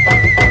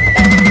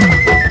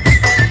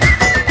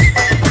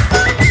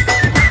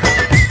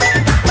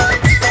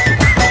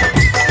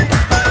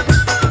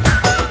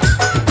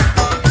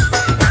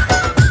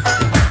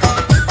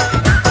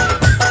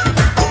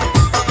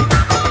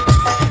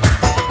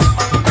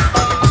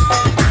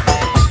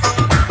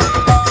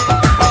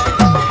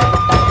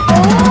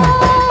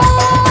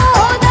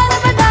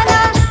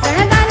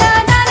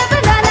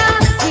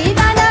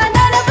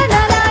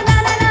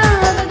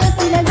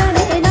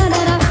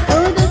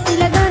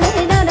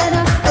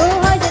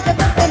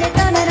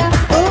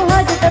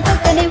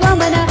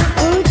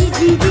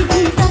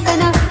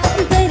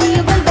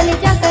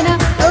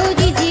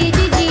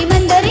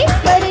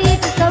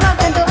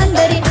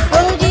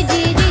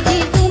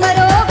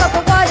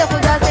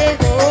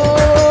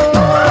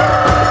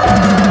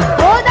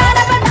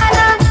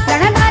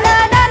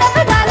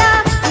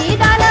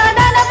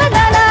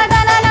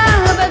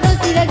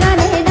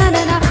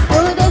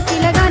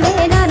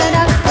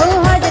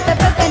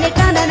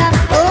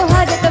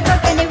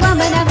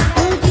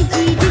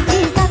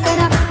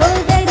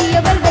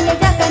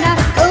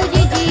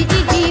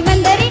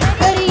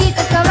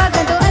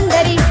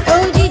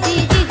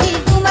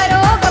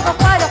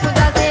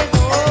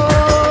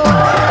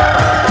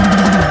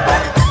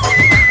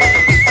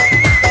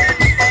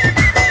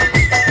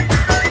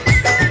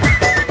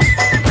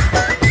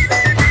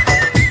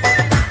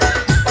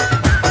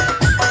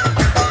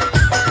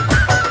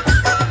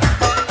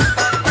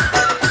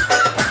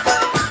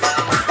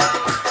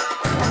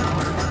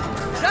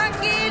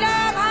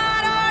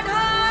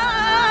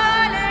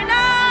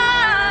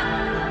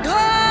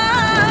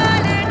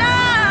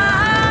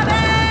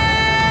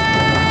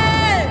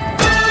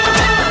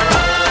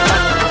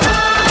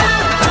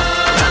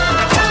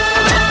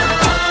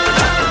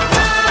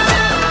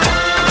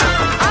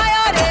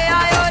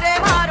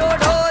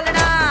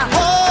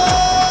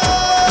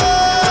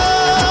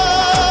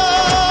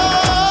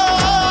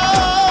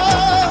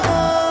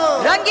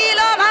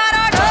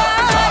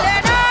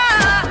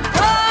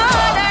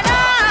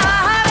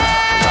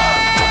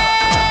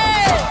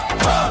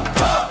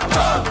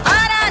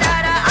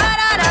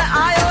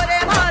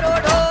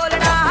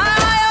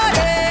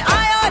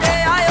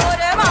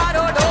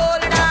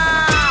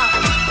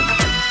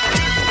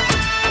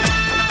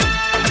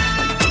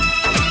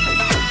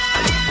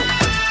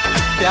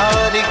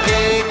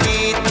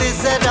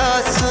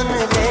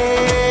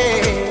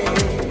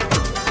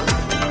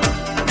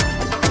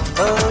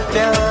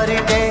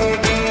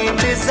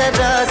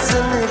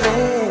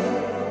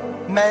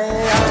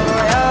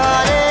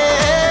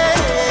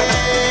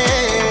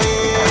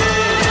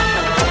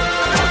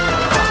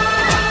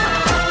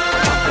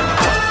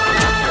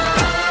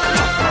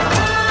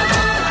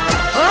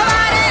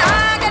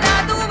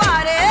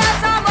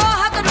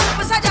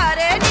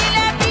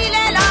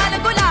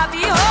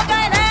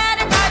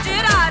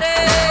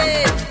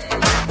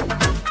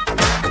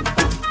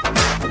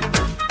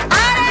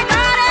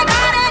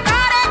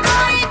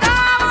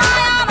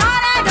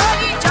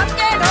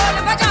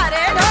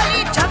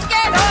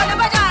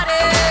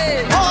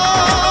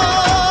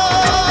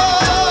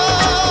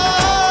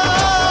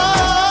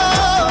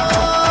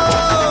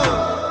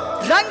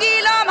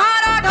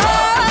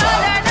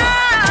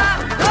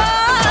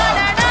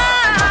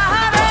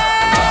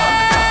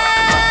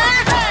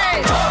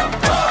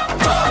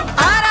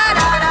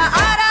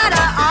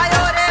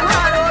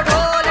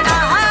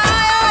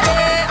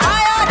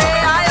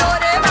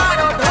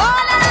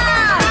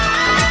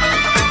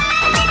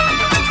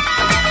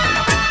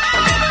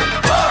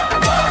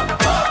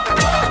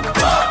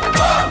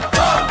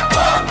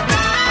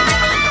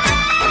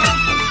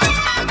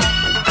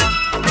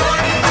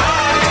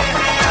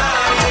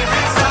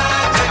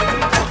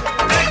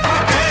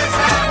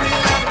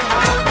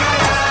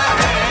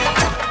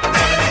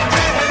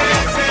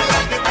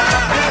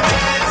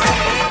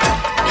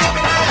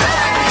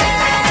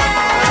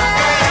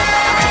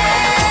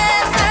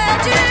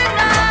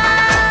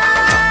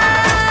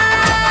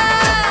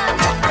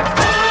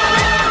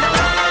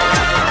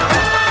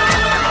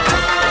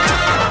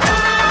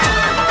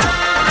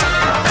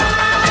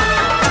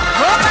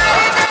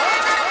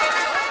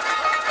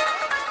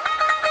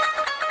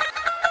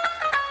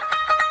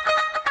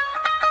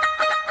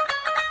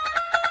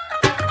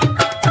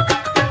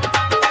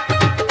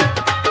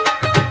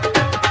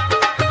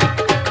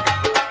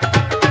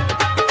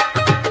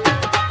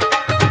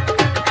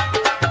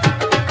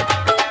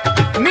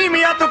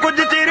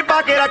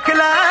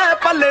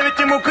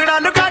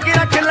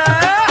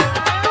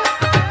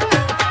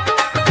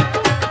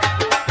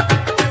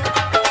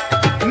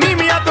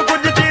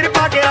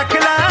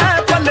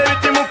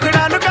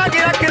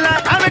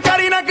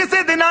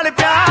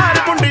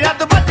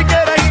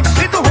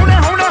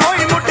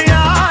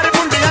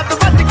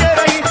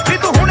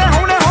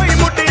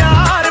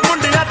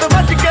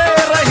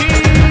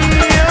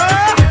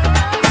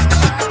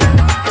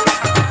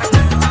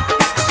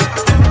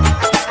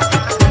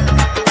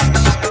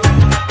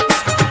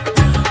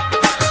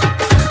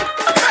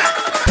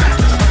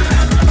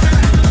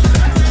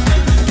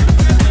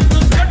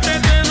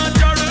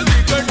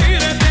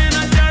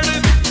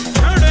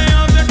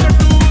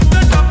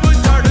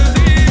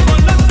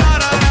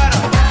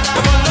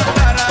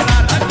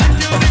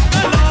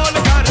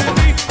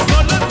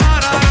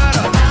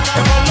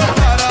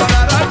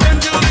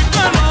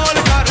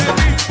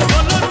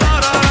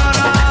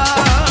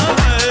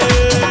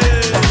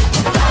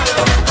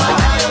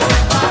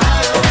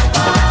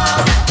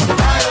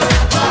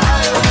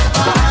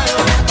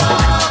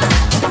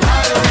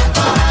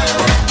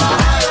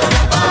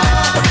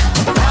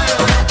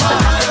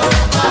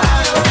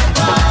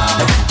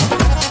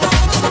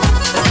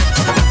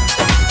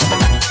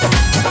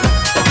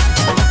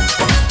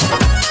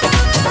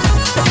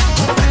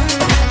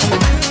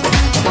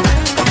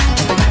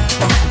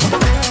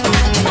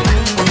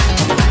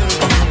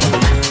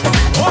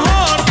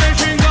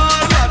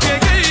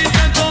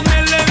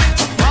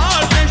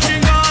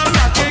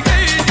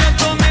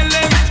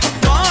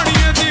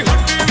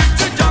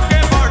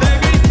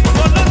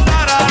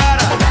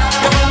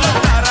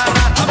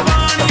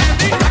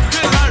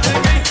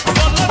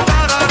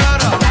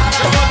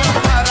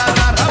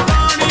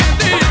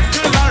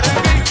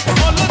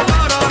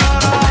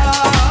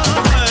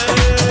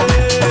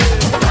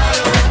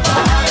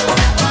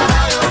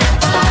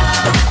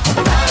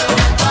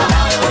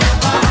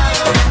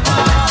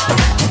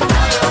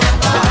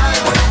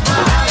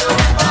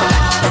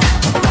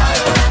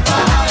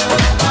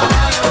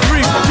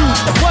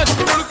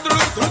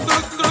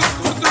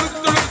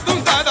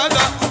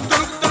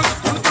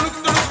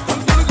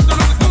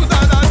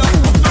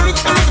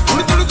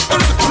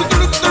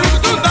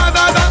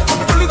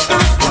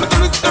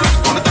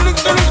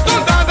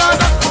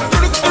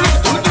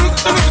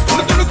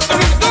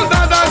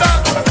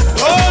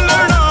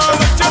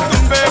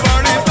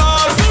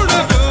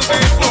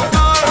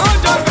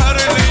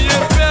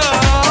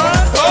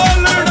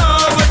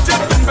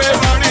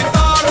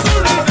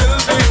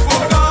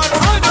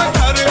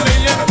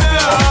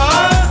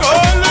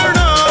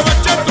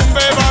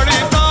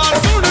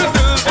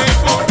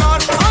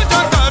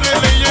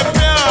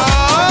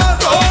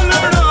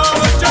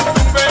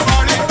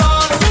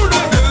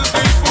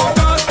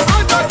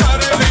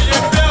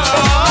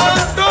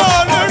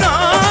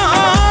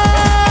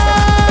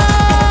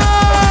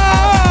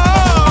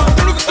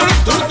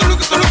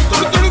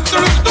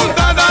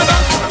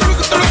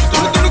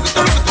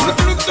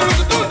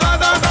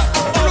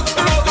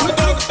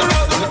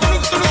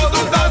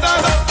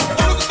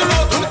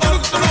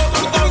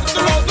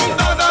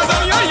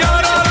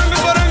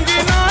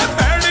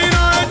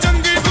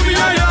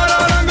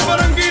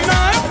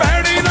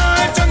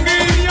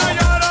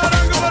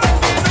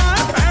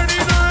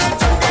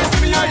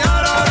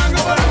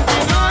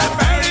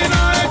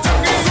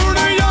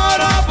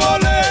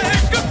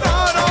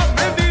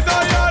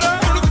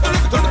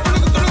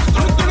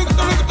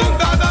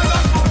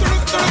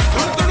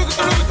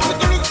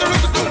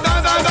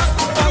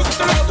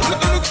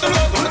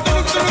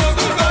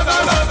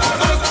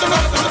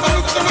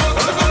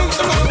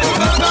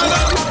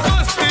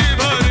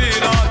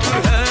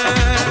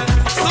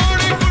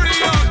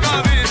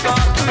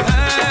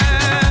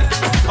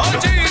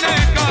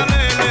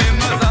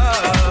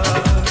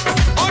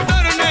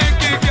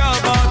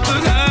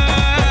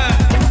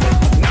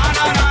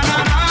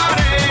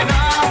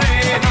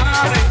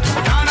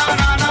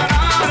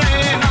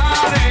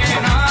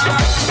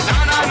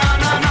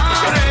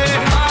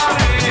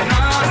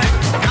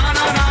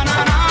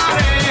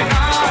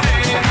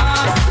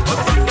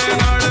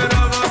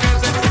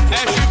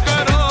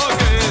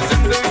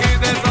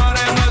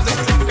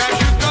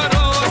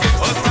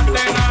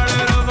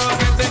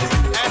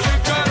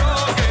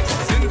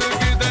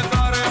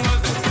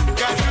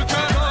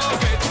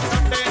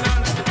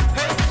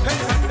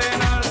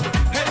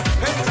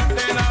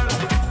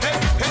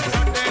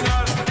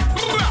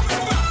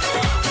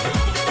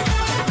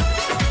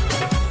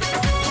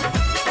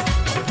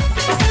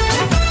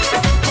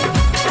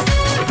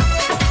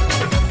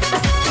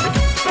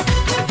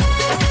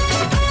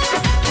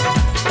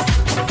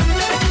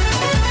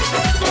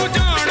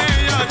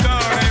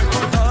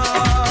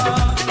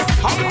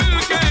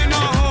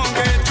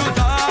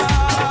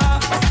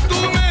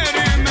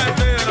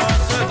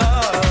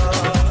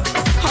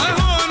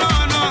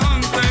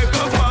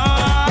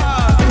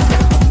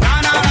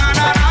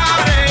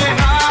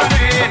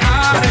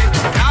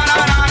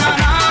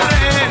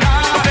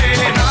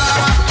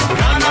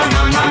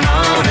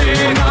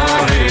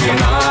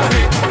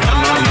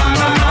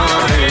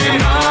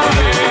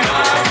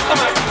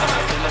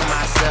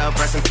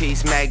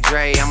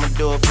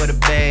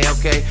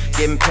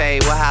 getting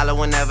paid, we'll holler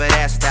whenever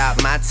that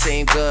stop. My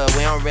team good,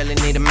 we don't really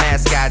need a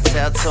mascot.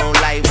 Tell tune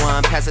light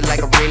one, pass it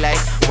like a relay.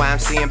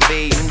 YMC and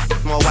B,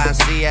 more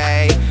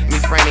YMCA. Me,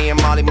 Franny,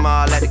 and Molly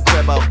Mall at the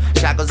cribbo.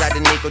 Shot goes out to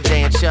Nico,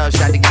 J, and Chubb,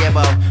 shot to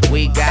Gibbo.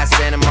 We got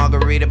Santa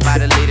Margarita by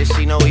the leader.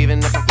 She know even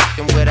if I'm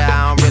fucking with her,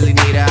 I don't really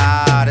need her.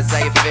 Oh, that's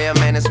how you feel,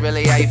 man, that's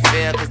really how you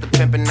feel. Cause the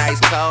pimpin'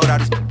 nice cold, all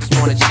these just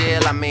wanna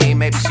chill. I mean,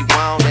 maybe she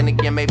won't, then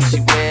again, maybe she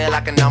will.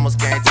 I can almost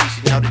guarantee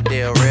she know the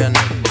deal, real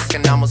nigga.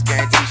 Can almost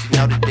guarantee she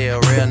know the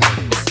deal, real nigga.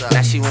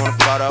 Now she want a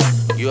photo,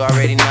 you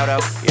already know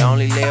though. You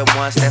only live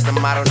once, that's the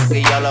motto,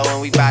 nigga, YOLO.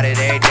 And we bout it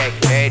every day,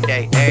 every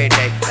day, every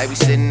day. Like we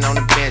sitting on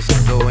the bench,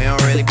 but we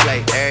don't really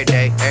play. Every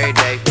day,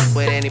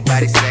 what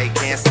anybody say.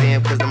 Can't see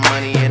him cause the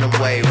money in the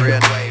way, real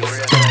nigga.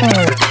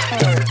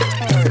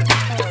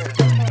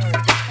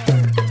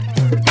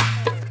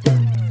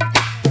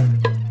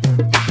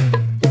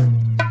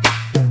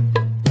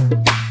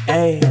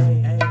 Hey,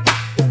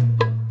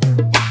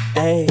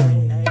 hey,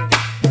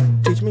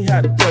 teach me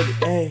how to duck it,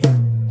 hey.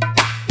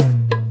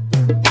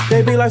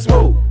 They be like,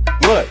 Smooth,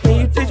 what? Can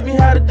you teach me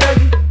how to duck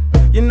it?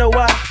 You know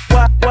why?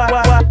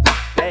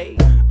 Hey,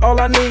 all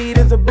I need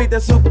is a beat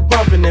that's super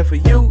bumpin'. And for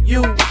you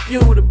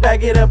to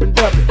back it up and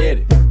dump it, get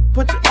it.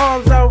 Put your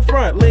arms out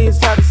front, lean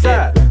side to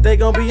side. They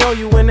gon' be on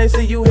you when they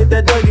see you hit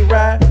that Dougie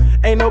ride.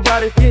 Ain't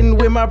nobody getting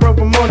with my bro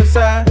from on the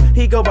side.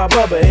 He go by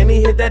Bubba and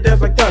he hit that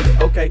dance like thunder.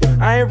 Okay,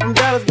 I ain't from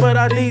Dallas, but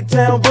I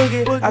D-Town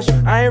boogie.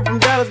 I ain't from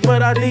Dallas,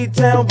 but I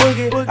D-Town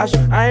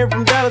boogie. I ain't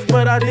from Dallas,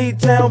 but I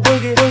D-Town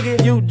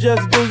boogie. You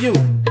just do you,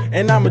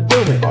 and I'ma do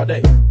it all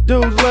day.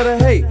 Dudes love to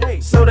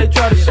hate, so they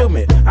try to shoot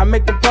me. I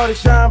make the party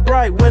shine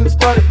bright when it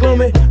started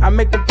glooming. I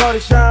make the party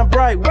shine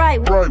bright,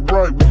 right.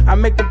 I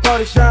make the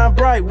party shine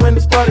bright when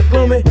it started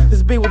glooming.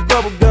 This beat was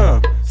bubble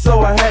gum,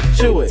 so I had to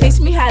chew it.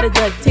 Taste me how to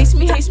duck, taste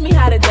me how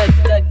to duck,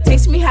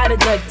 taste me how to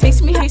duck,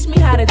 taste me how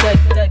to duck.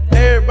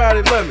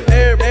 Everybody love me,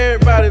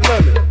 everybody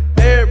love me.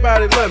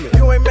 Everybody love me.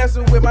 You ain't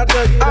messing with my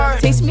Dougie.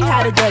 Taste me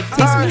how to duck,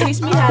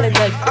 taste me how to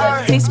duck,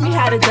 taste me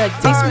how to duck,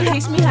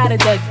 taste me how to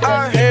duck.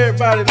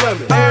 Everybody love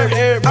me,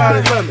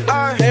 everybody love me,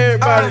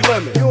 everybody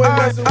love me. You ain't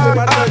messing with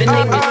my Dougie.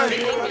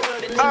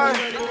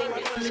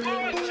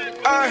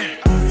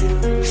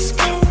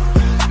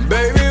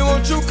 Baby,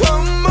 won't you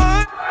come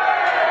on?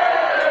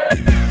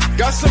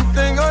 Got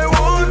something I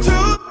want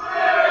to.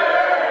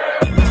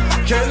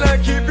 Can I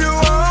keep you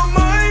on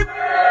my?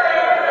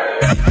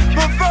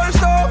 But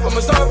first off,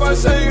 I'ma start by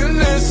saying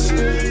this.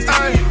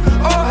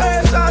 All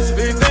hands shots if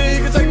you think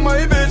you can take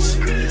my bitch.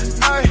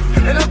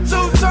 And I'm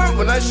too turned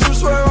when I shoot,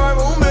 swear I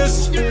won't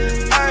miss.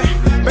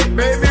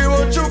 Baby,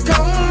 won't you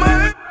come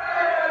my?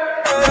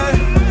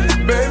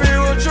 Baby,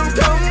 won't you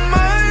come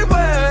my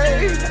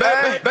way?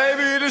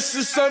 Baby, this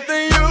is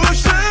something you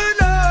should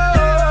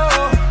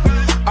know.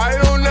 I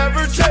don't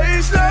ever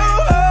chase no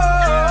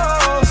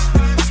hoes.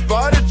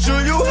 Spotted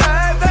you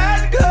had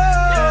that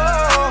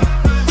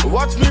girl.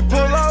 Watch me pull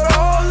out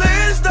all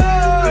this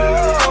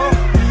dough.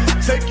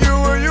 Take you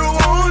where you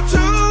want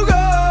to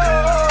go.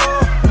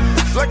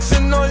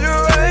 Flexing on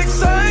your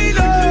ex, I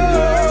know.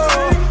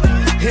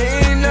 He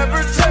ain't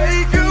never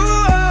take you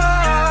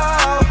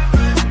out.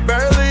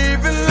 Barely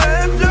even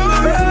left your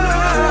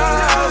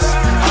house.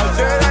 Out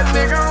there that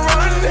nigga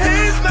run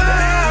his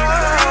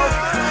mouth.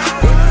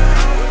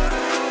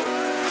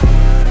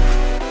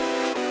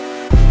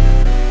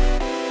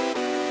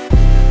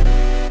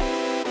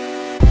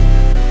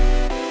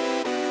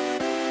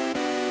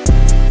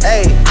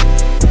 Hey,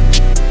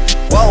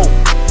 whoa,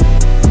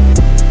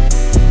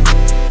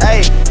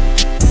 hey,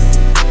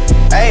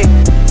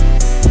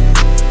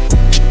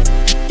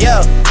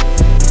 yeah.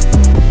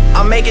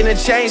 I'm making a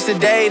change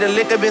today. The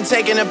liquor been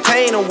taking the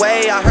pain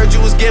away. I heard you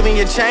was giving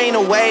your chain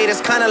away.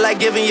 That's kinda like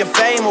giving your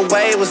fame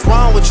away. What's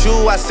wrong with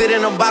you? I sit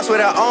in a box where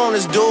the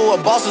owners do. A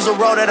boss is a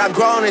role that I've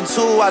grown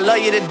into. I love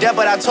you to death,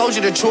 but I told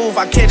you the truth.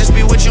 I can't just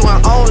be with you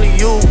and only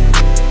you.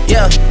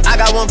 Yeah, I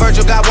got one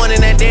Virgil, got one,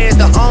 and that day is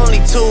the only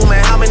two,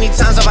 man. How many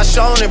times have I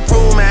shown and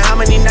proved, man? How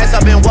many nights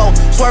I've been woke,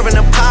 swerving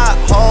the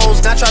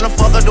potholes, not trying to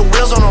fuck up the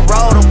wheels on the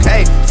road,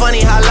 okay? Funny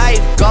how life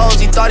goes,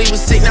 he thought he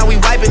was sick, now we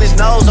wiping his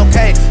nose,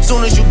 okay?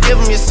 Soon as you give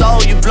him your soul,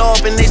 you blow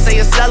up and they say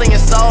you're selling your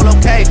soul,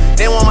 okay?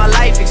 They want my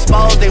life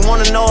exposed, they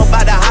wanna know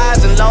about the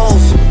highs and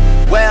lows.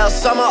 Well,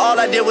 summer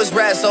all I did was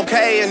rest,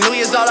 okay? And New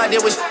Year's all I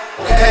did was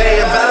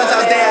okay? And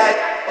Valentine's Day,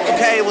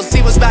 okay? We'll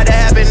see what's about to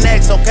happen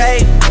next,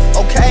 okay?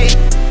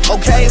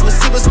 Okay, we'll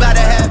see what's about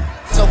to happen.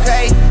 It's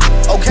okay,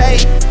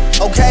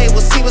 we'll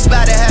see what's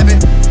about to happen.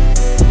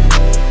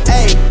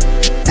 Hey,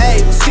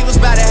 we'll see what's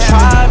about to happen.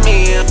 Try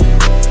me.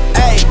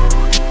 Hey,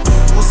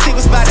 we'll see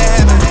what's about to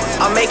happen.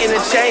 I'm making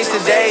a change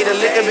today. The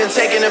liquor been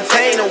taking the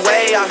pain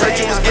away. I heard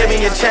you was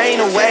giving your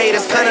chain away.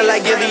 That's kinda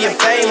like giving your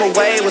fame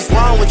away. What's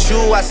wrong with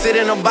you? I sit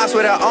in a box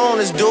where the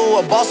owners do.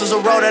 A boss is a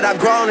role that I've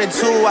grown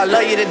into. I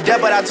love you to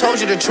death, but I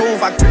told you the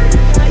truth. Are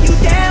you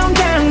down,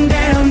 down,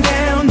 down,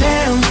 down,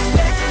 down?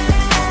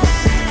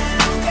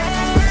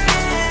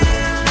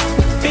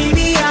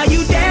 Baby, are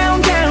you down,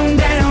 down,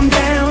 down,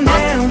 down,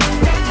 down?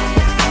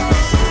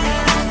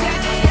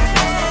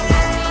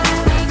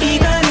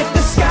 Even if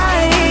the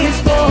sky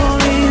is falling.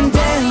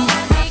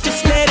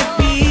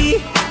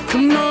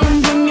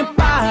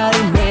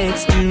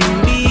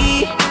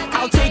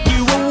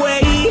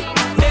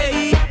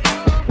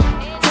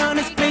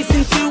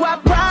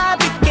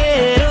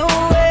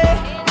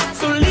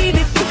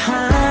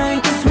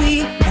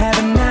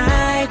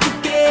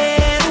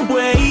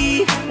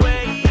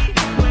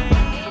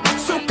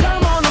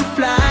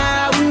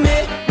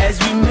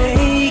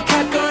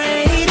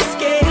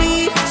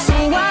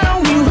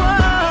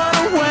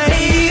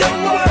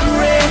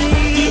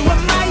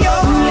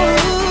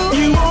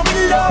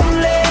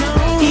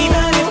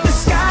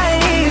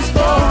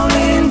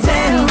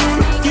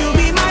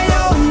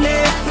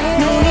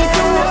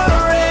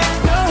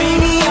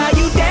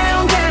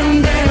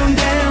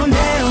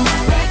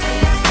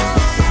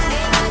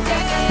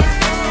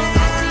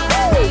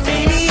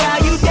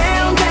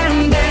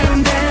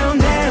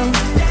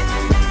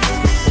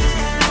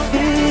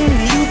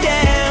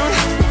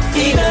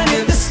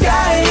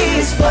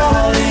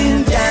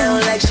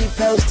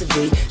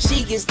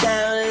 gets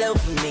down low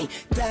for me,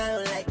 down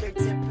like her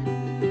temper.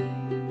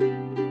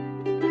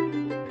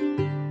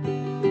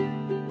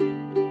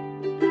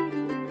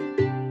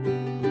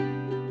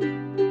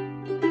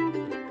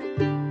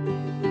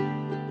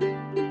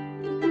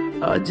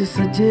 आज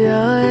सजया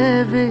है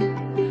वे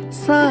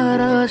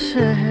सारा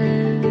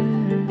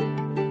शहर,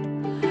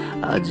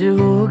 आज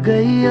हो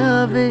गई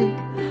आवे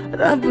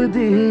रब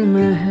दी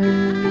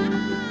महर।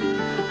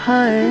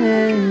 हाय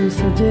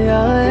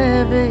सजया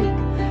है वे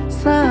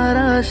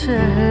सारा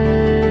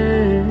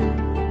शहर,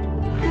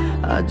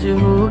 आज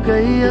हो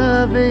गई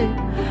आवे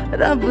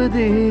रब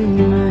दी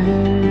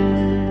महर।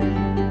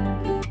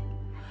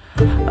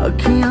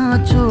 अखियां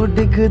चो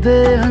डिगदे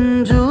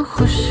हंजू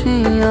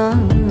खुशियां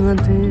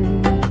दे,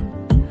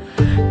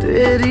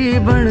 तेरी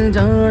बन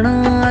जाना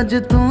अज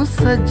तू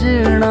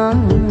सजना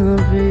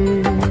वे।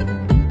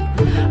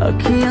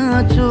 अखियां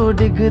चो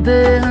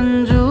डिगदे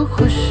हंजू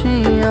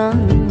खुशियां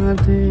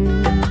दे,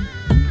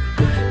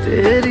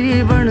 तेरी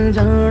बन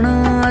जाना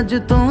अज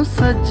तू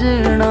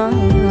सजना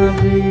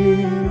वे।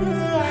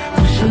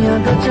 खुशियां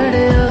दा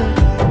चढ़िया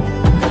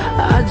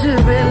अज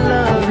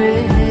वेला वे,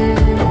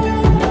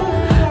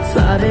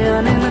 सारेयां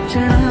ने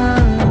नचना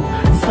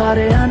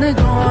सारेयां ने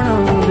गाना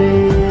वे।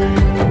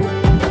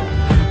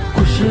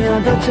 खुशियां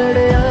दा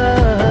चढ़िया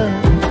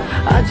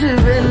अज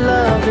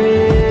वेला वे,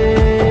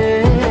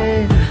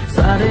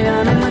 सारेयां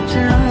ने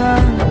नचना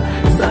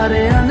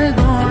सारेयां ने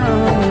गाना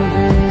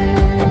वे।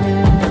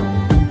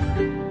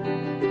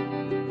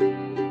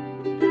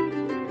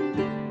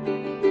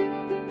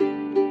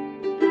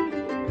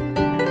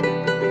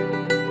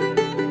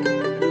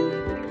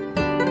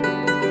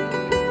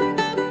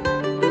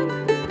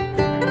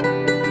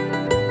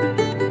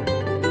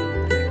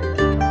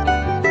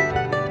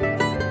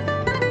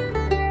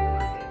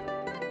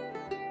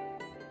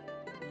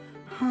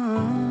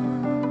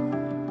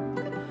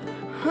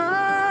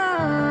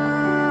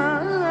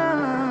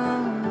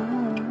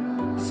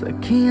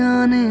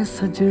 सखियां ने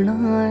सजना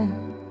है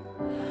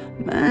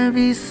मैं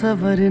भी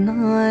सवरना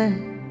है,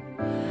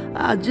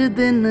 अज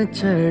दिन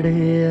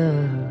चढ़िया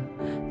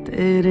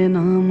तेरे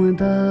नाम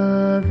दा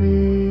वे।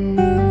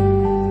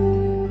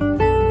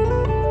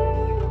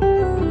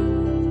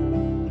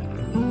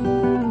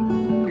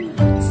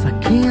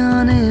 सखियां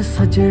ने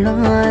सजना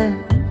है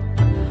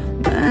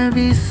मैं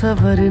भी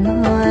सवरना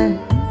है,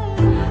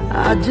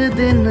 अज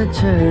दिन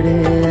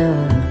चढ़िया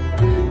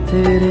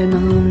तेरे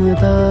नाम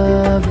दा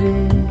वे।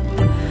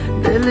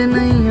 दिल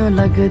नहीं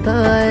लगता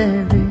है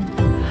वे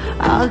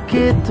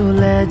आके तू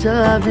ले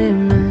जावे,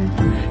 मैं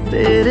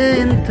तेरे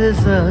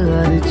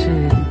इंतजार च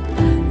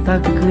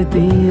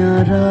तकदियां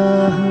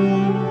राह।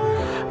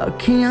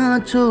 अखियां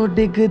चो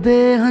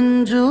डिगदे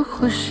हंजू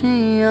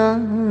खुशियां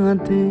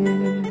दे,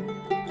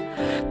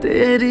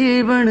 तेरी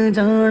बन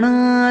जाना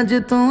अज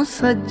तू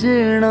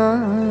सजना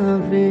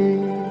वे।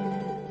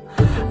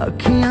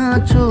 अखियां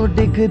चो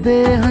डिगदे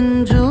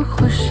हंजू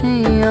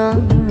खुशियां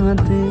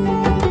दे,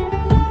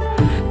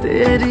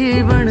 तेरी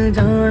बन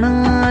जाना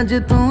अज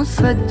तू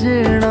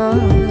सजना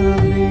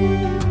वे।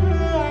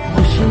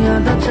 खुशियां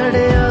दा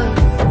चढ़िया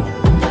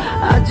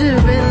अज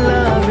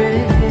वेला वे,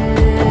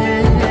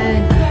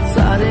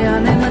 सारेयां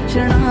ने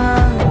नचना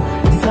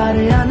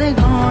सारेयां ने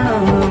गाना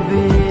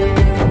वे।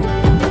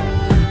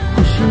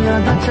 खुशियां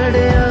दा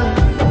चढ़िया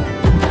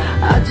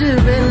अज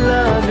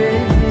वेला वे,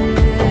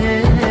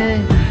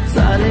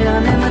 सारेयां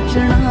ने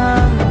नचना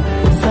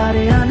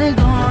सारेयां ने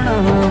गाना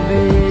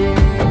वे।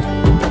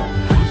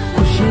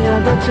 खुशियां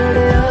दा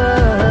चढ़िया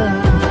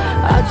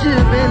अज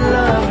वेला